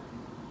শেষ।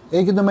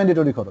 এই কিন্তু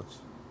ম্যান্ডেটরি খরচ।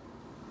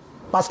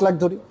 5 লাখ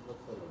ধরি,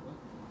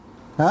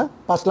 হ্যাঁ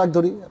 5 লাখ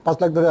ধরি, 5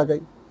 লাখ ধরে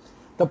আগাই।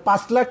 তো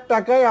 5 লাখ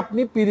টাকায়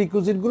আপনি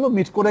প্রিরিকুইজিটগুলো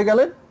মিট করে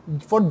গেলেন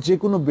ফর যে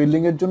কোনো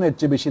বিল্ডিংয়ের জন্য। এর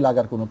চেয়ে বেশি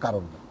লাগার কোনো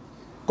কারণ নেই।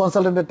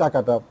 কনসালটেন্টের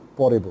টাকাটা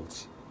পরে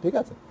বলছি, ঠিক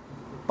আছে?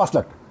 5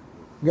 লাখ টাকা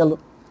গেল।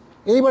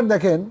 এইবার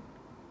দেখেন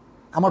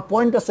আমার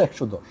পয়েন্ট আছে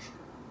 110,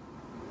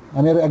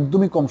 আমি আর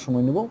একদমই কম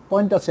সময় নেব।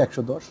 পয়েন্ট আছে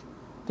 110,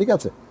 ঠিক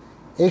আছে?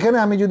 এখানে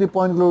আমি যদি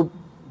পয়েন্টগুলো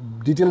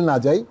ডিটেল না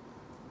যাই,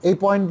 এই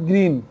পয়েন্ট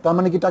গ্রিন, তার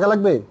মানে কি টাকা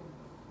লাগবে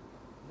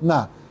না?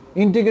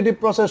 ইন্টিগ্রেটিভ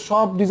প্রসেস,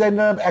 সব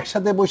ডিজাইনার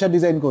একসাথে বসে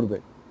ডিজাইন করবে,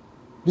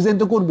 ডিজাইন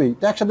তো করবেই,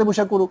 তো একসাথে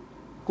বসে করুক,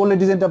 করলে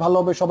ডিজাইনটা ভালো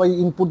হবে, সবাই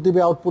ইনপুট দিবে,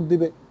 আউটপুট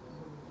দিবে,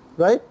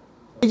 রাইট?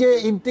 এই যে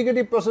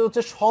ইন্টিগ্রেটিভ প্রসেস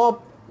হচ্ছে সব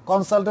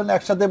কনসালটেন্ট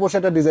একসাথে বসে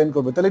এটা ডিজাইন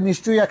করবে, তাহলে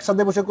নিশ্চয়ই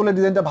একসাথে বসে করলে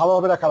ডিজাইনটা ভালো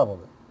হবে না খারাপ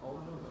হবে?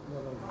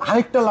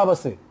 আরেকটা লাভ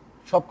আছে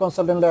সব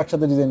কনসালটেন্টরা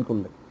একসাথে ডিজাইন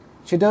করলে,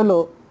 সেটা হলো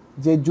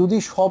যে যদি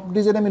সব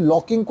ডিজাইন আমি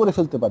লকিং করে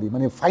ফেলতে পারি,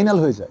 মানে ফাইনাল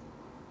হয়ে যায়,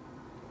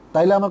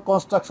 তাইলে আমার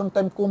কনস্ট্রাকশন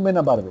টাইম কমবে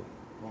না বাড়বে?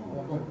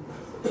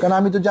 কারণ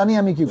আমি তো জানি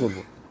আমি কি করব।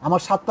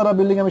 আমার 7 তলা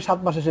বিল্ডিং আমি 7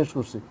 মাসে শেষ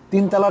করছি,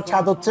 3 তলার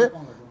ছাদ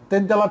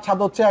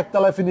হচ্ছে 1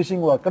 তলায় ফিনিশিং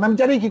ওয়ার্ক, কারণ আমি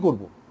জানি কি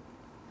করব।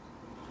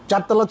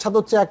 4 তলার ছাদ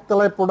হচ্ছে 1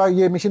 তলায় প্রোডাক্ট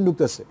মেশিন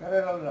ঢুকতেছে,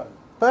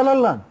 প্যারালাল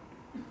রান,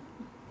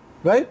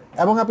 রাইট?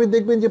 এবং আপনি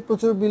দেখবেন যে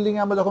প্রচুর বিল্ডিং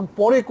আমরা যখন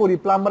পরে করি,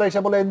 প্লাম্বার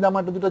এসে বলে এন্দা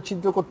আমার দুটো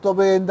ছিদ্র করতে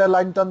হবে, এন্দা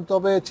লাইন টানতে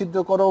হবে, ছিদ্র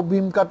করো,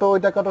 বিম কাটো,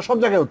 এটা কাটো, সব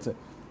জায়গায় হচ্ছে।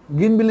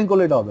 গ্রিন বিল্ডিং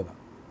করলে এটা হবে না,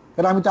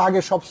 কারণ আমি তো আগে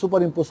সব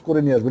সুপার ইম্পোজ করে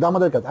নিয়ে আসবো। এটা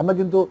আমাদের কাছে, আমরা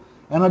কিন্তু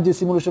এনার্জি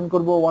সিমুলেশন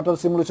করব, ওয়াটার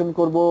সিমুলেশন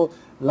করব,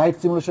 লাইট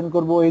সিমুলেশন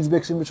করব,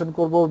 এইচব্যাক সিমুলেশন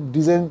করব,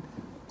 ডিজাইন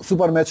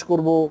সুপার ম্যাচ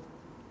করব,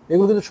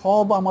 এগুলো কিন্তু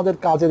সব আমাদের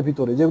কাজের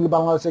ভিতরে, যেগুলো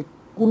বাংলাদেশে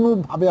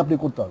কোনোভাবে আপনি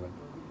করতে পারবেন,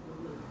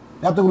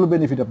 এতগুলো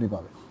বেনিফিট আপনি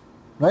পাবেন,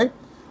 রাইট?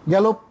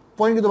 গেল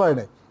পয়েন্ট কিন্তু পারে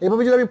নাই।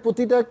 এভাবে যদি আমি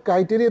প্রতিটা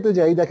ক্রাইটেরিয়াতে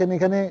যাই, দেখেন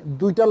এখানে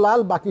 2টা লাল,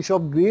 বাকি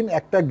সব গ্রিন,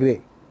 একটা গ্রে,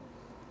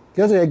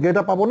 ঠিক আছে?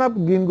 গ্রেটা পাবো না,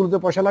 গ্রিনগুলোতে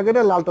পয়সা লাগে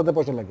না, লালটাতে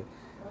পয়সা লাগে।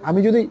 আমি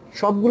যদি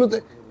সবগুলোতে,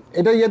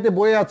 এটা ইয়েতে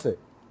বয়ে আছে,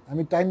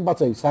 আমি টাইম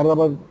বাঁচাই, স্যার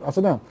আবার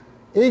আছে না,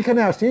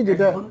 এইখানে আসি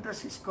যেটা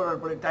শেষ করার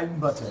পরে টাইম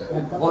বাঁচে।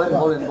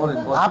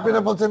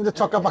 আপনারা বলছেন যে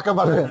ছক্কা পাক্কা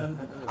পারবেন।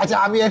 আচ্ছা,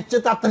 আমি এর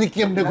চেয়ে তাড়াতাড়ি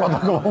কেমনে কথা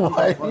বলবো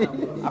ভাই?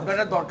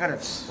 আপনারা দরকার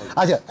আছে।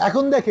 আচ্ছা,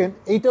 এখন দেখেন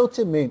এইটা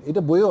হচ্ছে মেইন,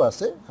 এটা বইও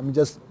আছে, আমি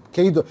জাস্ট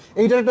খেয়ে তো,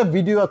 এইটার একটা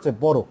ভিডিও আছে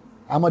বড়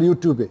আমার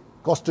ইউটিউবে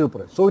কষ্টের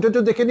উপরে, সো ওইটা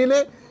তো দেখে নিলে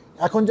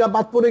এখন যা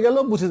বাদ পড়ে গেল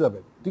বুঝে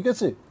যাবেন, ঠিক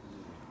আছে?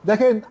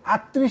 দেখেন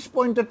 38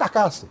 পয়েন্টের টাকা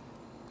আছে,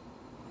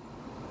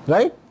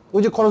 রাইট?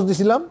 ওই যে খরচ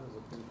দিছিলাম,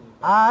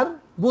 আর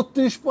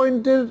 32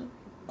 পয়েন্টের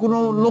কোনো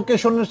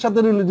লোকেশনের সাথে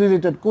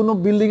রিলেটেড, কোনো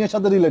বিল্ডিং এর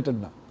সাথে রিলেটেড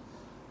না,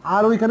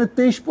 আর ওইখানে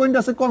 23 পয়েন্ট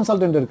আছে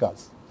কনসালটেন্টের কাজ।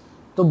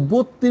 তো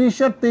 32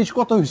 আর 23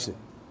 কত হয়েছে?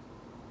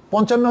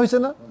 55 হয়েছে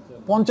না?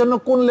 55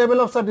 কোন লেভেল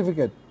অফ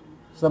সার্টিফিকেট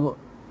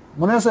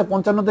মনে আছে?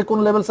 55তে কোন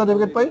লেভেল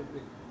সার্টিফিকেট পাই?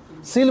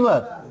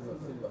 সিলভার।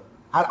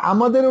 আর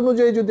আমাদের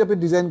অনুযায়ী যদি আপনি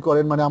ডিজাইন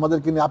করেন, মানে আমাদের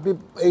কিনে আপনি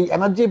এই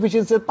এনার্জি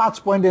এফিসিয়েন্সির 5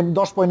 পয়েন্ট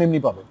 10 পয়েন্ট এমনি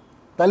পাবেন,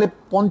 তাহলে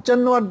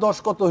 55 আর 10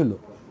 কত হলো?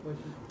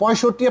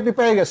 65 আপনি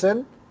পেয়ে গেছেন,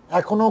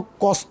 এখনো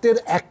কস্টের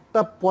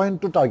একটা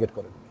পয়েন্টও টার্গেট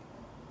করেন,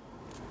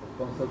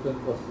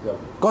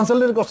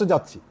 কনসালটেন্ট কস্টে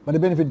যাচ্ছি, মানে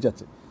বেনিফিট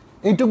যাচ্ছে,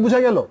 এইটুক বোঝা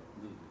গেল,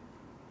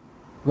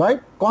 রাইট?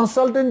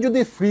 কনসালটেন্ট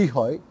যদি ফ্রি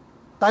হয়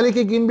তাহলে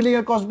কি গ্রিন বিল্ডিং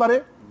এর কস্ট বাড়ে?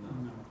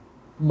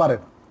 বাড়ে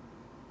না।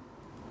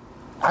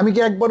 আমি কি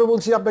একবারও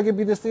বলছি আপনাকে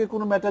বিদেশ থেকে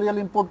কোনো ম্যাটেরিয়াল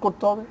ইম্পোর্ট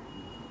করতে হবে?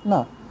 না।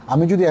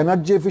 আমি যদি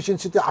এনার্জি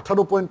এফিসিয়েন্সিতে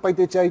 18 পয়েন্ট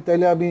পাইতে চাই,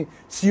 তাহলে আমি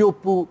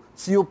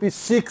সিওপি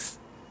 6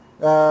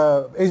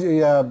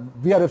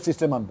 বিআরএফ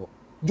সিস্টেম আনবো,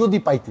 যদি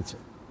পাইতে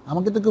চাই।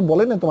 আমাকে তো কেউ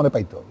বলে না তোমার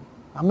পাইতে হবে,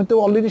 আমি তো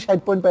অলরেডি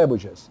 60 পয়েন্ট পাই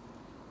বসে আছি।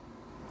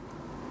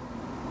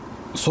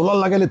 সোলার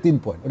লাগাইলে 3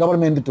 পয়েন্ট, ওটা আবার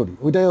ম্যান্ডেটরি,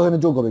 ওইটাই ওখানে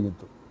যোগ হবে,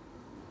 কিন্তু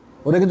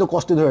ওটা কিন্তু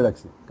কষ্টে ধরে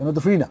রাখছি, কেন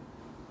তো ফ্রি না।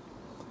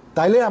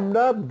 তাইলে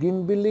আমরা গ্রিন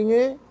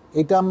বিল্ডিংয়ে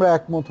এটা আমরা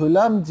একমত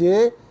হইলাম যে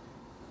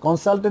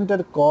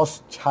কনসালটেন্টের কস্ট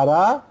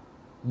ছাড়া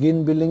গ্রিন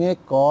বিল্ডিংয়ে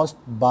কস্ট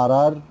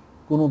বাড়ার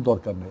কোনো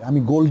দরকার নেই। আমি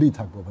গোল্ডই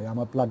থাকবো ভাই,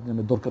 আমার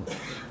প্লাটিনামের দরকার নেই।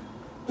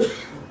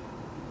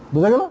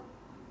 বোঝা গেল?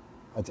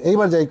 আচ্ছা,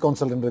 এইবার যাই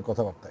কনসালটেন্টের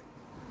কথাবার্তায়।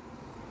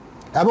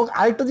 এবং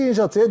আরেকটা জিনিস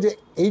আছে যে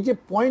এই যে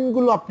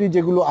পয়েন্টগুলো আপনি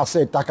যেগুলো আছে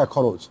টাকা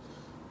খরচ,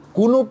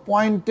 কোনো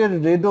পয়েন্টের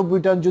রেট অফ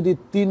রিটার্ন যদি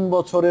 3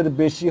 বছরের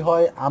বেশি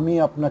হয়, আমি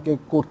আপনাকে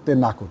করতে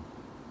না করি,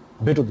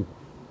 ভেটো দিব,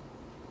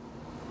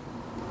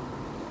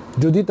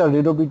 যদি তার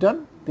রেট অফ রিটার্ন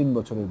 3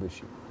 বছরের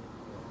বেশি।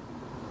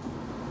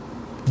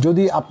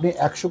 যদি আপনি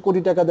 100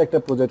 কোটি টাকা দিয়ে একটা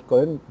প্রজেক্ট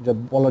করেন, যা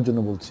বলার জন্য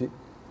বলছি,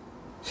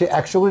 সে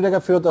 100 কোটি টাকা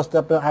ফেরত আসতে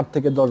আপনার 8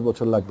 থেকে 10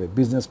 বছর লাগবে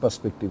বিজনেস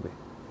পার্সপেক্টিভে।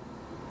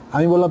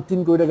 আমি বললাম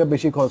 3 কোটি টাকা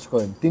বেশি খরচ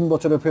করেন, 3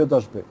 বছরে ফেরত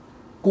আসবে।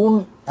 কোন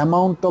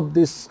amount of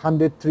this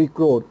 103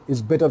 crore is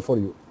better for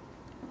you?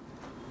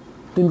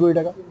 3 কোটি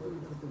টাকা,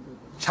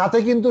 সাথে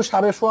কিন্তু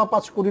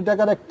 5.5 কোটি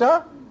টাকার একটা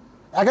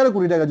 11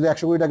 কোটি টাকা, যদি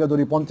 100 কোটি টাকা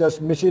ধরি,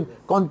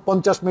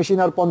 50 মেশিন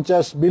আর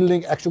 50 বিল্ডিং,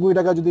 100 কোটি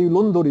টাকা যদি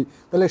লোন ধরি,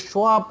 তাহলে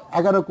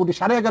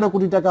 11.5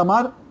 কোটি টাকা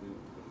আমার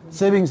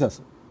সেভিংস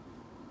আছে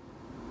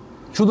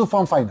শুধু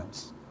ফ্রম ফাইন্যান্স।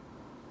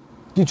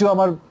 কিছু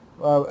আমার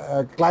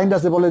ক্লায়েন্ট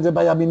আছে বলে যে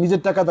ভাই আমি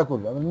নিজের টাকাটা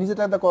করবো, আমি নিজের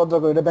টাকাটা করার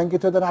দরকার, এটা ব্যাংকে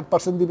থেকে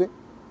 8% দিবে,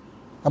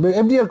 আপনি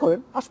এফডিআর করেন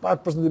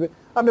 8% দিবে,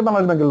 আপনি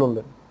বাংলাদেশ ব্যাংকের লোন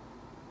নেন,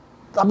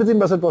 আপনি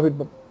 3% প্রফিট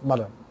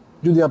বাড়ান,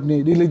 যদি আপনি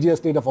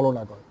রিলিজিয়াসলি এটা ফলো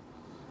না করেন।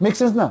 মেক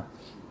সেন্স না?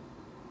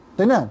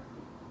 তাই না?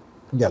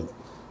 গেল।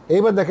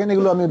 এইবার দেখেন,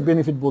 এগুলো আমি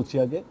বেনিফিট বলছি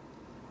আগে।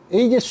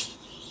 এই যে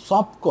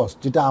সফট কস্ট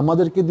যেটা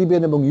আমাদেরকে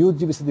দিবেন এবং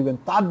ইউএসজিবিসি দিবেন,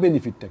 তার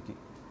বেনিফিটটা কি?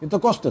 এটা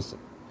কস্ট আছে।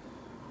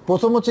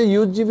 প্রথম হচ্ছে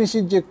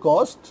ইউএসজিবিসির যে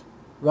কস্ট,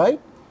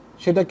 রাইট,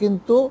 সেটা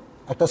কিন্তু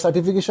একটা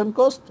সার্টিফিকেশন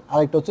কস্ট, আর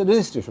একটা হচ্ছে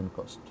রেজিস্ট্রেশন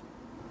কস্ট,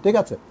 ঠিক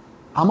আছে?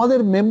 আমাদের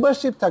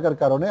মেম্বারশিপ থাকার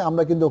কারণে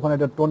আমরা কিন্তু ওখানে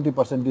একটা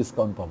 20%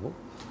 ডিসকাউন্ট পাবো।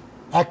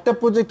 একটা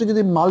প্রজেক্টে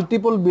যদি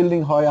মাল্টিপল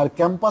বিল্ডিং হয় আর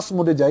ক্যাম্পাস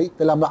মোডে যাই,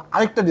 তাহলে আমরা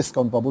আরেকটা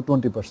ডিসকাউন্ট পাবো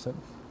 20%,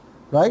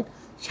 রাইট?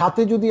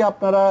 সাথে যদি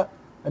আপনারা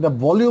একটা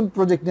ভলিউম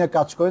প্রজেক্ট নিয়ে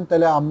কাজ করেন,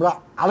 তাহলে আমরা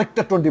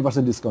আরেকটা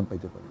 20% ডিসকাউন্ট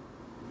পাইতে পারি।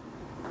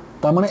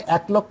 তার মানে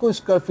 1 লক্ষ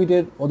স্কোয়ার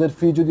ফিটের ওদের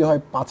ফি যদি হয়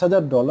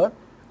 $5,000,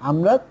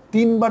 আমরা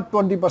 3 বার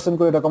 20%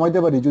 করে এটা কমাইতে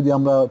পারি যদি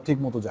আমরা ঠিক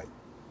মতো যাই।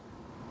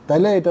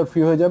 তাইলে এটার ফি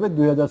হয়ে যাবে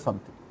 2,000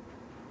 সামথিং।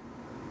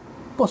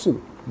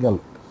 পসিবল গেল।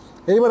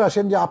 এইবার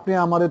আসেন যে আপনি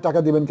আমাদের টাকা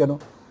দিবেন কেন?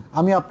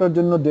 আমি আপনার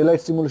জন্য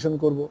ডেলাইট সিমুলেশন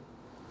করব,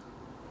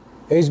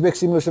 এইচব্যাক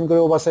সিমুলেশন করে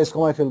ওভারসাইজ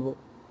কমায় ফেলবো,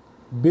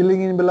 বিল্ডিং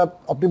এনভেলপ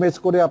অপটিমাইজ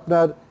করে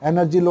আপনার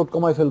এনার্জি লোড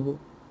কমায় ফেলবো,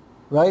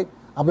 রাইট?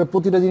 আপনার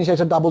প্রতিটা জিনিস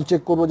একটা ডাবল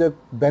চেক করবো যে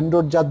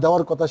ভেন্ডর যা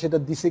দেওয়ার কথা সেটা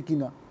দিছে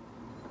কিনা,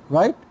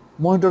 রাইট?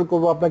 মনিটর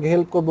করবো, আপনাকে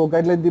হেল্প করবো,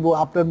 গাইডলাইন দিব,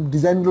 আপনার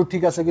ডিজাইনগুলো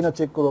ঠিক আছে কিনা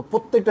চেক করবো।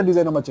 প্রত্যেকটা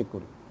ডিজাইন আমরা চেক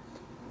করি।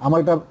 আমার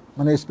একটা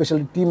মানে স্পেশাল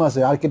টিম আছে,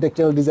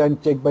 architectural design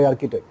check by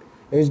architect,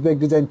 এইচব্যাক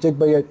design check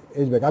by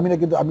এইচব্যাক। আমি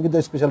কিন্তু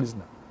স্পেশালিস্ট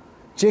না।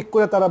 চেক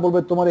করে তারা বলবে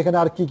তোমার এখানে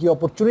আর কি কি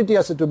অপরচুনিটি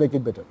আছে to make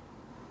it better,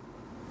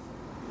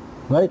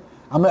 right?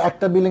 আমরা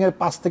একটা বিল্ডিং এর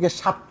 5 থেকে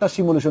 7টা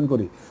সিমুলেশন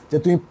করি যে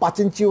তুমি 5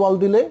 ইঞ্চি ওয়াল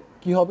দিলে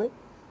কি হবে,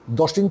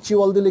 10 ইঞ্চি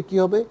ওয়াল দিলে কি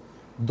হবে,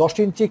 10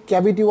 ইঞ্চি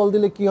ক্যাভিটি ওয়াল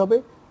দিলে কি হবে,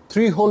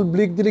 3 হোল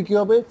ব্রিক দিলে কি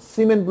হবে,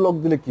 সিমেন্ট ব্লক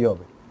দিলে কি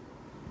হবে।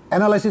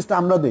 অ্যানালাইসিসটা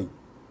আমরা দেই।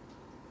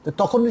 তো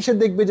তখন সে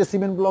দেখবে যে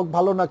সিমেন্ট ব্লক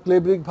ভালো না ক্লে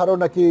ব্রিক ভালো,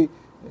 নাকি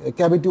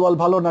ক্যাভিটি ওয়াল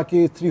ভালো, নাকি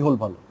 3 হোল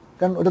ভালো।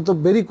 কারণ ওটা তো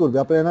ভেরি করবে,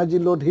 আপনার energy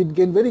load hit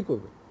gain very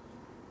করবে,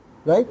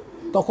 রাইট?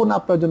 তখন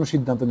আপনার জন্য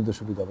সিদ্ধান্ত নিতে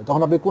সুবিধা হবে।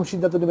 তখন আপনি কোন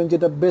সিদ্ধান্ত নেবেন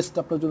যেটা বেস্ট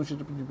আপনার জন্য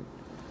সেটা নেবেন।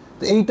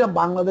 তো এইটা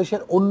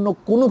বাংলাদেশের অন্য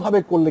কোনোভাবে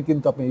করলে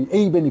কিন্তু আপনি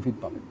এই বেনিফিট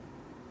পাবেন,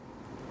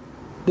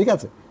 ঠিক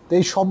আছে? তো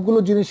এই সবগুলো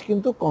জিনিস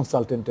কিন্তু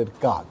কনসালটেন্টের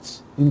কাজ,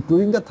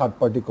 ইনক্লুডিং দ্য থার্ড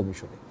পার্টি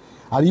কমিশনে।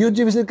 আর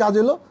ইউজিবিসির কাজ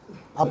হলো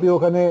আপনি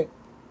ওখানে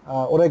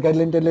ওরা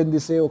গাইডলাইন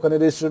দিছে, ওখানে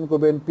রেজিস্ট্রেশন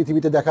করবেন,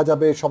 পৃথিবীতে দেখা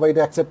যাবে, সবাই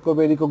এটা অ্যাকসেপ্ট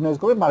করবে, রিকগনাইজ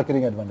করবে,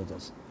 মার্কেটিং অ্যাডভান্টেজ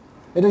আছে।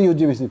 এটা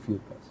ইউজিবিসির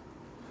ফির কাজ।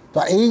 তো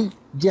এই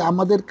যে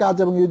আমাদের কাজ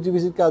এবং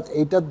ইউজিবিসির কাজ,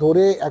 এইটা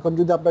ধরে এখন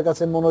যদি আপনার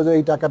কাছে মনে হয়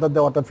এই টাকাটা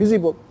দেওয়াটা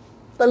ফিজিবল,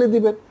 তাহলে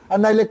দিবেন। আর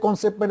নাইলে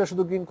কনসেপ্ট মেটা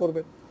শুধু গ্রিন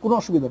করবেন, কোনো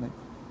অসুবিধা নেই।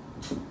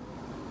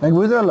 আমি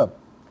বুঝতে পারলাম।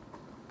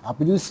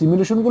 আপনি যদি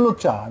সিমুলেশনগুলো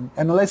চান,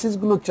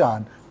 অ্যানালাইসিসগুলো চান,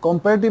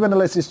 কম্পারেটিভ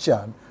অ্যানালাইসিস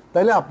চান,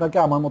 তাহলে আপনাকে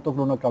আমার মতো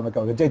কোনো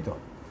কাউকে যেতে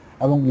হবে।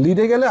 এবং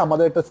লিডে গেলে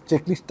আমাদের একটা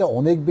চেকলিস্টটা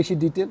অনেক বেশি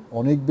ডিটেল,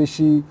 অনেক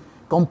বেশি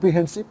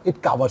কম্প্রিহেন্সিভ, ইট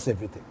কাভার্স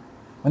এভরিথিং।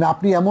 মানে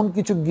আপনি এমন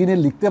কিছু গিনে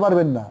লিখতে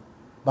পারবেন না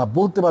বা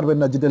বলতে পারবেন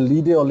না যেটা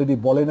লিডে অলরেডি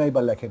বলে নাই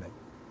বা লেখে নাই,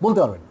 বলতে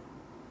পারবেন না।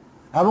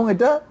 এবং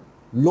এটা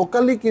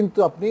লোকালি কিন্তু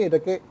আপনি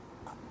এটাকে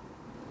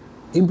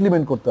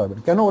ইমপ্লিমেন্ট করতে পারবেন।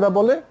 কেন? ওরা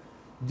বলে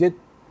যে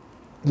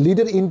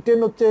লিডের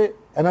ইন্টেন্ট হচ্ছে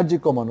এনার্জি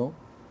কমানো,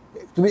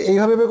 তুমি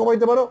এইভাবে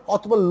কমাইতে পারো,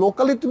 অথবা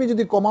লোকালি তুমি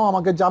যদি কমাও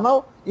আমাকে জানাও,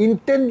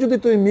 ইন্টেন্ট যদি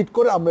তুমি মিট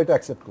করে আমরা এটা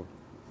অ্যাকসেপ্ট করব।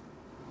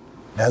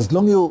 As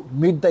long you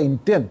meet the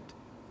intent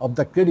of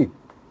the credit,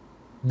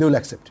 they will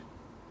accept.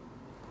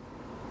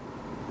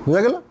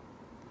 বুঝা গেল?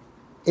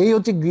 এই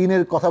হচ্ছে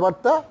গ্রিনের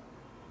কথাবার্তা।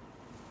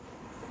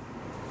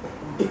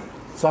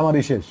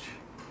 সামারি শেষ।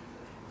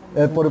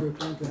 এরপরে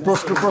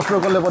প্রশ্ন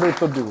করলে পরে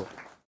উত্তর দিব।